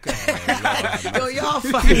 Okay. Yo, y'all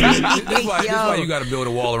fucking. This is why you got to build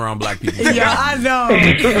a wall around black people. Yeah, I know.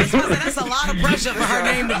 That's a lot of pressure for her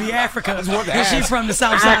name to be Africa. And she's from the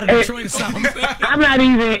south side of Detroit or something. I'm not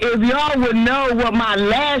even, if y'all would know what my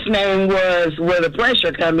last name was, where the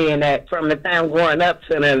pressure come in at from the time growing up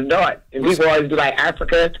to an adult. And people always be like,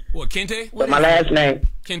 Africa. What, Kente? But my last name.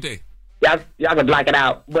 Kente. Y'all can block it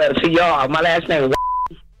out. But to y'all, my last name was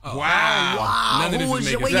Wow. None of this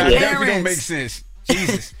is making sense. That don't make sense.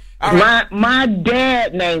 Jesus. My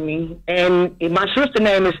dad named me, and my sister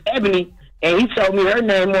name is Ebony, and he told me her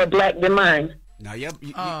name more black than mine. No, you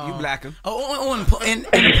blacker. In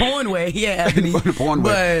the porn way, yeah, Ebony.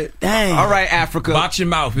 But dang. All right, Africa. Box your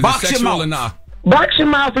mouth. Is it sexual or not? Box your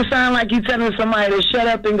mouth. It sound like you telling somebody to shut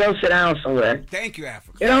up and go sit down somewhere. Thank you,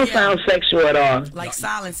 Africa. It don't sound sexual at all. Like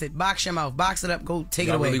silence it. Box your mouth. Box it up. Go take it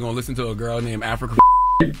Y'all away. really gonna listen to a girl named Africa?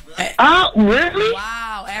 Oh, really?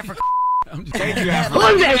 Wow, Africa. Thank you, Africa.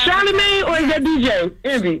 Who is that, Charlamagne or is that DJ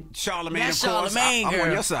Envy? Charlamagne, That's of course. Charlamagne, I'm girl.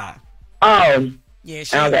 on your side. Oh. Yeah,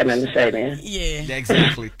 I don't got nothing to say, man. Yeah.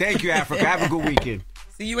 Exactly. Thank you, Africa. Have a good weekend.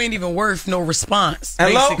 See, you ain't even worth no response.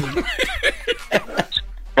 Hello?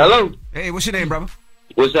 Hello. Hey, what's your name, brother?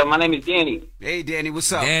 What's up? My name is Danny. Hey, Danny,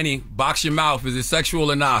 what's up? Danny, box your mouth. Is it sexual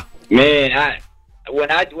or not? Man, when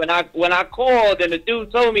I called and the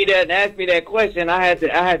dude told me that and asked me that question, I had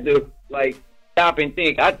to like stop and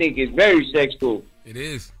think. I think it's very sexual. It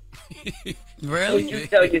is. Really? You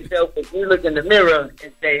tell yourself, if you look in the mirror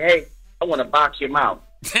and say, "Hey, I want to box your mouth."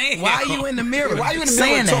 Damn. Why are you in the mirror? Why are you in the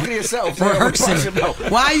saying mirror that? talking to yourself? Rehearsing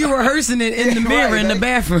it. Why are you rehearsing it in the mirror in the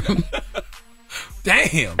bathroom?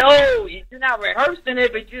 Damn. No, you're not rehearsing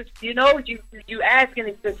it, but just you asking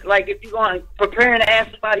it just like if you're going preparing to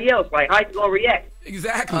ask somebody else, like how you gonna react.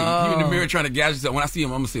 Exactly. You in the mirror trying to gas yourself. When I see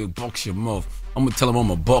him, I'm gonna say, "Box your mouth." I'm gonna tell him I'm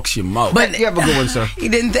gonna box your mouth. But you have a good one, sir. He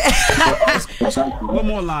didn't. One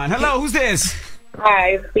more line. Hello, who's this? Hi,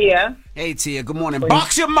 it's Tia. Hey, Tia. Good morning.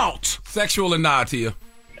 Box your mouth. Sexual or not, Tia?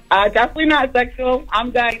 Definitely not sexual.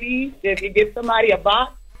 I'm Chinese. If you give somebody a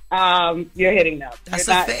box, you're hitting them. That's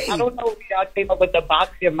You're a not, thing. I don't know if y'all came up with the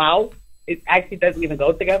box your mouth. It actually doesn't even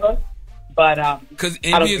go together. But because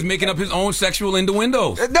Envy is making up his own sexual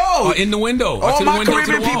innuendos. No, in the window. All to the my window,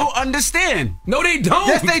 Caribbean to the wall. people understand. No, they don't.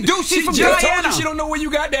 Yes, they do. She's from just Guyana. told you she don't know where you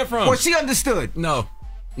got that from. Well, she understood. No.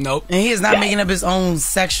 Nope. And he is not making up his own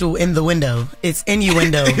sexual in the window. It's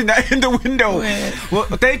innuendo. Not in the window. Well,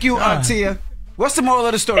 thank you, Tia. What's the moral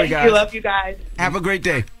of the story, guys? You love you guys. Have a great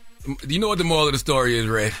day. You know what the moral of the story is,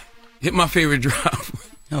 Red? Hit my favorite drop.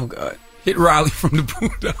 Oh, God. Hit Riley from the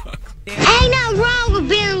Boondocks. Ain't nothing wrong with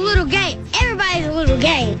being a little gay. Everybody's a little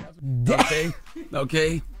gay.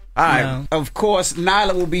 Okay. All right. Of course,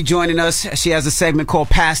 Nyla will be joining us. She has a segment called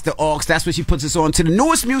Pass the Aux. That's what she puts us on to the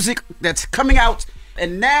newest music that's coming out.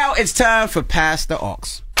 And now it's time for Pass the Aux.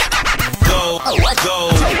 Go, go,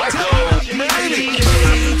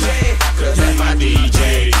 cause that's my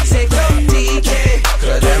DJ. Say go DJ,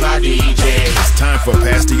 cause that's my DJ. It's time for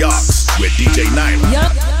Pass the Aux with DJ Nyla.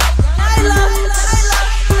 Yup.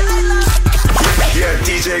 Yeah,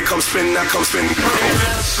 DJ, come spin, now come spin.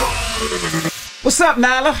 What's up,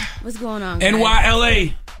 Nyla? What's going on, guys?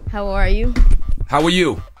 NYLA. How are you? How are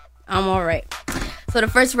you? I'm all right. So the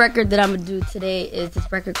first record that I'm going to do today is this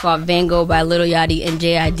record called Van Gogh by Lil Yachty and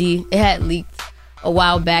JID. It had leaked a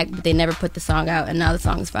while back, but they never put the song out, and now the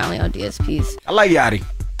song is finally on DSPs. I like Yachty.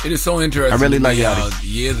 It is so interesting. I really to like me, Yachty.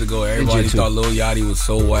 Years ago, everybody thought Lil Yachty was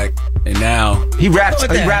so whack, and now he raps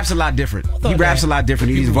a lot different. He raps a lot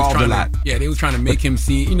different. He's evolved a lot. They was trying to make him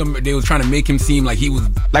seem, they was trying to make him seem like he was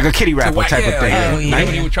like a kiddie rapper type of thing. Like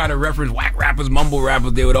when he would try to reference whack rappers, mumble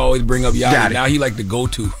rappers, they would always bring up Yachty. Now he like the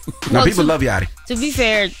go-to. Now people love Yachty. To be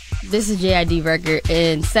fair, this is JID record,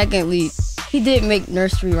 and secondly, he did make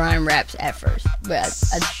nursery rhyme raps at first, but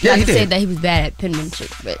I did say that he was bad at penmanship,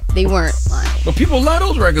 but they weren't lying. But people love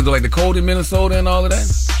those records, like the Cold in Minnesota and all of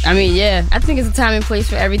that. I mean, yeah, I think it's a time and place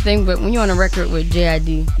for everything, but when you're on a record with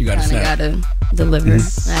JID, you gotta deliver.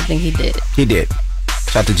 Mm-hmm. And I think he did. He did.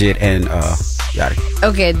 Shout to Jid and Yachty.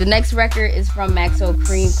 Okay, the next record is from Maxo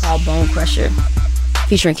Cream called Bone Crusher,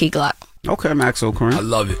 featuring Key Glock. Okay, Maxo Cream. I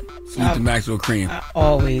love it. Salute to Maxo Cream.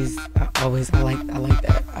 I like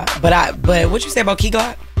that. But what you say about Key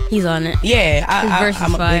Glock? He's on it. Yeah,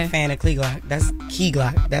 I'm a fire. big fan of Key Glock. That's Key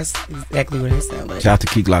Glock. That's exactly what it sounds like. Shout out to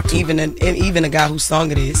Key Glock too. Even a guy whose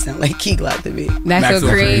song it is sound like Key Glock to me. Maxo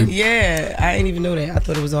Cream. Yeah, I didn't even know that. I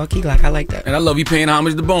thought it was all Key Glock. I like that. And I love you paying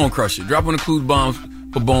homage to Bone Crusher. Drop on the clues bombs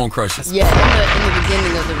for Bone Crusher. Yeah, in the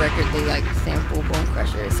beginning of the record, they like sample Bone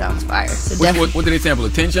Crusher. It sounds fire. So what did they sample?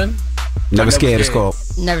 Attention? Never Scared it's called.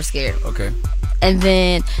 Never Scared. Okay. And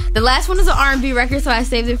then the last one is an R&B record, so I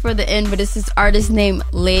saved it for the end, but it's this artist named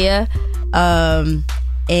Leia.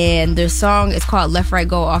 And their song is called Left Right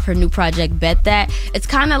Go off her new project Bet That. It's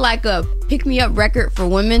kind of like a pick-me-up record for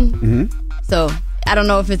women. Mm-hmm. So I don't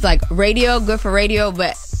know if it's like radio, good for radio,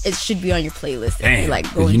 but it should be on your playlist. Damn,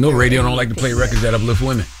 like, radio don't like to play records that uplift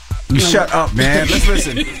women. You shut up, man. Let's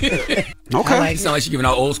listen. Okay. You sound like she giving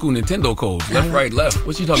out old school Nintendo codes. Left, right, left.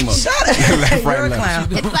 What's she talking about? Shut up. Left, right,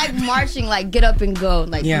 left. It's like marching, like get up and go.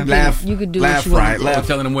 Like you could do left, what you right, want to left. do.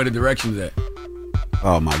 Telling them where the direction's at.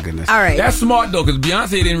 Oh my goodness. All right. That's smart though, because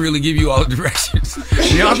Beyonce didn't really give you all the directions.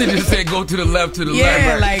 Beyonce just said go to the left, to the left.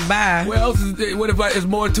 Yeah, like bye. What else is there? What if there's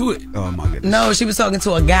more to it? Oh my goodness. No, she was talking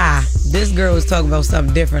to a guy. This girl was talking about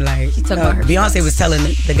something different. Like about her Beyonce was telling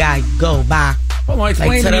the guy go bye. Hold on, explain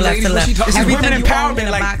like, to to the me, left, ladies, to what she left. talking It's about? women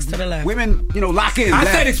empowerment, like box to the left. Women, lock in. I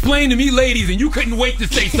left. said explain to me, ladies, and you couldn't wait to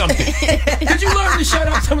say something. Did you learn to shut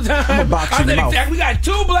up sometimes? I'm a box I in the said mouth. we got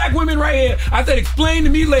two black women right here. I said explain to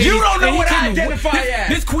me, ladies. You don't know and what he I couldn't identify as.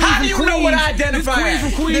 This queen How from do you Queens, know what I identify this as?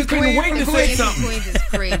 queen from Queens couldn't wait to say something. Queens is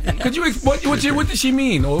crazy. Could you what did she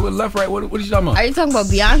mean? Or left, right? What is she talking about? Are you talking about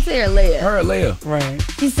Beyonce or Leia? Her or Leia? Right.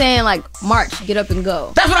 She's saying like march, get up and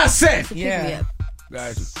go. That's what I said. Yeah.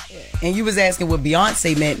 Gotcha. And you was asking what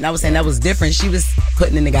Beyonce meant, and I was saying that was different. She was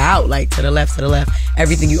putting the nigga out, like to the left,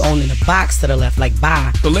 everything you own in the box to the left, like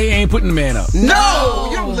bye. So Leia ain't putting the man up. No,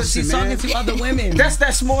 you don't listen, she's man. talking to other women. That's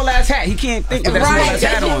that small ass hat. He can't think of that small ass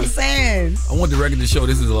hat That's what on. I'm saying. I want the record to show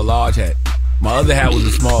this is a large hat. My other hat was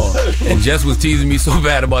a small, and Jess was teasing me so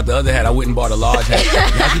bad about the other hat, I went and bought a large hat.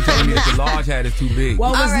 Now she's telling me that the large hat is too big.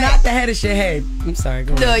 Well, it was not the head of your head. I'm sorry.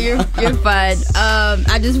 Go No, ahead. you're fine.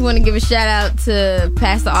 I just want to give a shout out to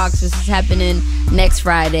Pass the Aux. This is happening next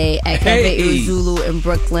Friday at Cafe Zulu in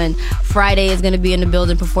Brooklyn. Friday is going to be in the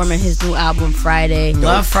building performing his new album Friday.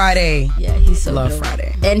 Love Friday. Yeah, he's so Love dope.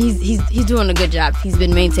 Friday. And he's doing a good job. He's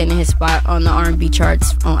been maintaining his spot on the R&B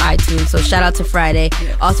charts on iTunes. So shout out to Friday.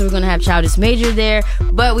 Yes. Also, we're going to have Childish Major there.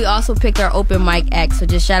 But we also picked our open mic act. So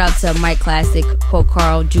just shout out to Mike Classic, Quote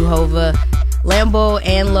Carl, Jehovah, Lambo,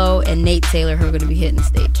 Anlo, and Nate Taylor, who are going to be hitting the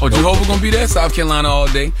stage. Oh, Jehovah going to be there? South Carolina all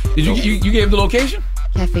day. Did you gave the location?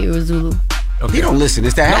 Cafe Zulu. Okay. He don't listen.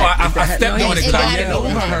 It's that hat. I stepped on it because I yelled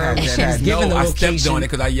over. I stepped on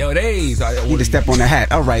it because I yelled, hey. So You need to step on the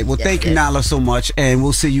hat. All right. Well, thank you, Nyla, so much. And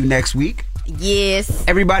we'll see you next week. Yes.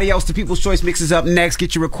 Everybody else, the People's Choice Mix is up next.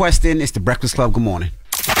 Get your request in. It's The Breakfast Club. Good morning.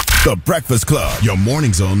 The Breakfast Club. Your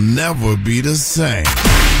mornings will never be the same.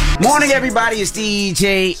 Morning, everybody. It's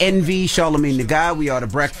DJ NV, Charlamagne the Guy. We are The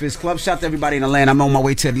Breakfast Club. Shout out to everybody in Atlanta. I'm on my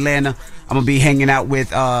way to Atlanta. I'm going to be hanging out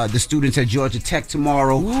with the students at Georgia Tech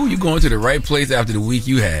tomorrow. Ooh, you going to the right place after the week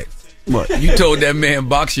you had. What? You told that man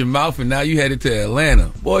box your mouth, and now you headed to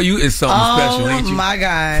Atlanta. Boy, you is something special, ain't you? Oh, my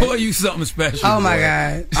God. Boy, you something special. Oh, my boy.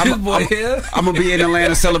 God. I'm going to be in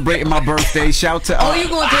Atlanta celebrating my birthday. Shout to... you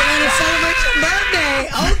going to Atlanta to celebrate your birthday?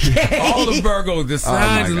 Okay. All the Virgos, the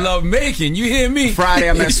signs of love making. You hear me? Friday,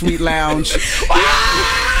 I'm at Sweet Lounge.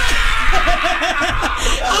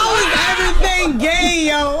 Everything gay,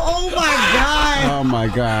 yo. Oh, my God. Oh, my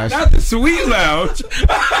gosh. Not the Sweet Lounge.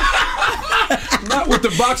 Not with the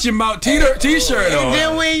box your mouth t-shirt on. And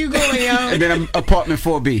then where you going, yo? And then apartment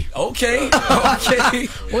 4B. Okay.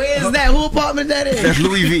 Where is that? Who apartment that is? That's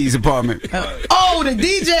Louis V's apartment. Oh, the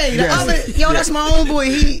DJ. The other, that's my homeboy.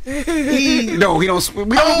 He. No, we don't swing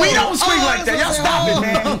like that. Y'all stop it,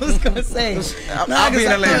 man. I was gonna say. I'll be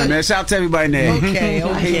in Atlanta, man. Shout out to everybody there. Okay.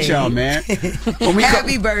 I hate y'all, man.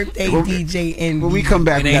 Happy birthday, DJ Envy. When we come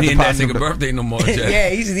back, it ain't in that nigga birthday no more, Jack. Yeah,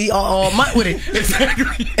 he's all month with it.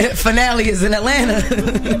 Exactly. Finale is in Atlanta.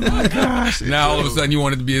 Oh my gosh. Now all of a sudden you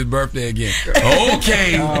want it to be his birthday again.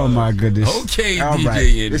 Okay. Oh my goodness. Okay, all DJ right.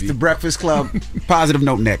 Envy. It's the Breakfast Club. Positive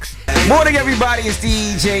note next. Morning, everybody. It's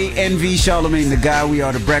DJ Envy, Charlamagne the Guy. We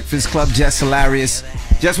are the Breakfast Club. Jess Hilarious.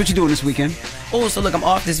 Jess, what you doing this weekend? Oh, so look, I'm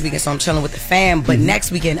off this weekend, so I'm chilling with the fam. But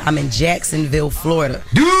next weekend, I'm in Jacksonville, Florida.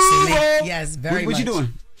 Dude! So, yes, very much. What you doing?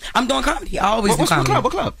 I'm doing comedy. I always do comedy.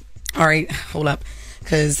 What club? All right, hold up.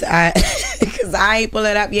 Because I ain't pull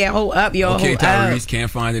it up yet. Hold up, yo. Okay, hold Tyrese, up. can't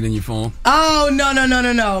find it in your phone. Oh, no.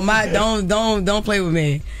 Don't play with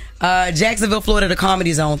me. Jacksonville, Florida, the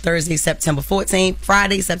Comedy Zone, Thursday, September 14th,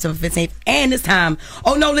 Friday, September 15th, and this time.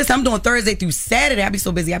 Oh no, listen, I'm doing Thursday through Saturday. I be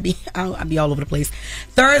so busy. I be all over the place.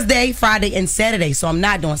 Thursday, Friday, and Saturday. So I'm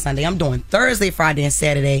not doing Sunday. I'm doing Thursday, Friday, and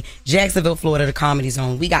Saturday. Jacksonville, Florida, the Comedy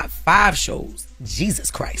Zone. We got 5 shows.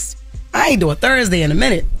 Jesus Christ. I ain't doing Thursday in a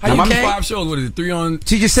minute. How you get 5 shows? What is it? 3 on?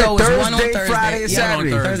 She just said Thursday, one on Thursday, Friday, and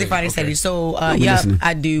Saturday. Thursday, Friday, Saturday. So,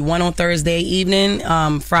 I do 1 on Thursday evening.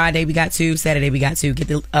 Friday we got 2. Saturday we got 2. Get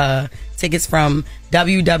the tickets from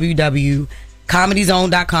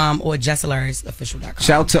www.comedyzone.com or JessHilariousFofficial.com.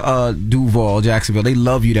 Shout to Duval, Jacksonville. They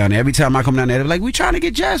love you down there. Every time I come down there, they're like, "We trying to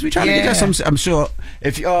get Jess. We trying to get Jess." I'm sure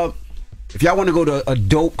if y'all want to go to a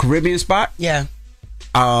dope Caribbean spot,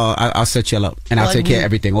 I'll set y'all up and I'll take care of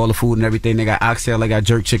everything, all the food and everything. They got oxtail, they got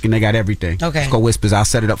jerk chicken, they got everything. Okay, it's called Whispers. I'll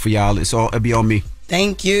set it up for y'all. It'll be on me.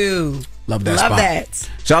 Thank you. Love that. Love spot. that.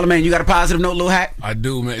 Charlamagne, you got a positive note, little hat? I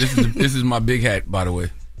do, man. This is my big hat, by the way.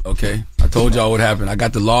 Okay, I told y'all what happened. I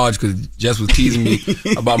got the large because Jess was teasing me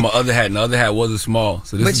about my other hat, and the other hat wasn't small.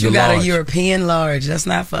 So this but is you the got large. a European large. That's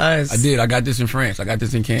not for us. I did. I got this in France. I got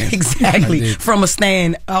this in Cannes. Exactly. From a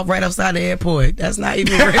stand right outside the airport. That's not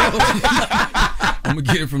even real. I'm gonna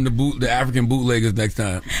get it from the African bootleggers next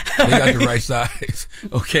time. They got the right size.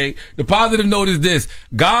 Okay. The positive note is this: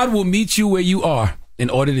 God will meet you where you are in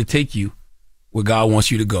order to take you where God wants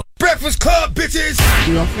you to go. Breakfast Club, bitches.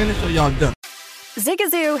 Y'all finished or y'all done?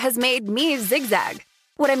 Zigazoo has made me zigzag.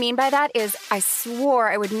 What I mean by that is I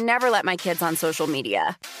swore I would never let my kids on social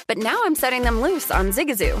media. But now I'm setting them loose on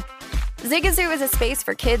Zigazoo. Zigazoo is a space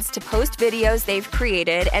for kids to post videos they've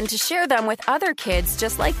created and to share them with other kids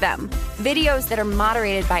just like them. Videos that are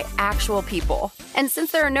moderated by actual people. And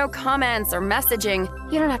since there are no comments or messaging,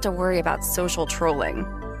 you don't have to worry about social trolling.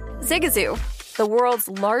 Zigazoo, the world's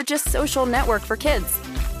largest social network for kids.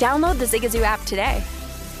 Download the Zigazoo app today.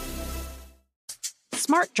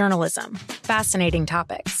 Smart journalism. Fascinating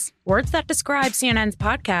topics. Words that describe CNN's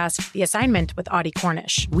podcast, The Assignment with Audie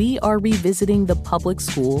Cornish. We are revisiting the public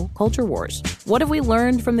school culture wars. What have we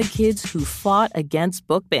learned from the kids who fought against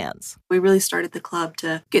book bans? We really started the club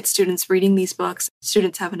to get students reading these books.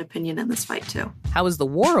 Students have an opinion in this fight, too. How has the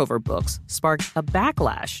war over books sparked a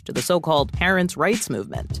backlash to the so-called parents' rights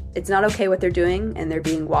movement? It's not okay what they're doing, and they're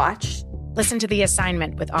being watched. Listen to The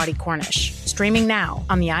Assignment with Audie Cornish. Streaming now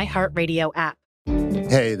on the iHeartRadio app.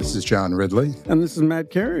 Hey, this is John Ridley. And this is Matt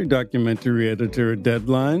Carey, documentary editor at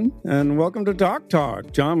Deadline. And welcome to Doc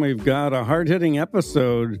Talk. John, we've got a hard-hitting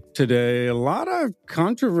episode today. A lot of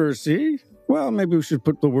controversy. Well, maybe we should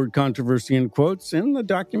put the word controversy in quotes in the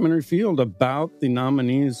documentary field about the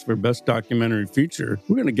nominees for Best Documentary Feature.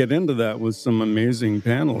 We're going to get into that with some amazing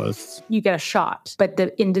panelists. You get a shot, but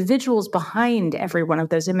the individuals behind every one of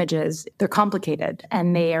those images, they're complicated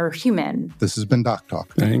and they are human. This has been Doc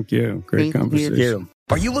Talk. Thank you. Great conversation. You.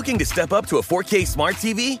 Are you looking to step up to a 4K smart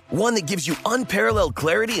TV? One that gives you unparalleled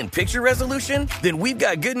clarity and picture resolution? Then we've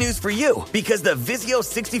got good news for you, because the Vizio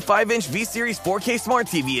 65-inch V-Series 4K smart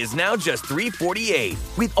TV is now just $348.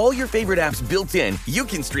 With all your favorite apps built in, you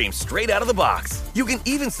can stream straight out of the box. You can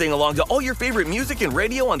even sing along to all your favorite music and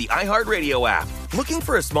radio on the iHeartRadio app. Looking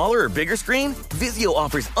for a smaller or bigger screen? Vizio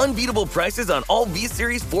offers unbeatable prices on all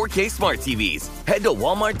V-Series 4K smart TVs. Head to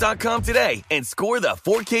Walmart.com today and score the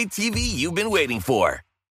 4K TV you've been waiting for.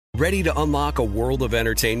 Ready to unlock a world of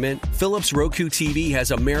entertainment? Philips Roku TV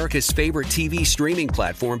has America's favorite TV streaming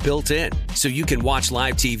platform built in, so you can watch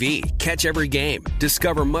live TV, catch every game,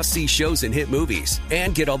 discover must-see shows and hit movies,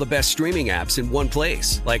 and get all the best streaming apps in one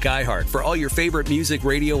place, like iHeart for all your favorite music,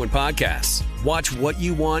 radio, and podcasts. Watch what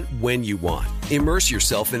you want, when you want. Immerse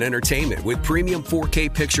yourself in entertainment with premium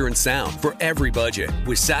 4K picture and sound for every budget,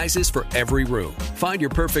 with sizes for every room. Find your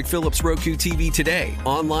perfect Philips Roku TV today,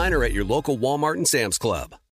 online or at your local Walmart and Sam's Club.